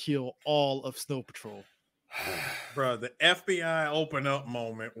basically kill all of Snow Patrol. Bro, the FBI open up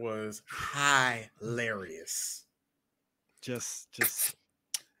moment was hilarious. Just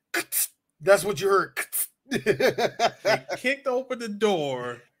that's what you heard. They kicked open the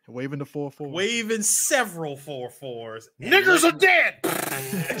door, waving the 4-4, waving several 4-4s. Niggers are dead,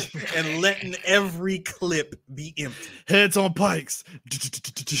 and letting every clip be empty. Heads on pikes.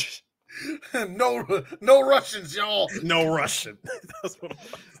 No Russians, y'all. No Russian. That's what it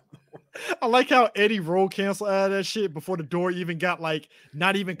was. I like how Eddie roll cancel out of that shit before the door even got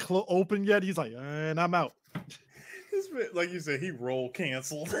not even open yet. He's like, and I'm out. Like you said, he roll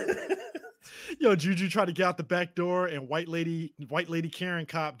canceled. Yo, Juju tried to get out the back door, and white lady Karen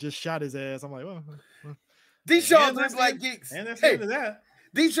cop just shot his ass. I'm like, well. These y'all 3 Black Geeks. And that's into that.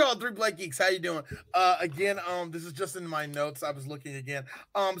 These y'all 3 Black Geeks. How you doing? Again, this is just in my notes. I was looking again.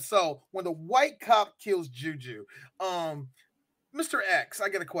 So when the white cop kills Juju, Mr. X, I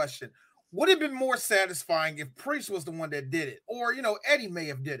got a question. Would it have been more satisfying if Priest was the one that did it? Or, Eddie may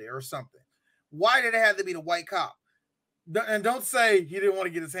have did it or something. Why did it have to be the white cop? And don't say he didn't want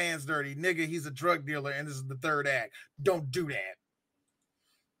to get his hands dirty. Nigga, he's a drug dealer and this is the third act. Don't do that.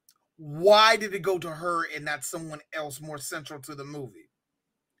 Why did it go to her and not someone else more central to the movie?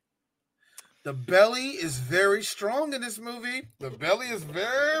 The belly is very strong in this movie. The belly is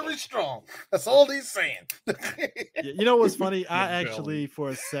very strong. That's all he's saying. You know what's funny? I actually, for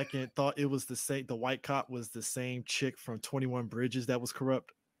a second, thought it was the white cop was the same chick from 21 Bridges that was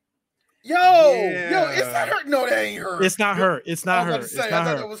corrupt. Yo, it's not her. No, that ain't her. It's not her. It's not her. I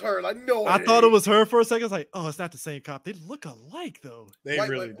thought it was her. I thought it was her for a second. I was like, oh, it's not the same cop. They look alike though. They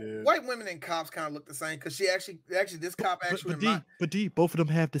really did. White women and cops kind of look the same because she actually this cop actually. But both of them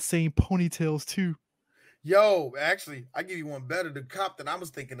have the same ponytails too. Yo, actually, I give you one better. The cop that I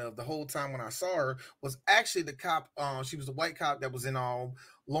was thinking of the whole time when I saw her was actually the cop. She was the white cop that was in Law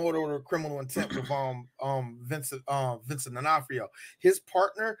and Order: Criminal Intent with Vincent D'Onofrio. His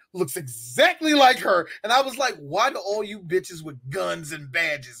partner looks exactly like her, and I was like, why do all you bitches with guns and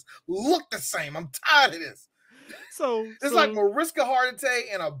badges look the same? I'm tired of this. So it's like Mariska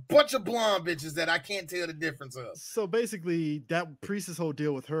Hargitay and a bunch of blonde bitches that I can't tell the difference of. So basically, that Priest's whole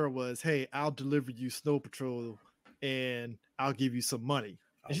deal with her was, hey, I'll deliver you Snow Patrol and I'll give you some money.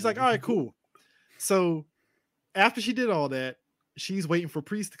 And she's like, all right, cool. So after she did all that, she's waiting for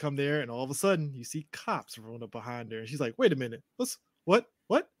Priest to come there, and all of a sudden you see cops run up behind her, and she's like, wait a minute, what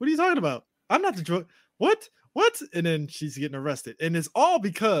are you talking about? I'm not the drug. What? And then she's getting arrested. And it's all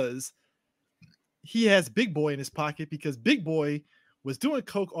because he has Big Boy in his pocket, because Big Boy was doing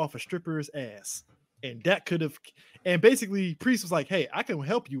coke off a stripper's ass. And that could have, and basically Priest was like, hey, I can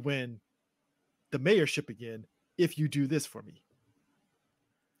help you win the mayorship again if you do this for me.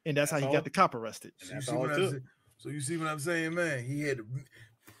 And that's how he got the cop arrested. So you see what I'm saying, man?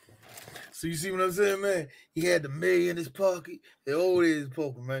 So you see what I'm saying, man? He had the mayor in his pocket, and all in his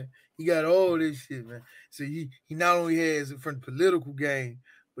pocket, man. He got all this shit, man. So he not only has it from the political game,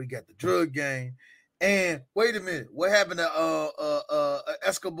 but he got the drug game. And wait a minute, what happened to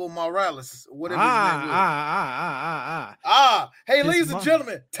Escobar Morales? Whatever his name is. Hey, ladies and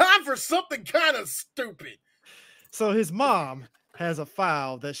gentlemen, time for something kind of stupid. So his mom has a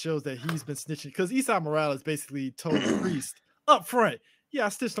file that shows that he's been snitching, because Esai Morales basically told the Priest up front, yeah, I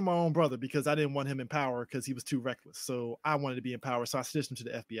snitched on my own brother because I didn't want him in power because he was too reckless. So I wanted to be in power, so I snitched him to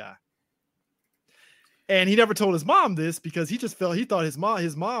the FBI. And he never told his mom this because he thought his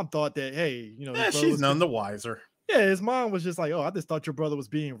mom thought that, hey, she's none the wiser. Yeah, his mom was just like, oh, I just thought your brother was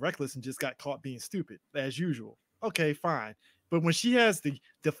being reckless and just got caught being stupid, as usual. Okay, fine. But when she has the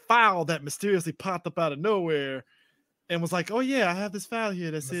file that mysteriously popped up out of nowhere and was like, oh yeah, I have this file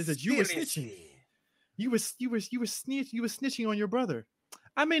here that says that you were snitching. You were snitching on your brother.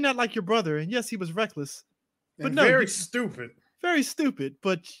 I may not like your brother, and yes, he was reckless, but no, very stupid. Very stupid,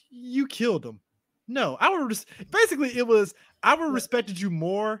 but you killed him. No, I would have respected you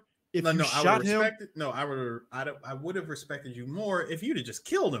more if you shot him. I would have respected you more if you'd have just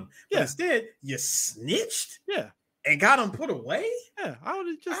killed him. But instead, you snitched. Yeah. And got him put away. Yeah, I would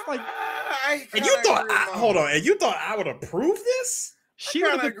have just like. And you thought, hold on, and you thought I would approve this? She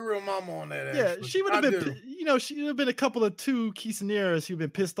would have agree with Mama on that. Yeah, she would have been. She would have been a couple of two quinceañeras who've been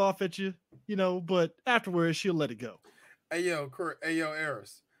pissed off at you. But afterwards she'll let it go. Hey yo,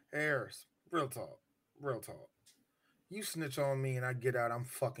 Eris, real talk. You snitch on me and I get out, I'm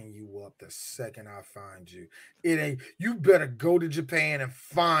fucking you up the second I find you. You better go to Japan and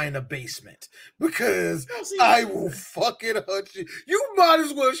find a basement, because I will fucking hurt you. You might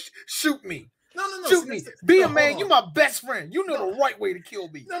as well shoot me. No. Shoot me. Be a man. You my best friend. You know the right way to kill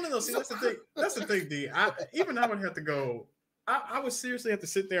me. No. See, that's the thing. That's the thing, D. I would have to go. I would seriously have to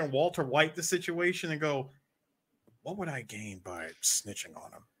sit there and Walter White the situation and go, what would I gain by snitching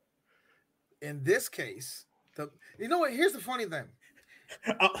on him? In this case, you know what? Here's the funny thing.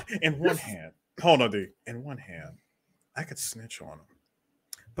 In one hand, hold on, D. In one hand, I could snitch on him,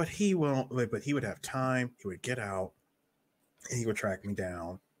 but he won't. But he would have time. He would get out, and he would track me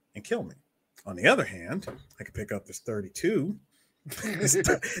down and kill me. On the other hand, I could pick up this 32,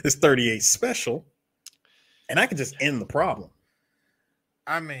 this 38 special, and I could just end the problem.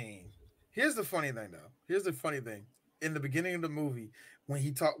 I mean, here's the funny thing, though. In the beginning of the movie,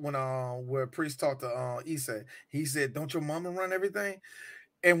 where Priest talked to Issei, he said, "Don't your mama run everything?"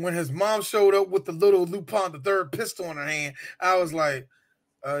 And when his mom showed up with the little Lupin III pistol in her hand, I was like,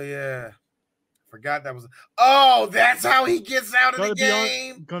 "Oh yeah, forgot that was." Oh, that's how he gets out of the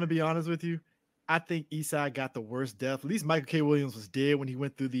game. Gonna be honest with you, I think Issei got the worst death. At least Michael K. Williams was dead when he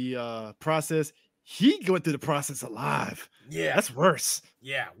went through the process. He went through the process alive. Yeah, that's worse.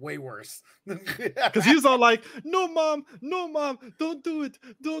 Yeah, way worse. Because he was all like, "No, mom, don't do it.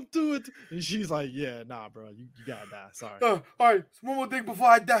 And she's like, "Yeah, nah, bro, you gotta die. Sorry." All right, one more thing before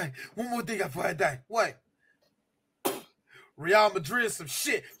I die. What? Real Madrid, some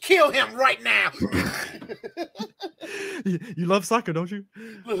shit. Kill him right now. You love soccer, don't you?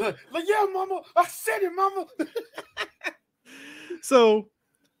 Like, yeah, mama. I said it, mama. So,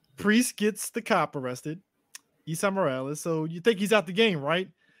 Priest gets the cop arrested, Esai Morales. So you think he's out the game, right?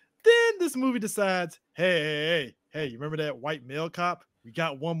 Then this movie decides, hey, you remember that white male cop? We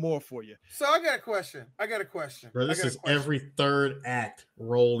got one more for you. So I got a question. Bro, this is every third act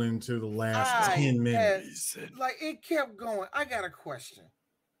rolled into the last 10 minutes. Like, it kept going. I got a question.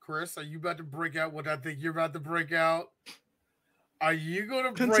 Chris, are you about to break out what I think you're about to break out? Are you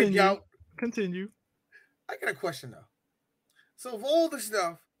going to break out? Continue. I got a question though. So of all the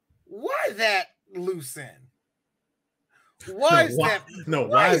stuff, why that loose end? Why is that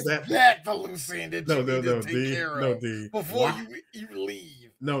the loose end that you need to take care of before you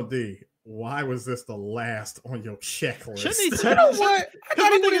leave? No, D. Why was this the last on your checklist? Shouldn't he You know what? I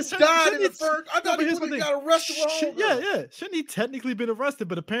thought he would have died in the first. I thought he would have got arrested. Yeah. Shouldn't he technically been arrested?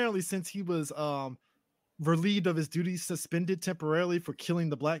 But apparently, since he was relieved of his duties, suspended temporarily for killing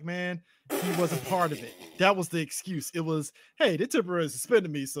the black man, he wasn't part of it. That was the excuse. It was, hey, they temporarily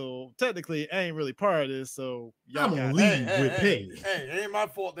suspended me, so technically I ain't really part of this. So y'all I'm gonna leave with pay. Hey, it ain't my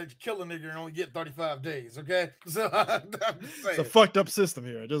fault that you kill a nigga and only get 35 days. Okay, so it's a fucked up system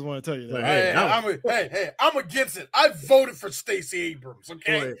here. I just want to tell you that. Like, I'm against it. I voted for Stacey Abrams.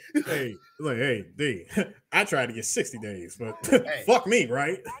 Okay, hey, D. I tried to get 60 days, but fuck me,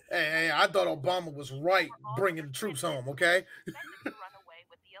 right? Hey, I thought Obama was right bringing the troops home. Okay.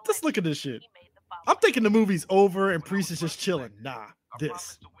 Just look at this shit. I'm thinking the movie's over and Priest is just chilling. Nah,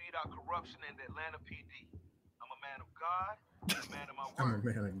 this. I'm a man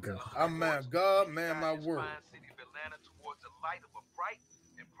of God. I'm a man of God, man, my word.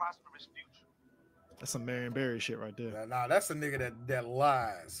 That's some Marion Barry shit right there. Nah, that's a nigga that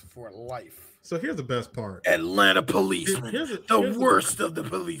lies for life. So here's the best part. Atlanta policeman. The worst of the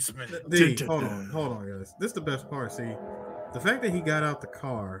policemen. Hold on, guys. This is the best part. See, the fact that he got out the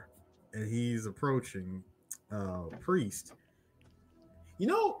car and he's approaching Priest. You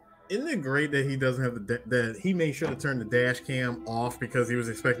know, isn't it great that he doesn't have that he made sure to turn the dash cam off because he was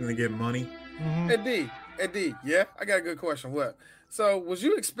expecting to get money? Mm-hmm. Hey D, yeah, I got a good question. What? So was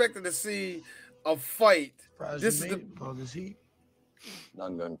you expecting to see a fight? This is this heat.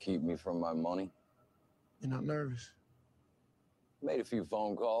 Nothing gonna keep me from my money. You're not nervous? Made a few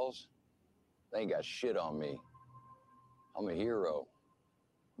phone calls. They ain't got shit on me. I'm a hero.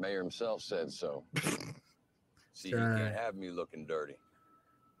 Mayor himself said so. See, you can't have me looking dirty,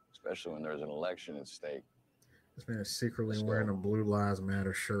 especially when there's an election at stake. This man is secretly wearing a Blue Lives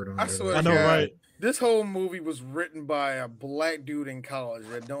Matter shirt on. I swear, I know, right? This whole movie was written by a black dude in college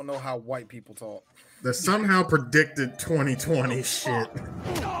that don't know how white people talk. That somehow predicted 2020 shit.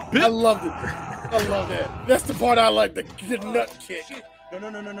 I loved it. I love that. That's the part I like, the nut kick.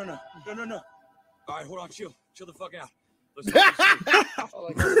 No. All right, hold on, chill the fuck out. Let's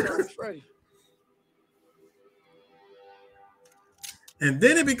ready. And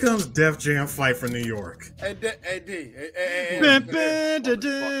then it becomes Def Jam Fight for New York. Hey, D.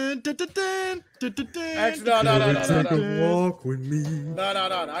 Actually, no. Take a walk with me. No.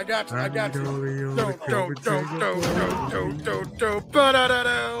 I got you.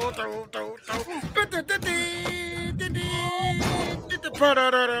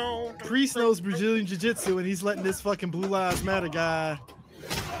 Priest knows Brazilian Jiu-Jitsu and he's letting this fucking Blue Lives Matter guy.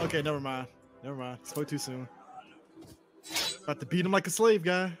 Okay, never mind. Spoke too soon. About to beat him like a slave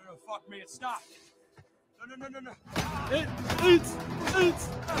guy. No, fuck me, stop. No.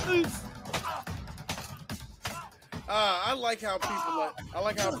 I like how people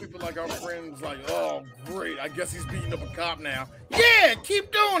like our friends like, oh great, I guess he's beating up a cop now. Yeah,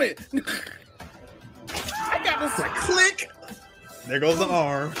 keep doing it. I got this click. There goes the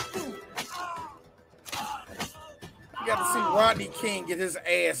arm. You got to see Rodney King get his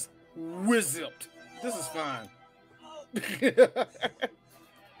ass whizzed. This is fine. Hey,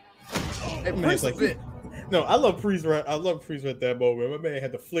 Priest like, bit. No, I love Priest right at that moment. My man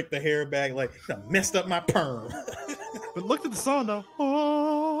had to flick the hair back like messed up my perm. But look at the song though.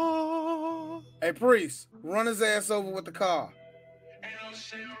 Oh. Hey, Priest, run his ass over with the car. I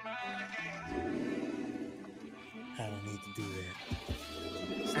don't need to do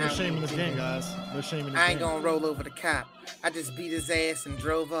that. No shame in this game, guys. No shame in this game. I ain't gonna roll over the cop. I just beat his ass and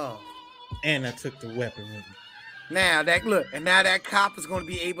drove off. And I took the weapon with me. Now that cop is going to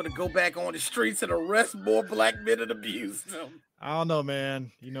be able to go back on the streets and arrest more black men and abuse them. I don't know,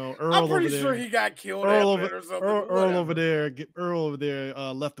 man. You know, Earl I'm pretty over there, sure he got killed. Earl over there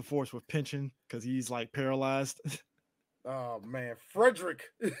left the force with pension because he's like paralyzed. Oh man, Frederick.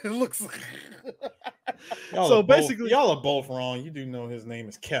 It looks like. So basically, y'all are both wrong. You do know his name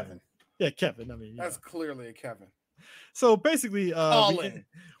is Kevin. Yeah, Kevin. I mean, that's clearly a Kevin. So basically,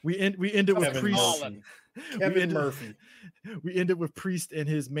 we ended with Priest. Kevin Murphy. We ended with Priest and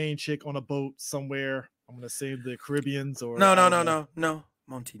his main chick on a boat somewhere. I'm gonna say the Caribbeans or no,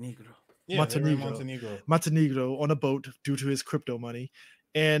 Montenegro. Yeah, Montenegro on a boat due to his crypto money,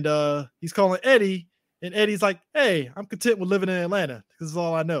 and he's calling Eddie, and Eddie's like, "Hey, I'm content with living in Atlanta. This is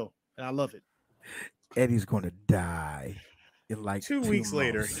all I know, and I love it." Eddie's gonna die in like 2 weeks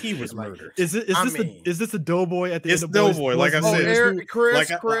later, months. he was murdered. Is this a doughboy at the It's end of Doughboy, like I said.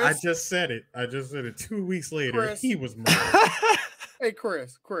 Chris, I just said it. 2 weeks later, Chris. he was murdered. Hey,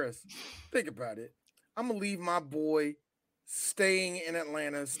 Chris, think about it. I'm gonna leave my boy staying in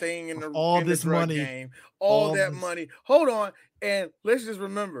Atlanta, staying in the drug game, all that money. Hold on, and let's just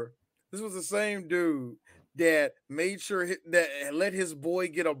remember, this was the same dude that made sure that let his boy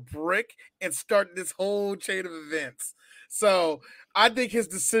get a brick and start this whole chain of events. So I think his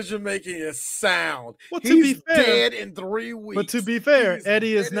decision making is sound. Well, He's dead in 3 weeks. But to be fair,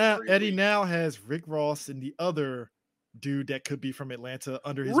 Eddie now has Rick Ross and the other dude that could be from Atlanta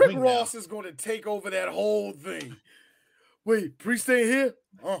under his wing. Rick Ross is going to take over that whole thing. Wait, Priest ain't here?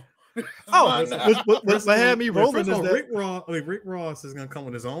 What had me rolling is that Rick Ross is going to come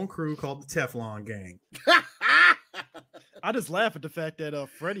with his own crew called the Teflon Gang. I just laugh at the fact that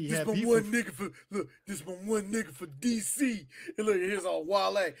Freddie had this one nigga for DC. And look, here's all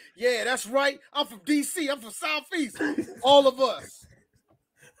Wale. Yeah, that's right. I'm from DC. I'm from Southeast. All of us.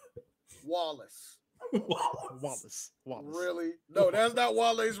 Wallace. Really? No, that's not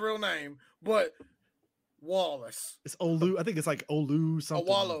Wale's real name, but Wallace. It's Olu. I think it's like Olu something.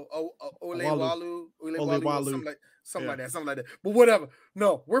 Olewalu, something like that. But whatever.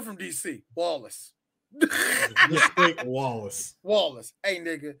 No, we're from DC. Wallace. Wallace. Hey,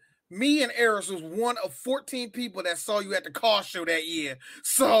 nigga. Me and Eris was one of 14 people that saw you at the car show that year.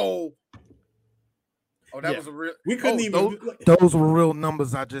 So, was a real. We couldn't even. Those were real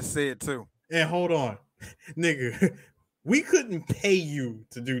numbers. I just said too. And hold on, nigga. We couldn't pay you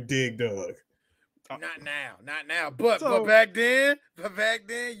to do Dig Dug. Not now. But back then,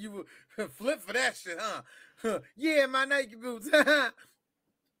 you would flip for that shit, huh? Yeah, my Nike boots.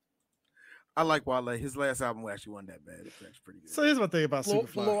 I like Wale. His last album actually wasn't that bad. It's actually pretty good. So here's my thing about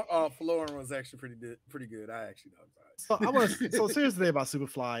Superfly. Florin was actually pretty good. I actually know about it. So here's the thing about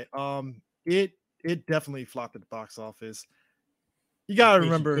Superfly. It definitely flopped at the box office. You gotta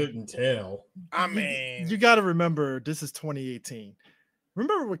remember. You couldn't tell. I mean, you gotta remember this is 2018.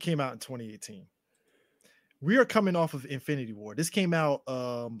 Remember what came out in 2018? We are coming off of Infinity War. This came out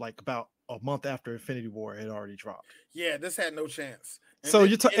like about a month after Infinity War had already dropped. Yeah, this had no chance. And so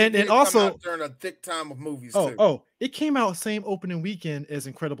and also during a thick time of movies. It came out same opening weekend as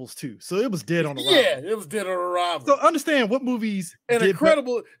Incredibles 2, so it was dead on arrival. Yeah, it was dead on arrival. So understand what movies and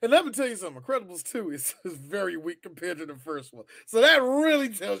Incredible. And let me tell you something. Incredibles 2 is very weak compared to the first one. So that really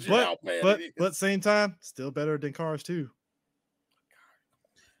tells you how bad it is. But same time, still better than Cars 2.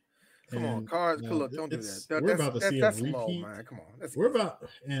 Come on, Cars. Look, don't do that. We're about to see a repeat. Low, man. Come on.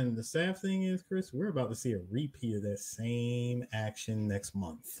 And the sad thing is, Chris, we're about to see a repeat of that same action next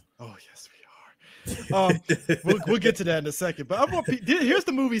month. Oh yes, we are. We'll get to that in a second. But here's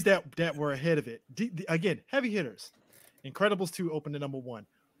the movies that were ahead of it. Again, heavy hitters. Incredibles 2 opened at number 1.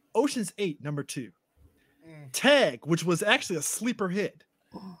 Ocean's 8 number 2. Tag, which was actually a sleeper hit.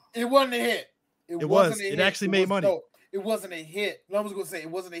 It wasn't a hit. It actually made money. No, it wasn't a hit. I was going to say it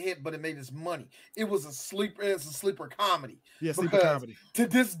wasn't a hit, but it made us money. It was a sleeper. It's a sleeper comedy. Yeah, sleeper comedy. To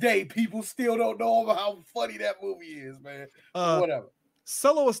this day, people still don't know about how funny that movie is, man. Whatever.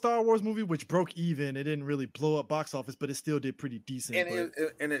 Solo, a Star Wars movie, which broke even. It didn't really blow up box office, but it still did pretty decent. And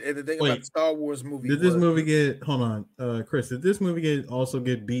the thing about the Star Wars movie. Did this movie get? Hold on, Chris. Did this movie also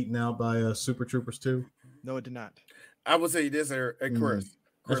get beaten out by Super Troopers 2? No, it did not. I will say this, Chris.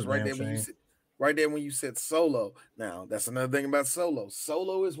 Chris, right there when you said Solo. Now, that's another thing about Solo.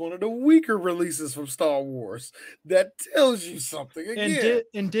 Solo is one of the weaker releases from Star Wars. That tells you something. Again.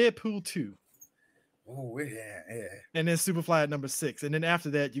 And Deadpool 2. Oh, yeah. And then Superfly at number 6. And then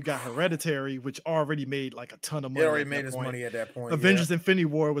after that, you got Hereditary, which already made like a ton of money. It already made his money at that point. Avengers Infinity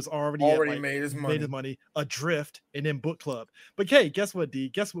War was already made his money. Adrift, and then Book Club. But hey, guess what, D?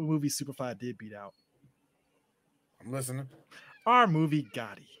 Guess what movie Superfly did beat out? I'm listening. Our movie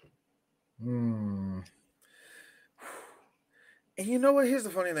Gotti. And you know what? Here's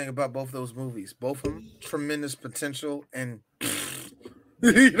the funny thing about both those movies. Both of them, tremendous potential, and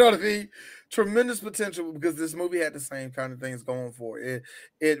you know what I mean? Tremendous potential, because this movie had the same kind of things going for it.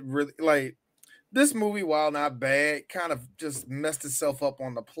 It really, like, this movie, while not bad, kind of just messed itself up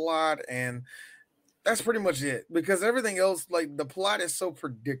on the plot, and that's pretty much it. Because everything else, like, the plot is so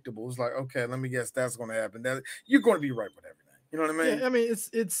predictable. It's like, okay, let me guess that's going to happen. You're going to be right with everything. You know what I mean? Yeah, I mean,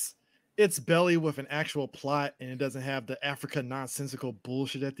 it's Belly with an actual plot, and it doesn't have the Africa nonsensical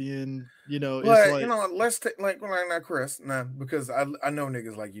bullshit at the end. You know, but, it's like, let's take not Chris, because I know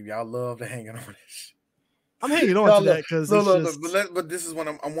niggas like you, y'all love to hang on this. I'm hanging on to that because but this is what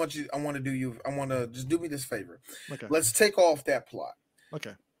I want to just do me this favor. Okay. Let's take off that plot.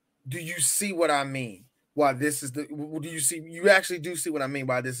 Okay. Do you see what I mean? why this is the. Do you see? You actually do see what I mean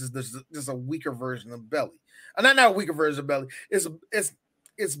by this is this a weaker version of Belly. Not a weaker version of Belly.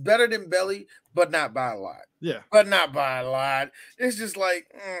 It's better than Belly, but not by a lot. Yeah, but not by a lot. It's just like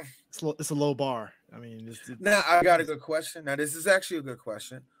it's a low bar. I mean, now I got a good question. Now this is actually a good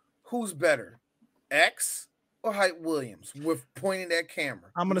question. Who's better, X or Hype Williams with pointing that camera?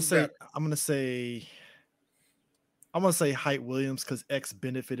 I'm gonna say Hype Williams because X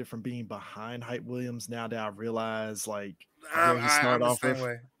benefited from being behind Hype Williams. Now that I realize, like, I'm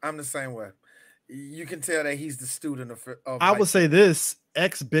the same way. You can tell that he's the student of I would say this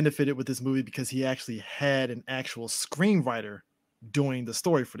X benefited with this movie because he actually had an actual screenwriter doing the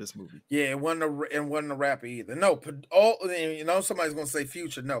story for this movie. Yeah, it wasn't a rapper either. No, somebody's gonna say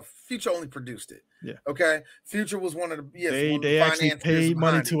Future. No, Future only produced it. Yeah. Okay. Future was one of the they actually paid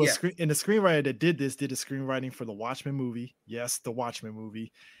money to and the screenwriter that did this did the screenwriting for the Watchmen movie. Yes, the Watchmen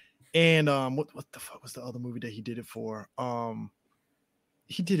movie. And what the fuck was the other movie that he did it for?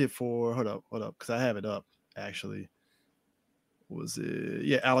 He did it for hold up, because I have it up actually. Was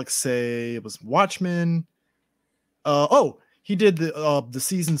it Alexei? It was Watchmen. He did the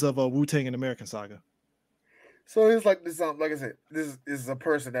seasons of Wu-Tang and American Saga. So it's like this. Like I said, this is a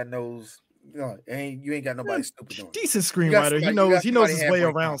person that knows. You ain't got nobody stupid doing. Decent screenwriter. He knows his way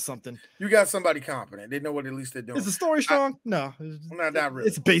around something. You got somebody competent. They know what at least they're doing. Is the story strong? No, not really.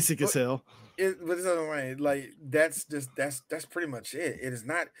 It's basic as hell. But it's other way. Like that's pretty much it. It is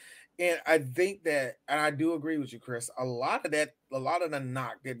not. And I think that, and I do agree with you, Chris. A lot of the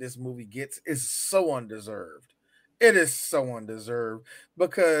knock that this movie gets is so undeserved. It is so undeserved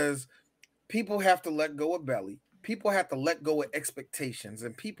because people have to let go of Belly. People have to let go of expectations,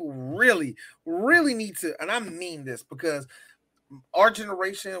 and people really, really need to. And I mean this because our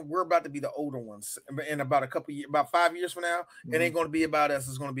generation, we're about to be the older ones in about about 5 years from now. Mm-hmm. It ain't going to be about us.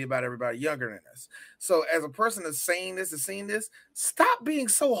 It's going to be about everybody younger than us. So as a person that's saying this and seeing this, stop being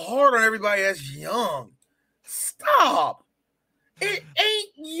so hard on everybody that's young. Stop. It ain't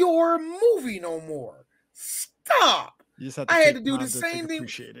your movie no more. Stop. I had to do the same thing.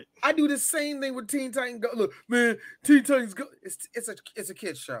 I do the same thing with Teen Titans Go. Look, man, Teen Titans Go. It's a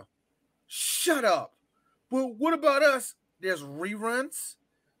kid's show. Shut up. Well, what about us? There's reruns.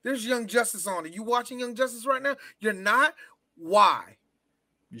 There's Young Justice on it. You watching Young Justice right now? You're not? Why?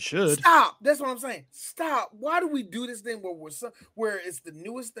 You should. Stop. That's what I'm saying. Stop. Why do we do this thing where it's the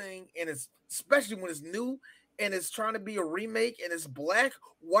newest thing, and it's especially when it's new and it's trying to be a remake and it's black?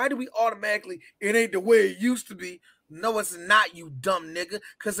 Why do we automatically, it ain't the way it used to be? No, it's not, you dumb nigga,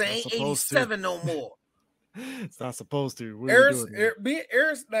 because it ain't 87 no more. It's not supposed to. Me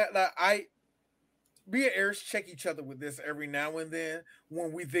and Eris check each other with this every now and then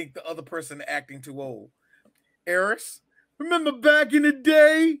when we think the other person acting too old. Eris, remember back in the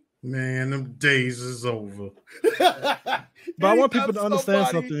day? Man, them days is over. But I want people to understand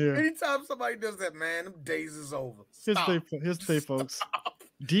something here. Anytime somebody does that, man, them days is over. Here's the thing, folks.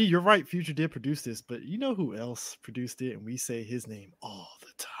 D, you're right. Future did produce this, but you know who else produced it? And we say his name all the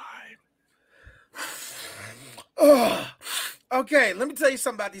time. Okay, let me tell you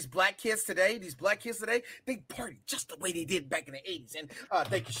something about these black kids today. They party just the way they did back in the 80s. And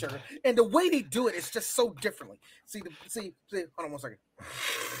thank you, Sugar. And the way they do it is just so differently. See, hold on 1 second.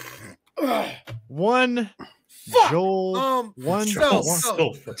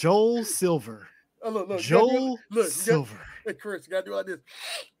 Joel Silver. Look, Joel Silver. Hey, Chris, you gotta do like this.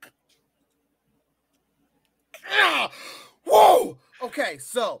 Whoa! Okay,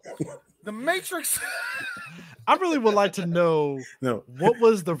 so the Matrix. I really would like to know what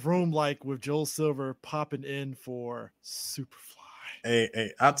was the room like with Joel Silver popping in for Superfly.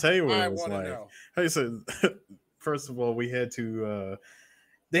 Hey, I'll tell you what it was like. Hey, so first of all, they had to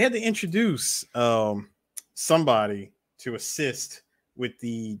introduce somebody to assist with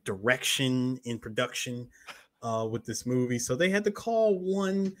the direction in production with this movie. So they had to call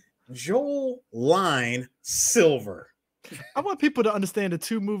one Joel Line Silver. I want people to understand the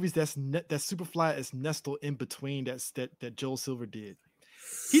two movies that Superfly is nestled in between that Joel Silver did.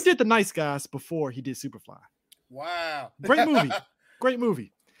 He did The Nice Guys before he did Superfly. Wow. Great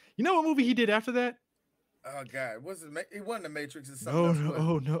movie. You know what movie he did after that? Oh God, it wasn't The Matrix. It's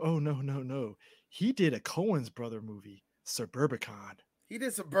No. He did a Coen's brother movie, Suburbicon. He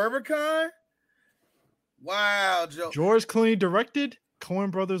did Suburbicon? Wow, Joe. George Clooney directed,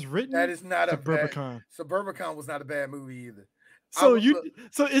 Coen brothers written. That is not Suburbicon. Suburbicon was not a bad movie either. So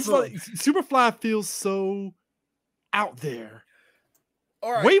it's like Superfly feels so out there.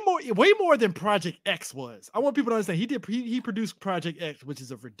 All right. Way more than Project X was. I want people to understand he produced Project X, which is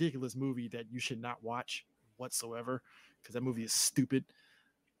a ridiculous movie that you should not watch whatsoever because that movie is stupid.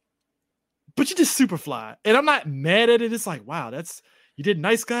 but you did Superfly, and I'm not mad at it. It's like, wow, you did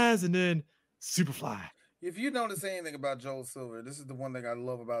Nice Guys and then Superfly. If you notice anything about Joel Silver, this is the one thing I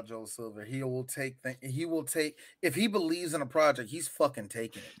love about Joel Silver. He will take if he believes in a project, he's fucking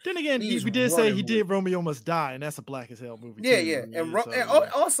taking it. Then again, we did say he did Romeo Must Die, and that's a black as hell movie. Yeah. And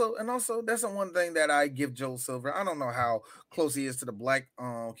also that's the one thing that I give Joel Silver. I don't know how close he is to the black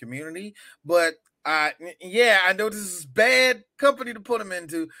community, but I know this is bad company to put him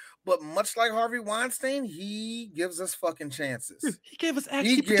into, but much like Harvey Weinstein, he gives us fucking chances. Dude, he gave us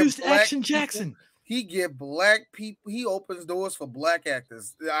he produced Action Jackson. He give black people. He opens doors for black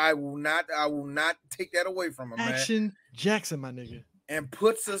actors. I will not take that away from him. Action Jackson, my nigga, and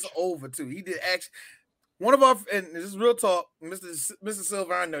puts us over too. He did action. One of our, and this is real talk, Mr.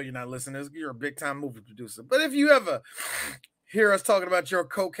 Silver. I know you're not listening. You're a big time movie producer, but if you ever hear us talking about your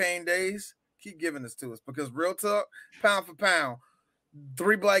cocaine days, keep giving this to us, because real talk, pound for pound,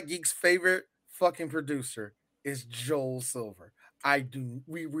 3 Black Geeks' favorite fucking producer is Joel Silver.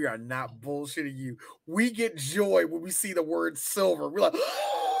 We are not bullshitting you. We get joy when we see the word silver. We're like,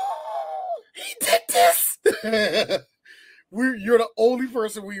 oh, he did this. You're the only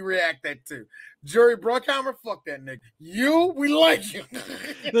person we react that to. Jerry Bruckheimer, fuck that nigga. We like you.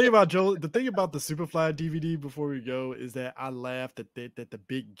 The thing about Joel, the thing about the Superfly DVD before we go is that I laughed that the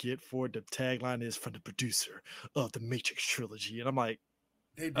big get for it, the tagline is from the producer of the Matrix trilogy, and I'm like,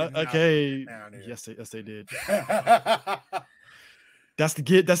 okay, yes they did. That's the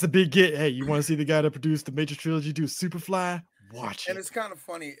get. That's the big get. Hey, you want to see the guy that produced the Matrix trilogy do Superfly? Watch it. And it's kind of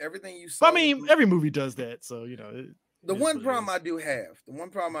funny. Everything you saw. I mean, every movie does that. So the one problem I do have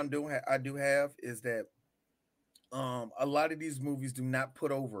is that a lot of these movies do not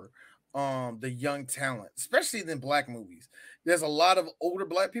put over the young talent, especially in black movies. There's a lot of older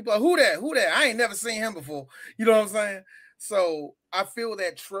black people. Like, who that? I ain't never seen him before. You know what I'm saying? So I feel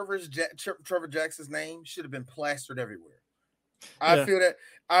that Trevor Jackson's name should have been plastered everywhere. I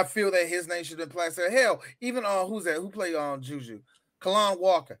feel that his name should have been plastered. Hell, even who's that? Who played Juju? Kalon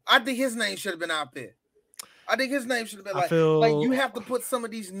Walker. I think his name should have been out there. I think his name should have been like you have to put some of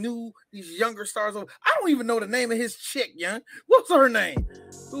these younger stars over. I don't even know the name of his chick, young. What's her name?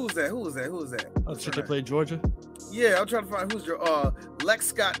 Who's that? Oh, chick that played Georgia? Yeah, I'm trying to find who's your Lex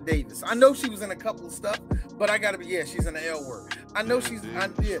Scott Davis. I know she was in a couple of stuff, but I gotta be she's in the L Word. I know she's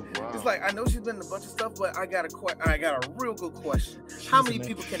it's like I know she's been in a bunch of stuff, but I got a real good question. How many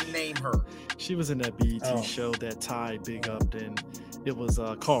people can name her? She was in that BET show that Ty big up, and it was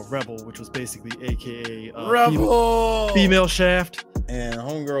called Rebel, which was basically AKA Rebel female Shaft. And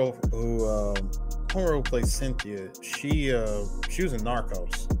homegirl who plays Cynthia, she was in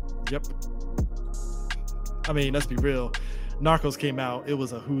Narcos. Yep. I mean, let's be real. Narcos came out. It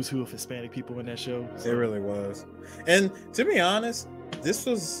was a who's who of Hispanic people in that show. So. It really was. And to be honest, this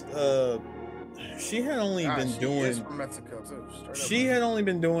was she had only been doing from Mexico too. She had only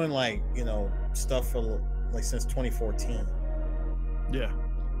been doing stuff for since 2014. Yeah.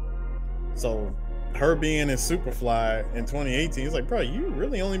 So her being in Superfly in 2018, it's like, bro, you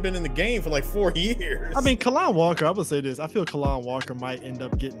really only been in the game for 4 years. I mean, Kalon Walker, I would say this. I feel Kalon Walker might end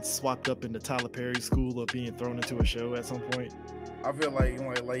up getting swapped up into Tyler Perry's school of being thrown into a show at some point. I feel like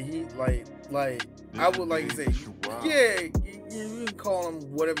I would like to say, you can call him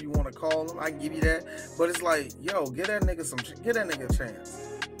whatever you want to call him. I give you that, but it's like, yo, get that nigga a chance.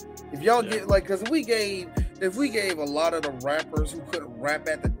 If y'all get because if we gave a lot of the rappers who couldn't rap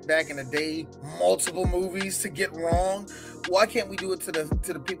back in the day multiple movies to get wrong, why can't we do it to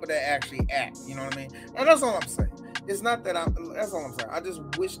the people that actually act? You know what I mean? And that's all I'm saying. It's not that that's all I'm saying. I just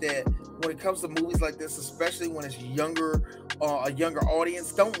wish that when it comes to movies like this, especially when it's a younger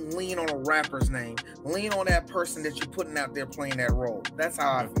audience, don't lean on a rapper's name. Lean on that person that you're putting out there playing that role. That's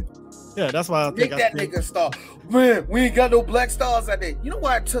how I feel. Yeah, that's why I think nigga a star. Man, we ain't got no black stars out there. You know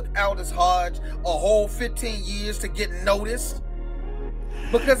why it took Aldous Hodge a whole 15 years to get noticed?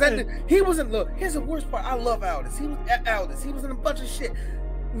 Because he wasn't. Look, here's the worst part. I love Aldous. He was in a bunch of shit.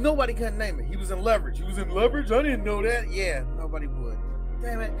 Nobody couldn't name it. He was in Leverage. I didn't know that. Yeah, nobody would.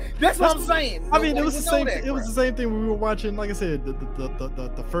 Damn it. That's what I'm saying. I mean, it was the same. It was the same thing when we were watching, like I said,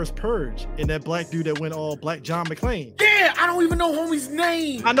 the first Purge, and that black dude that went all black, John McClane. Yeah, I don't even know homie's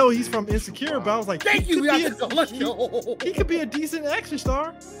name. I know he's from Insecure, but I was like, thank you. He could be a decent action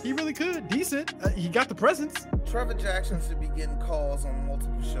star. He really could. Decent. He got the presence. Trevor Jackson should be getting calls on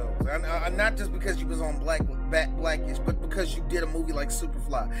multiple shows. Not just because you was on Blackish, but because you did a movie like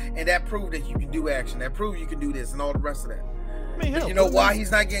Superfly, and that proved that you can do action. That proved you can do this, and all the rest of that. I mean, hell, you know why he's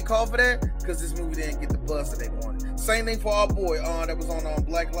not getting called for that? Because this movie didn't get the buzz that they wanted. Same thing for our boy that was on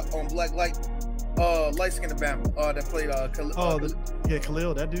Black Light, light skinned Bama that played Yeah,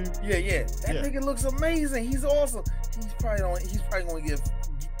 Khalil, that dude. Yeah. That nigga looks amazing. He's awesome. He's probably gonna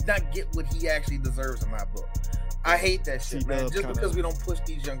not get what he actually deserves in my book. I hate that shit, man. Just because we don't push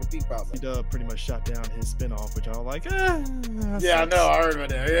these younger people out. C-Dub pretty much shot down his spinoff, which I was like, yeah, I know. I heard about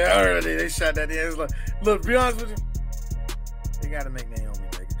that. Yeah, I heard about that. They shot that in. It's like, look, be honest with you, they gotta make Naomi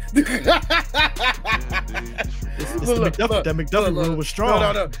nigga. That McDuffie rule was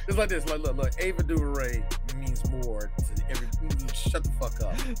strong. No. It's like this. Like, look. Ava DuVernay means more to every. Shut the fuck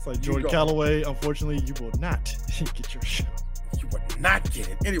up. It's like Jordan Calloway. Unfortunately, you will not get your show. You would not get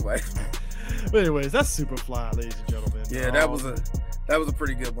it anyway. But anyways, that's Superfly, ladies and gentlemen. Yeah, that was a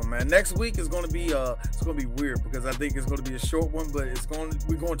pretty good one, man. Next week is going to be weird because I think it's going to be a short one, but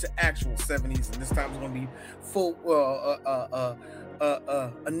we're going to actual 70s, and this time it's going to be full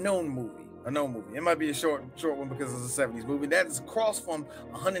a known movie. It might be a short one because it's a 70s movie. That is across from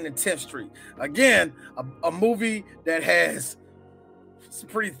 110th Street. Again, a movie that it's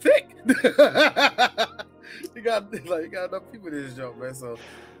pretty thick. You got enough people in this joke, man. So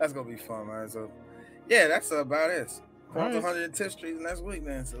that's gonna be fun, man. So yeah, that's about it. On 110th Street next week,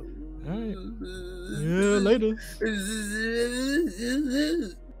 man. So all right. Yeah, later.